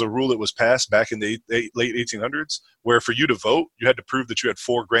clause was a rule that was passed back in the late 1800s, where for you to vote, you had to prove that you had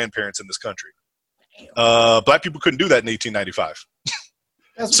 4 grandparents in this country. Black people couldn't do that in 1895.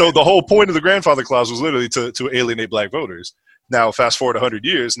 So the whole point of the grandfather clause was literally to alienate black voters. Now, fast forward 100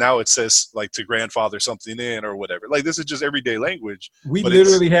 years, now it says like to grandfather something in or whatever. Like this is just everyday language. We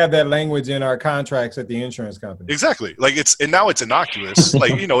literally have that language in our contracts at the insurance company. Exactly. Like now it's innocuous.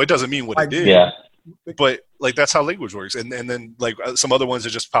 Like, it doesn't mean what it did. Yeah. But like that's how language works. And then like some other ones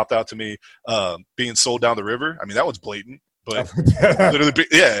that just popped out to me, being sold down the river. I mean, that one's blatant. But literally,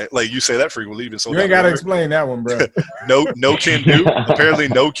 yeah, like you say that frequently. Even so, you ain't got to explain that one, bro. No can do. Apparently,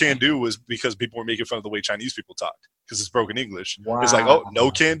 no can do was because people were making fun of the way Chinese people talked because it's broken English. Wow. It's like, oh, no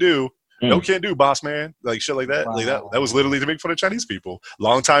can do. No can do, boss man. Like shit like that. Wow. Like that was literally to make fun of Chinese people.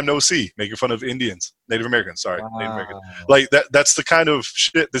 Long time no see, making fun of Indians, Native Americans. Sorry, wow. Native Americans. Like that's the kind of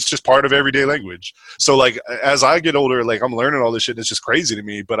shit that's just part of everyday language. So like as I get older, like I'm learning all this shit. And it's just crazy to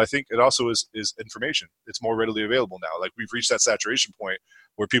me. But I think it also is information. It's more readily available now. Like we've reached that saturation point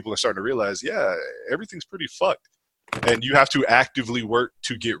where people are starting to realize, yeah, everything's pretty fucked, and you have to actively work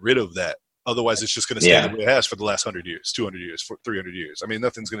to get rid of that. Otherwise, it's just going to stay the way it has for the last 100 years, 200 years, 300 years. I mean,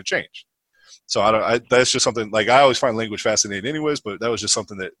 nothing's going to change. So that's just something, like, I always find language fascinating anyways, but that was just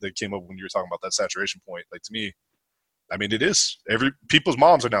something that came up when you were talking about that saturation point. Like, to me, I mean, it is. People's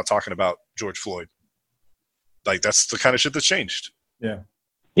moms are now talking about George Floyd. Like, that's the kind of shit that's changed. Yeah.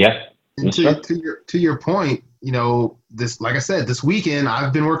 Yeah. And to your point, this, like I said, this weekend,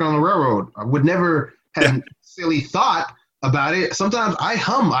 I've been working on the railroad. I would never have silly thought about it. Sometimes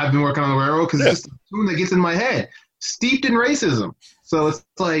I've been working on the railroad because it's just a tune that gets in my head, steeped in racism. So it's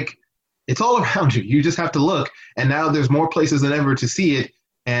like, it's all around you. You just have to look. And now there's more places than ever to see it.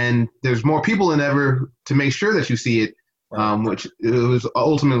 And there's more people than ever to make sure that you see it, which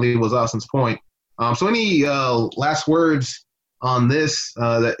ultimately was Austin's point. So any last words on this,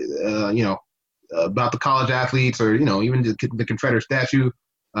 about the college athletes or, even the Confederate statue?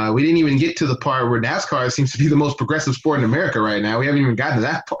 We didn't even get to the part where NASCAR seems to be the most progressive sport in America right now. We haven't even gotten to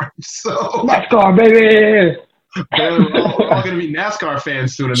that part. So NASCAR, baby! We're all going to be NASCAR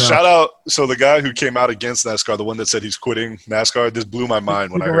fans soon enough. Shout out. So the guy who came out against NASCAR, the one that said he's quitting NASCAR, this blew my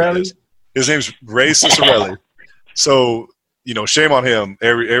mind when I heard this. His name's Ray Ciccarelli. So, shame on him.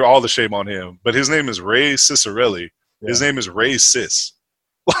 All the shame on him. But his name is Ray Ciccarelli. Yeah. His name is Ray Cis.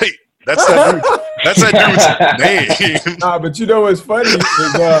 Like, that's that dude. That's that dude's name. But you know what's funny is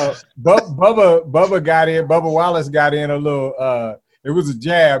Bubba Wallace got in a little it was a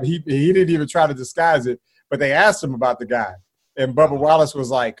jab. He didn't even try to disguise it, but they asked him about the guy. And Bubba Wallace was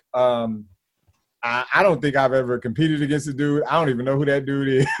like, I don't think I've ever competed against a dude. I don't even know who that dude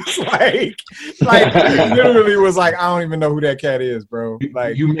is. like he literally was like, I don't even know who that cat is, bro.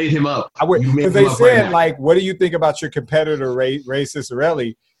 Like you made him up. Because they said, like, what do you think about your competitor, Ray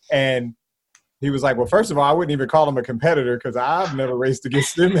Ciccarelli? And he was like, well, first of all, I wouldn't even call him a competitor because I've never raced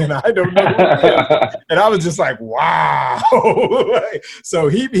against him and I don't know who he is. And I was just like, wow. So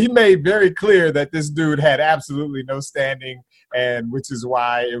he made very clear that this dude had absolutely no standing, and which is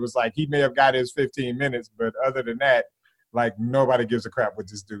why it was like he may have got his 15 minutes, but other than that, like nobody gives a crap what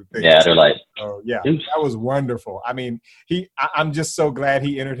this dude thinks. Yeah, they're like, oh yeah, that was wonderful. I mean, I'm just so glad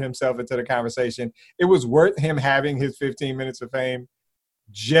he entered himself into the conversation. It was worth him having his 15 minutes of fame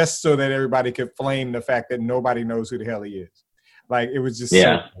just so that everybody could flame the fact that nobody knows who the hell he is. Like, it was just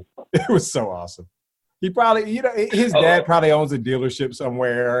it was so awesome. He probably, his dad probably owns a dealership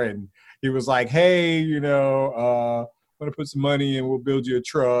somewhere, and he was like, hey, I'm going to put some money in, we'll build you a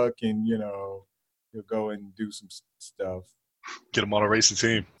truck, and, you'll go and do some stuff. Get him on a racing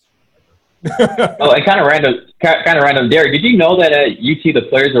team. And kind of random, Derek, did you know that at UT the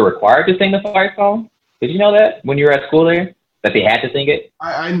players are required to sing the fight song? Did you know that when you were at school there? That they had to sing it?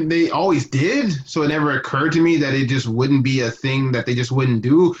 They always did, so it never occurred to me that it just wouldn't be a thing that they just wouldn't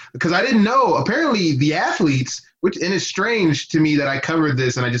do, because I didn't know. Apparently, the athletes, and it's strange to me that I covered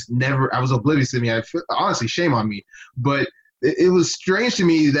this and I was oblivious to me. Honestly, shame on me. But it was strange to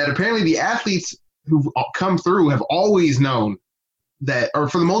me that apparently the athletes who've come through have always known that, or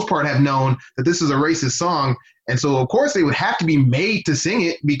for the most part have known that this is a racist song. And so, of course, they would have to be made to sing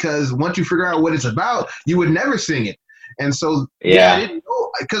it, because once you figure out what it's about, you would never sing it. And so, I didn't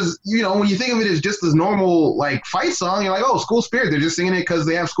know, because, when you think of it as just this normal, like, fight song, you're like, oh, school spirit, they're just singing it because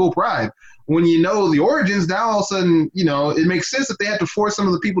they have school pride. When you know the origins, now all of a sudden, it makes sense that they had to force some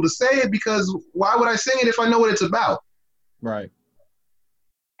of the people to say it, because why would I sing it if I know what it's about? Right.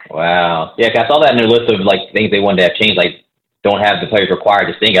 Wow. Yeah, 'cause I saw that in their list of, like, things they wanted to have changed, like, don't have the players required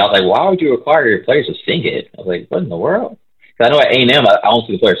to sing it. I was like, why would you require your players to sing it? I was like, what in the world? I know at A&M, I don't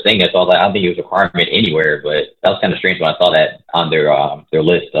see the players sing it, so I was like, I don't think it was a requirement anywhere. But that was kind of strange when I saw that on their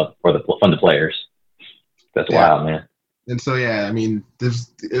list from the players. That's wild, man. And so, I mean,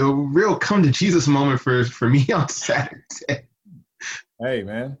 there's a real come to Jesus moment for me on Saturday. Hey,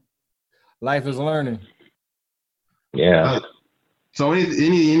 man, life is learning. Yeah. So,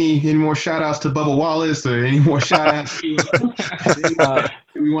 any more shout outs to Bubba Wallace, or any more shout outs we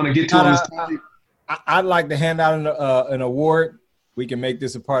want to get to on this topic? I'd like to hand out an award. We can make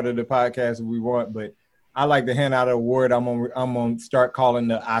this a part of the podcast if we want, but I'd like to hand out an award. I'm gonna start calling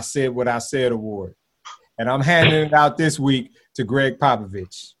the "I Said What I Said" award, and I'm handing it out this week to Greg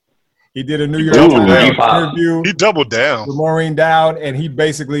Popovich. He did a New York Times interview. He doubled down with Maureen Dowd, and he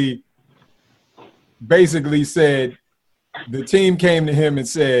basically said the team came to him and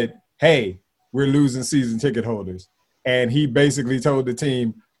said, "Hey, we're losing season ticket holders," and he basically told the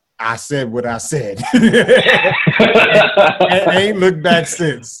team, I said what I said. and ain't looked back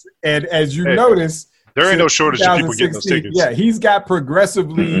since. And as you notice, there ain't no shortage of people getting those tickets. Yeah, he's got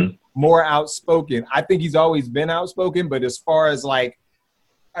progressively more outspoken. I think he's always been outspoken, but as far as like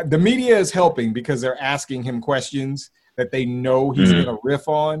the media is helping because they're asking him questions that they know he's going to riff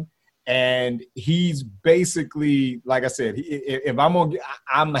on. And he's basically, like I said, if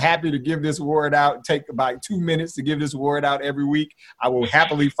I'm happy to give this award out, take about 2 minutes to give this award out every week. I will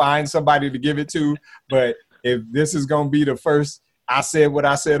happily find somebody to give it to. But if this is going to be the first I Said What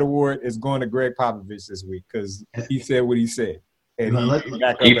I Said award, it's going to Greg Popovich this week because he said what he said. And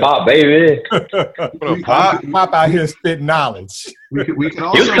he pop, baby. Pop out here spit knowledge. We can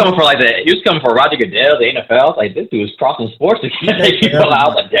also he was coming for he was coming for Roger Goodell, the NFL. I was like, this dude was crossing sports to get people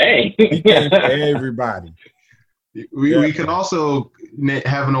out. Like, dang. He came for everybody. We could also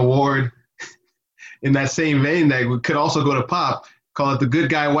have an award in that same vein that we could also go to Pop, call it the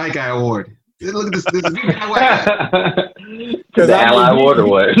Good Guy White Guy Award. Look at this good guy white guy. The ally award or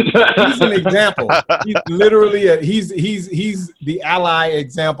what? He's an example. He's literally he's the ally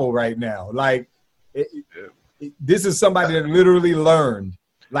example right now. Like this is somebody that literally learned,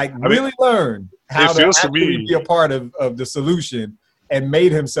 learned how to actually be a part of the solution and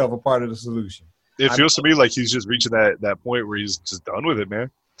made himself a part of the solution. It feels to me like he's just reaching that point where he's just done with it, man.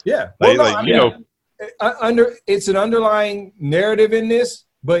 Yeah. It's an underlying narrative in this.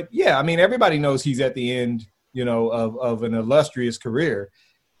 But, yeah, I mean, everybody knows he's at the end, of an illustrious career.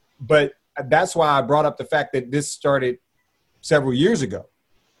 But that's why I brought up the fact that this started several years ago.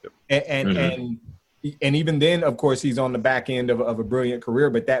 And even then, of course, he's on the back end of a brilliant career.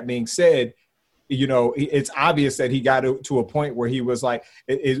 But that being said, it's obvious that he got to a point where he was like,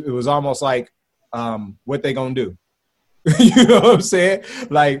 it was almost like, what they going to do? You know what I'm saying?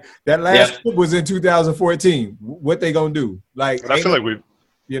 Like that last trip was in 2014. What they gonna do? Like, I feel like we've,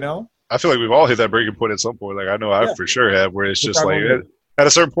 I feel like we've all hit that breaking point at some point. Like I know I for sure have, where it's just like at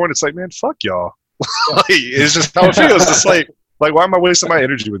a certain point, it's like, man, fuck y'all. Like, it's just how it feels. It's like why am I wasting my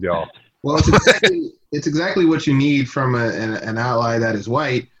energy with y'all? Well, it's exactly what you need from an ally that is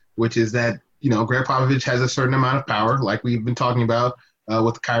white, which is that, Greg Popovich has a certain amount of power, like we've been talking about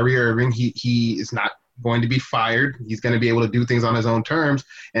with Kyrie Irving. He is not going to be fired. He's going to be able to do things on his own terms,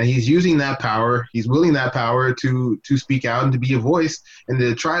 and he's using that power. He's wielding that power to speak out and to be a voice and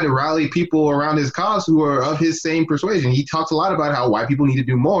to try to rally people around his cause who are of his same persuasion. He talks a lot about how white people need to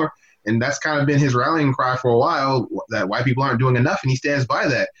do more, and that's kind of been his rallying cry for a while, that white people aren't doing enough, and he stands by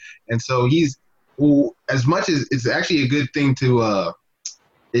that. And so as much as it's actually a good thing to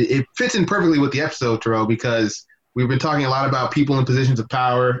it fits in perfectly with the episode, Terrell, because we've been talking a lot about people in positions of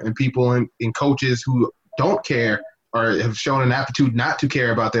power and people in coaches who don't care or have shown an aptitude not to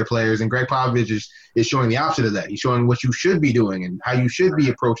care about their players. And Greg Popovich is showing the opposite of that. He's showing what you should be doing and how you should be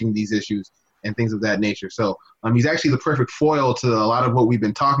approaching these issues and things of that nature. So he's actually the perfect foil to a lot of what we've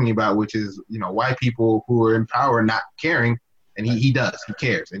been talking about, which is, white people who are in power not caring. And he does. He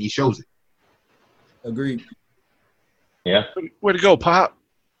cares, and he shows it. Agreed. Yeah. Way to go, Pop.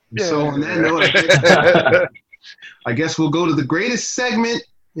 So on that note, I guess we'll go to the greatest segment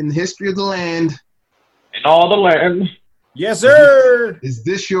in the history of the land. In all the land. Yes, sir. Is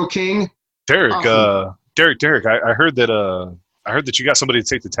this your king? Derek, Derek, I heard that you got somebody to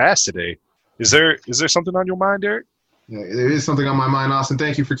take the task today. Is there something on your mind, Derek? Yeah, there is something on my mind, Austin.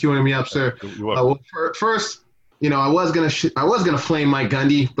 Thank you for queuing me up, sir. Well, first, I was gonna flame Mike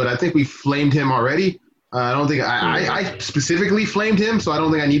Gundy, but I think we flamed him already. I don't think I specifically flamed him, so I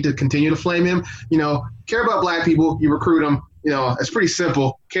don't think I need to continue to flame him. Care about black people, you recruit them. It's pretty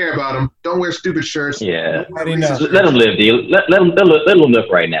simple. Care about them. Don't wear stupid shirts. Yeah. Let him live, dude. Let him live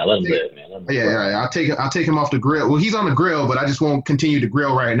right now. Let him live, man. Yeah. I'll take him off the grill. Well, he's on the grill, but I just won't continue to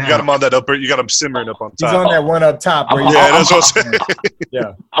grill right now. You got him on that upper. You got him simmering up on top. He's on that one up top. That's what I'm saying.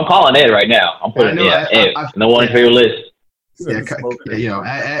 Yeah. I'm calling Ed right now. I'm putting Ed. No one for your list. Yeah,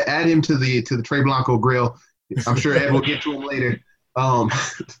 add him to the Trey Blanco grill. I'm sure Ed will get to him later.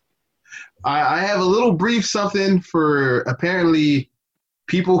 I have a little brief something for apparently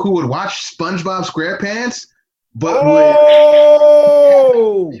people who would watch SpongeBob SquarePants, but who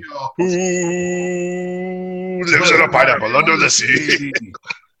lives in a pineapple under the sea?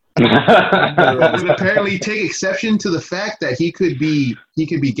 would apparently take exception to the fact that he could be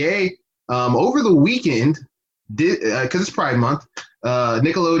gay. Over the weekend, because it's Pride Month,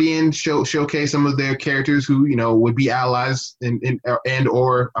 Nickelodeon showcased some of their characters who would be allies and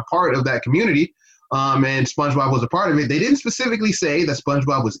or a part of that community, and SpongeBob was a part of it. They didn't specifically say that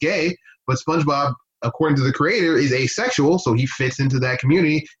SpongeBob was gay, but SpongeBob, according to the creator, is asexual, so he fits into that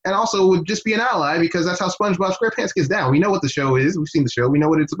community and also would just be an ally because that's how SpongeBob SquarePants gets down. We know what the show is. We've seen the show. We know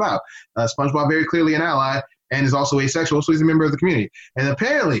what it's about. SpongeBob very clearly an ally and is also asexual, so he's a member of the community. And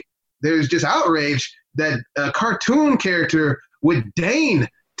apparently there's just outrage that a cartoon character would deign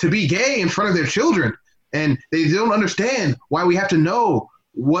to be gay in front of their children. And they don't understand why we have to know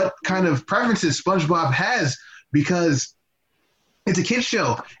what kind of preferences SpongeBob has, because it's a kid's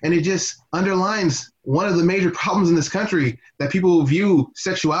show. And it just underlines one of the major problems in this country, that people view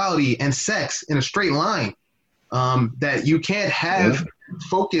sexuality and sex in a straight line, that you can't have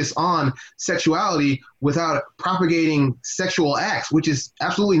focus on sexuality without propagating sexual acts, which is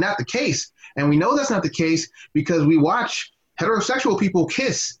absolutely not the case. And we know that's not the case because we watch heterosexual people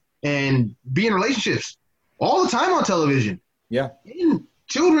kiss and be in relationships all the time on television. Yeah. In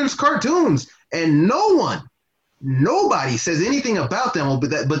children's cartoons. And nobody says anything about them, but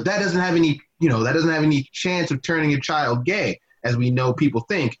that doesn't have any, that doesn't have any chance of turning a child gay, as we know people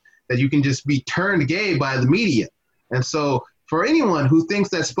think that you can just be turned gay by the media. And so for anyone who thinks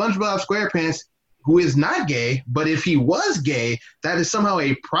that SpongeBob SquarePants, who is not gay, but if he was gay, that is somehow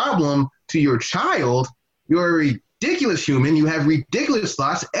a problem to your child, you're a ridiculous human. You have ridiculous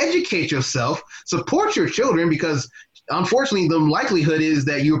thoughts. Educate yourself. Support your children, because unfortunately the likelihood is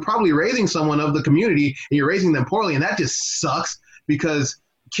that you're probably raising someone of the community and you're raising them poorly, and that just sucks because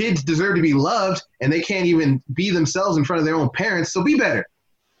kids deserve to be loved and they can't even be themselves in front of their own parents. So be better.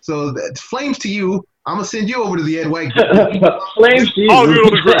 So flames to you. I'm going to send you over to the Ed White group. Flames to you. Oh, you're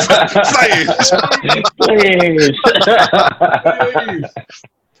on the group. Flames.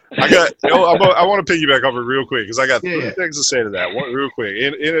 I want to piggyback off it real quick because I got three Yeah. things to say to that. One, real quick,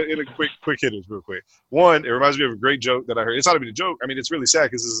 in a quick hitters, real quick. One, it reminds me of a great joke that I heard. It's not even a joke. I mean, it's really sad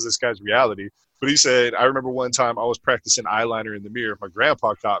because this is this guy's reality. But he said, I remember one time I was practicing eyeliner in the mirror. My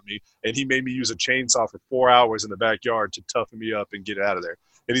grandpa caught me, and he made me use a chainsaw for 4 hours in the backyard to toughen me up and get it out of there.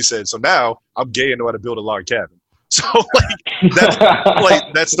 And he said, so now I'm gay and know how to build a log cabin. So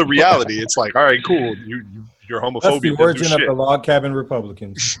that's the reality. It's like, all right, cool. You're homophobia. That's the origin of the log cabin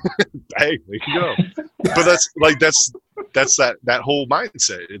Republicans. Hey, there you go. But that's that whole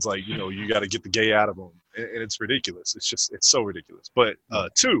mindset. It's like, you got to get the gay out of them, and it's ridiculous. It's so ridiculous. But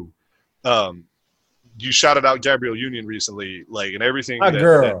two, you shouted out Gabrielle Union recently, and everything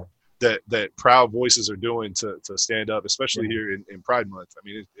that Proud Voices are doing to stand up, especially here in Pride Month. I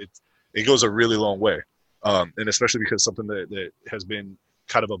mean, it goes a really long way. And especially because something that has been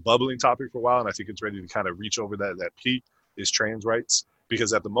kind of a bubbling topic for a while, and I think it's ready to kind of reach over that peak, is trans rights.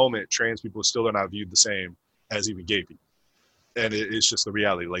 Because at the moment, trans people still are not viewed the same as even gay people. And it's just the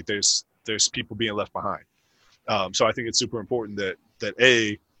reality. Like, there's people being left behind. So I think it's super important that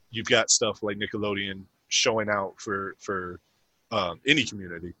A, you've got stuff like Nickelodeon showing out for any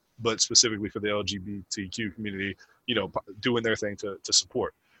community, but specifically for the LGBTQ community, doing their thing to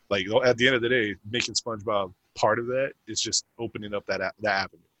support. Like, at the end of the day, making SpongeBob part of that is just opening up that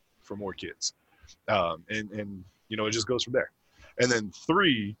avenue for more kids. And it just goes from there. And then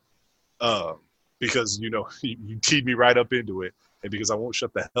three, because, you teed me right up into it, and because I won't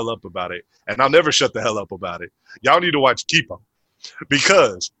shut the hell up about it, and I'll never shut the hell up about it, y'all need to watch Keep 'Em,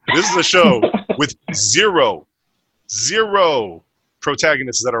 because this is a show with zero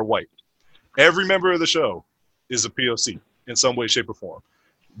protagonists that are white. Every member of the show is a POC in some way, shape, or form.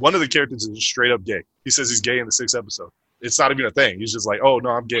 One of the characters is straight up gay. He says he's gay in the 6th episode. It's not even a thing. He's just like, oh, no,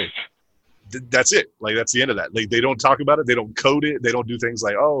 I'm gay. That's it. Like, that's the end of that. Like, they don't talk about it. They don't code it. They don't do things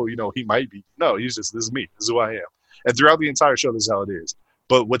like, oh, he might be. No, he's just, this is me. This is who I am. And throughout the entire show, this is how it is.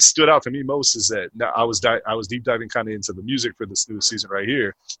 But what stood out to me most is that I was deep diving kind of into the music for this new season right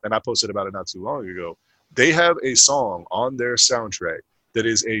here, and I posted about it not too long ago. They have a song on their soundtrack that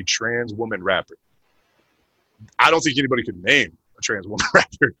is a trans woman rapper. I don't think anybody could name a trans woman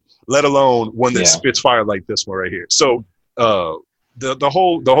rapper, let alone one that spits fire like this one right here. So the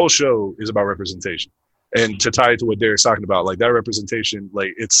whole show is about representation. And to tie it to what Derek's talking about, like, that representation,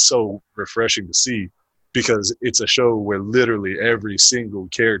 like, it's so refreshing to see, because it's a show where literally every single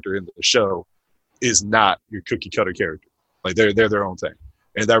character in the show is not your cookie cutter character. Like, they're their own thing.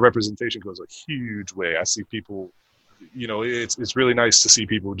 And that representation goes a huge way. I see people, it's really nice to see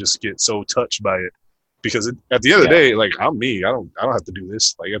people just get so touched by it, because at the end of the day, like, I'm me. I don't have to do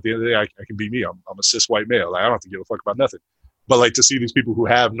this. Like, at the end of the day, I can be me. I'm a cis white male. Like, I don't have to give a fuck about nothing. But, like, to see these people who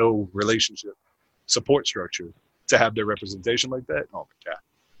have no relationship support structure to have their representation like that, oh my God,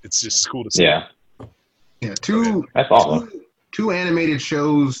 it's just cool to see. Yeah, that's awesome. Two animated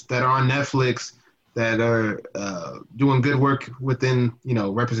shows that are on Netflix that are doing good work within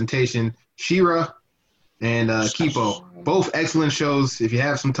representation. She-Ra and Kipo, both excellent shows. If you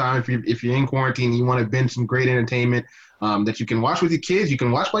have some time, if you're in quarantine, you want to binge some great entertainment that you can watch with your kids, you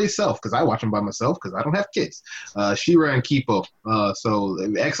can watch by yourself, because I watch them by myself because I don't have kids. She-Ra and Kipo, so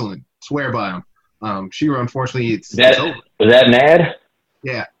excellent. Swear by them. She-Ra, unfortunately, it's over. Was that an ad?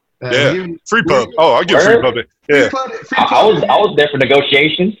 Yeah. Free pub. Oh, I'll give free pub. Yeah. I was there for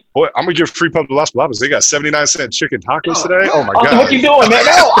negotiations. Boy, I'm gonna give free pub to Las Palabras. They got 79-cent chicken tacos today. Oh my God! What you doing, man?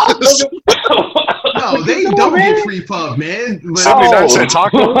 No, they don't get free pub, man. 79-cent tacos.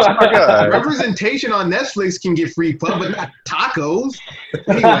 Oh my God. Representation on Netflix can get free pub, but not tacos.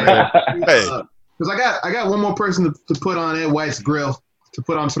 Anyway, because I got one more person to put on Ed White's grill, to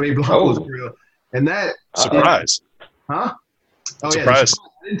put on Trey Blanco's grill, and that surprise. Huh? Oh surprise. Yeah.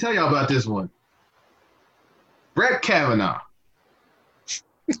 I didn't tell y'all about this one. Brett Kavanaugh.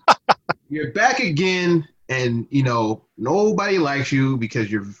 You're back again, and nobody likes you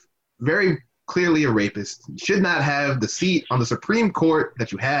because you're very clearly a rapist. You should not have the seat on the Supreme Court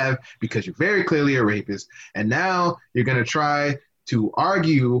that you have because you're very clearly a rapist. And now you're going to try to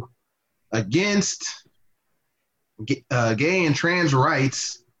argue against gay and trans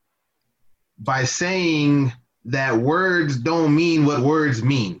rights by saying that words don't mean what words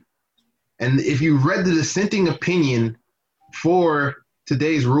mean. And if you read the dissenting opinion for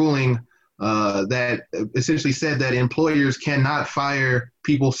today's ruling that essentially said that employers cannot fire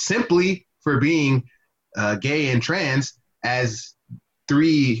people simply for being gay and trans, as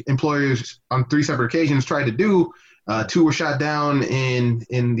 3 employers on 3 separate occasions tried to do, 2 were shot down in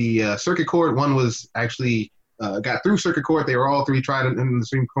the circuit court. One was actually got through circuit court. They were all 3 tried in the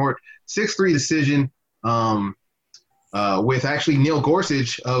Supreme Court. 6-3 decision. with actually Neil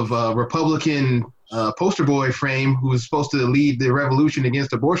Gorsuch of Republican poster boy fame, who was supposed to lead the revolution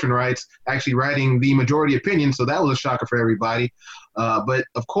against abortion rights, actually writing the majority opinion. So that was a shocker for everybody. But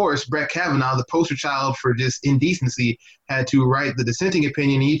of course, Brett Kavanaugh, the poster child for just indecency, had to write the dissenting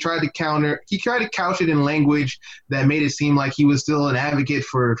opinion. He tried to couch it in language that made it seem like he was still an advocate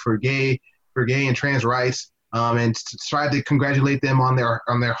for gay and trans rights, and tried to congratulate them on their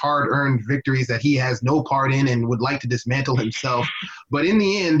hard-earned victories that he has no part in and would like to dismantle himself. But in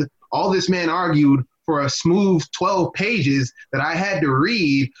the end, all this man argued for a smooth 12 pages that I had to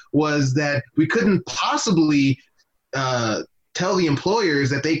read was that we couldn't possibly tell the employers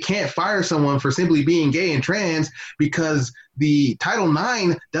that they can't fire someone for simply being gay and trans, because the Title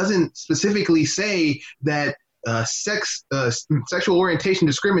IX doesn't specifically say that sexual orientation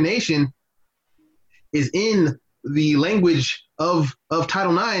discrimination is in the language of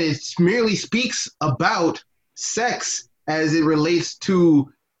Title IX. It merely speaks about sex as it relates to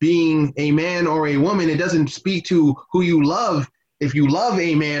being a man or a woman. It doesn't speak to who you love, if you love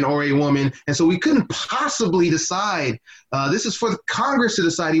a man or a woman. And so we couldn't possibly decide. This is for the Congress to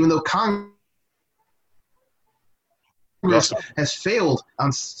decide, even though Congress has failed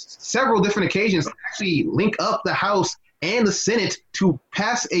on several different occasions to actually link up the House and the Senate to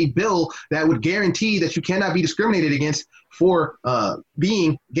pass a bill that would guarantee that you cannot be discriminated against for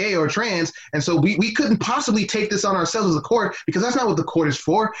being gay or trans. And so we couldn't possibly take this on ourselves as a court, because that's not what the court is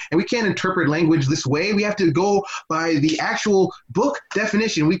for. And we can't interpret language this way. We have to go by the actual book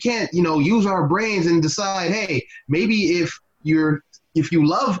definition. We can't, use our brains and decide, hey, maybe if you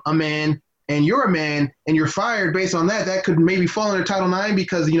love a man and you're a man and you're fired based on that, that could maybe fall under Title IX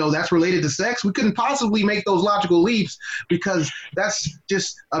because, that's related to sex. We couldn't possibly make those logical leaps, because that's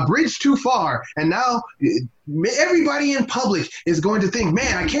just a bridge too far. And now everybody in public is going to think,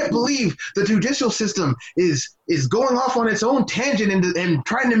 man, I can't believe the judicial system is going off on its own tangent and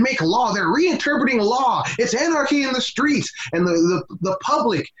trying to make law. They're reinterpreting law. It's anarchy in the streets. And the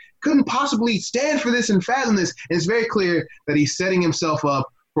public couldn't possibly stand for this and fathom this. And it's very clear that he's setting himself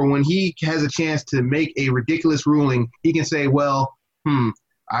up for when he has a chance to make a ridiculous ruling, he can say, well,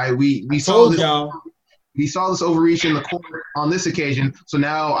 we saw this overreach in the court on this occasion, so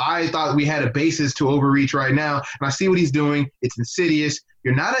now I thought we had a basis to overreach right now, and I see what he's doing. It's insidious.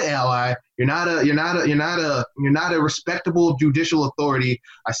 You're not an ally. You're not a respectable judicial authority.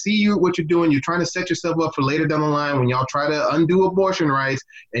 I see what you're doing. You're trying to set yourself up for later down the line when y'all try to undo abortion rights,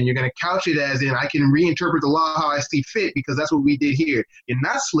 and you're going to couch it as in, I can reinterpret the law how I see fit, because that's what we did here. You're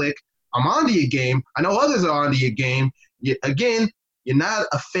not slick. I'm onto your game. I know others are onto your game. You're not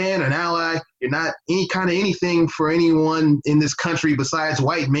a fan, an ally. You're not any kind of anything for anyone in this country besides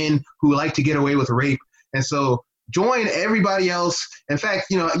white men who like to get away with rape. And so join everybody else. In fact,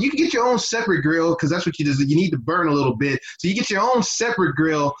 you can get your own separate grill, because that's what you do. You need to burn a little bit. So you get your own separate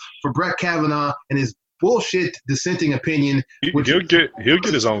grill for Brett Kavanaugh and his bullshit dissenting opinion. He'll get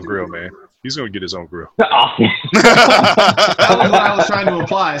his own grill, man. He's going to get his own grill. Awesome. That was what I was trying to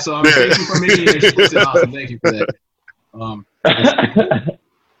imply. So thank you for making it explicit. Awesome. Thank you for that.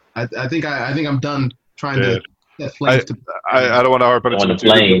 I think I'm done trying to set flames. I don't want to harp on it too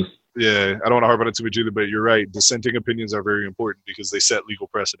much. Yeah, I don't want to harp on it too much either, but you're right. Dissenting opinions are very important because they set legal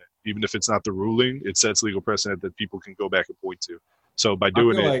precedent. Even if it's not the ruling, it sets legal precedent that people can go back and point to. So by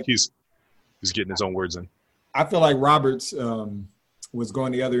doing it, he's getting his own words in. I feel like Roberts was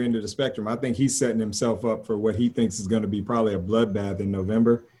going the other end of the spectrum. I think he's setting himself up for what he thinks is going to be probably a bloodbath in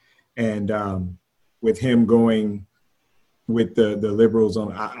November. And with him going with the liberals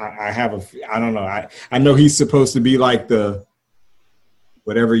on, I don't know. I know he's supposed to be like the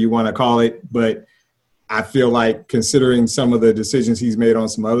whatever you want to call it, but I feel like considering some of the decisions he's made on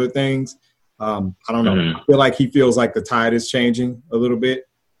some other things, I don't know. I feel like he feels like the tide is changing a little bit.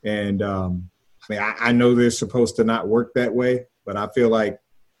 And I know they're supposed to not work that way, but I feel like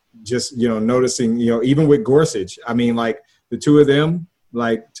just, noticing, even with Gorsuch, like the two of them,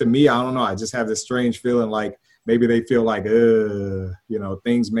 like to me, I don't know. I just have this strange feeling like maybe they feel like,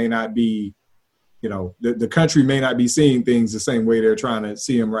 things may not be, the country may not be seeing things the same way they're trying to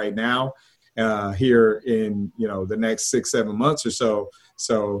see them right now here in, the next 6-7 months or so.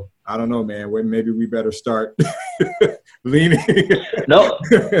 So I don't know, man. Maybe we better start leaning. No,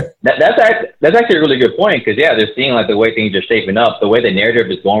 that's actually a really good point, because they're seeing like the way things are shaping up. The way the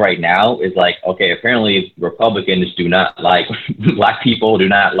narrative is going right now is like, okay, apparently Republicans do not like black people, do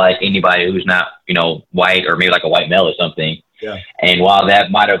not like anybody who's not white or maybe like a white male or something. Yeah. And while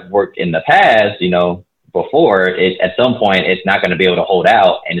that might have worked in the past, before, at some point it's not going to be able to hold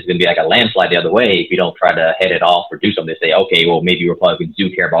out, and it's going to be like a landslide the other way if you don't try to head it off or do something to say, okay, well, maybe Republicans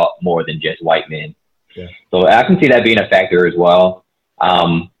do care about more than just white men. Yeah. So I can see that being a factor as well.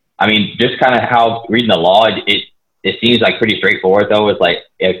 I mean, just kind of how reading the law, it seems like pretty straightforward though. It's like,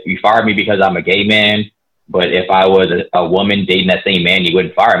 if you fire me because I'm a gay man, but if I was a woman dating that same man, you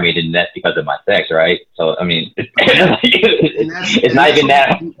wouldn't fire me, then that's because of my sex, right? So, I mean, it's not even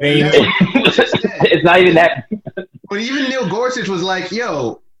that. It's not even that. But even Neil Gorsuch was like,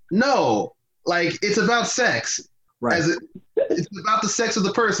 yo, no, like, it's about sex. Right. It's about the sex of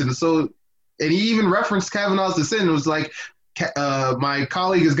the person. So, and he even referenced Kavanaugh's dissent. It was like, my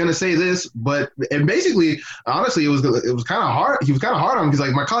colleague is going to say this, and basically, honestly, it was kind of hard. He was kind of hard on him. He's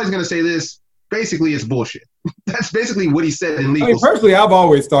like, my colleague's going to say this. Basically, it's bullshit. That's basically what he said in legal. I mean, personally, I've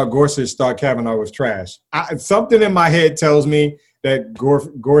always thought Gorsuch thought Kavanaugh was trash. Something in my head tells me that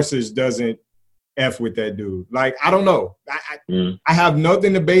Gorsuch doesn't F with that dude. Like, I don't know. I have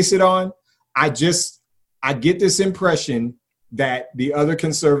nothing to base it on. I get this impression that the other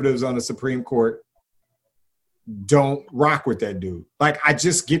conservatives on the Supreme Court don't rock with that dude. Like, I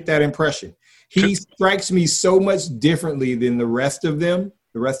just get that impression. He strikes me so much differently than the rest of them,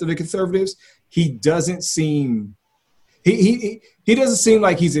 the rest of the conservatives. He doesn't seem he doesn't seem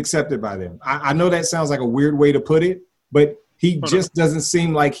like he's accepted by them. I know that sounds like a weird way to put it, but he just doesn't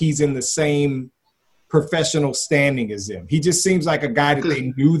seem like he's in the same professional standing as them. He just seems like a guy that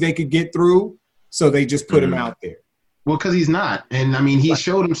they knew they could get through, so they just put him out there. Well, because he's not. And, I mean, he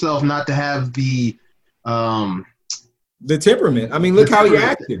showed himself not to have the temperament. I mean, look how he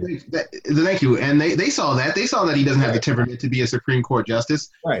acted. Thank you. And they saw that. They saw that he doesn't have the temperament to be a Supreme Court justice.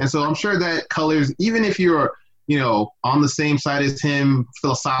 Right. And so I'm sure that colors, even if you're, on the same side as him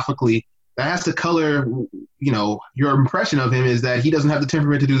philosophically, that has to color, your impression of him is that he doesn't have the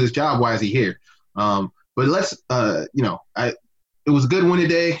temperament to do this job. Why is he here? But let's, it was a good win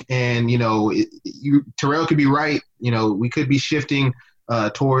today. And, Terrell could be right. We could be shifting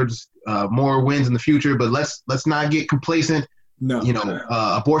towards more wins in the future, but let's not get complacent. No.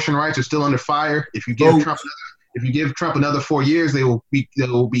 Abortion rights are still under fire. If you give Trump another 4 years, they will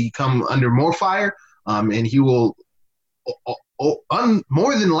become under more fire. And he will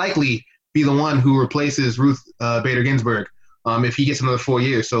more than likely be the one who replaces Ruth Bader Ginsburg if he gets another 4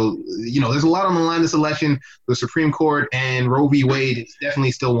 years. So, there's a lot on the line this election. The Supreme Court and Roe v. Wade is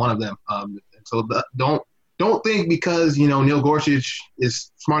definitely still one of them. So don't think because, Neil Gorsuch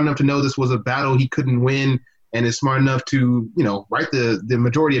is smart enough to know this was a battle he couldn't win and is smart enough to, write the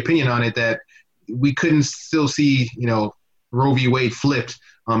majority opinion on it, that we couldn't still see, Roe v. Wade flipped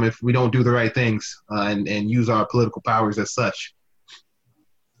if we don't do the right things and use our political powers as such.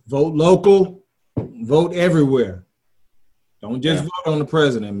 Vote local, vote everywhere. Don't just vote on the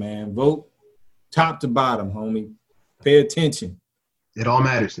president, man. Vote top to bottom, homie. Pay attention. It all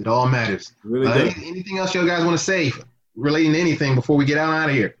matters. It all matters. Really anything else you guys want to say relating to anything before we get out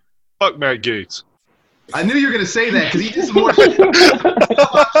of here? Fuck Matt Gaetz. I knew you were going to say that because he did some more. I'm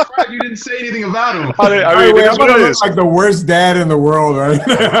surprised you didn't say anything about him. I'm like the worst dad in the world right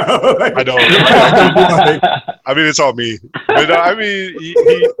now. I know. I mean, it's all me. But, I mean,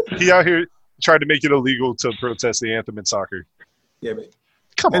 he out here trying to make it illegal to protest the anthem in soccer. Yeah, but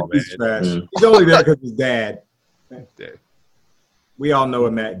come on, man. He's only there because his dad. We all know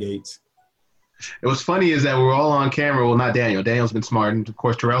a Matt Gaetz. It was funny is that we're all on camera. Well, not Daniel. Daniel's been smart, and of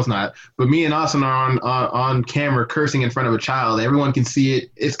course Terrell's not. But me and Austin are on camera cursing in front of a child. Everyone can see it.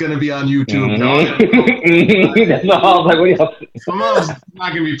 It's going to be on YouTube. That's all. Like, what else? Someone's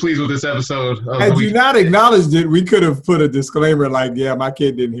not going to be pleased with this episode. Had you not acknowledged it, we could have put a disclaimer like, "Yeah, my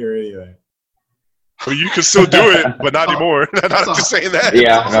kid didn't hear any of that." Well, you can still do it, but not anymore. I'm just saying that.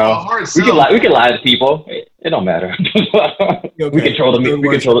 Yeah, no. We can lie to people. It don't matter. Okay. We control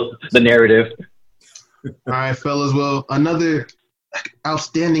the narrative. All right, fellas. Well, another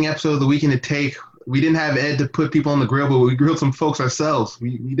outstanding episode of the Weekend to Take. We didn't have Ed to put people on the grill, but we grilled some folks ourselves.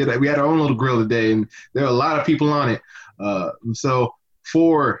 We did. We had our own little grill today, and there are a lot of people on it. So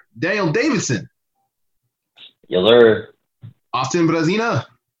for Daniel Davidson, Austin Brazina.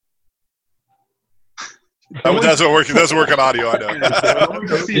 That's what work on audio. I know.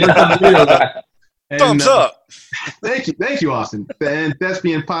 Thumbs up. Thank you, Austin. And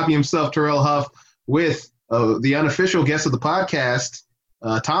thespian Poppy himself, Terrell Huff, with the unofficial guest of the podcast,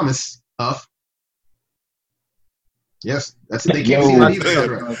 Thomas Huff. Yes, that's it. They can't see that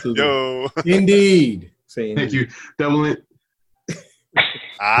either. Yo. Indeed. Thank you. Double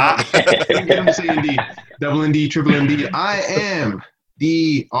say indeed. Double ND, triple ND. I am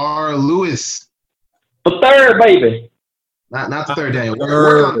D.R. Lewis. The third, baby. Not the third, Daniel.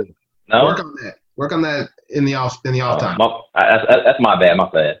 Work on that in the off time. That's my bad.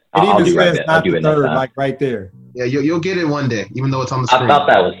 I'll do right there. I'll do it next time. Like right there. Yeah, you'll get it one day, even though it's on the screen. I thought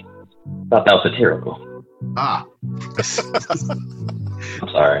that was Thought that was satirical. Ah. I'm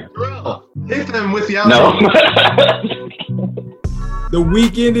sorry. Bro, hit them with the No. The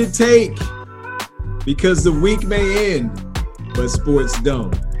weekended take, because the week may end, but sports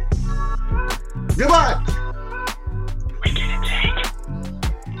don't. Goodbye.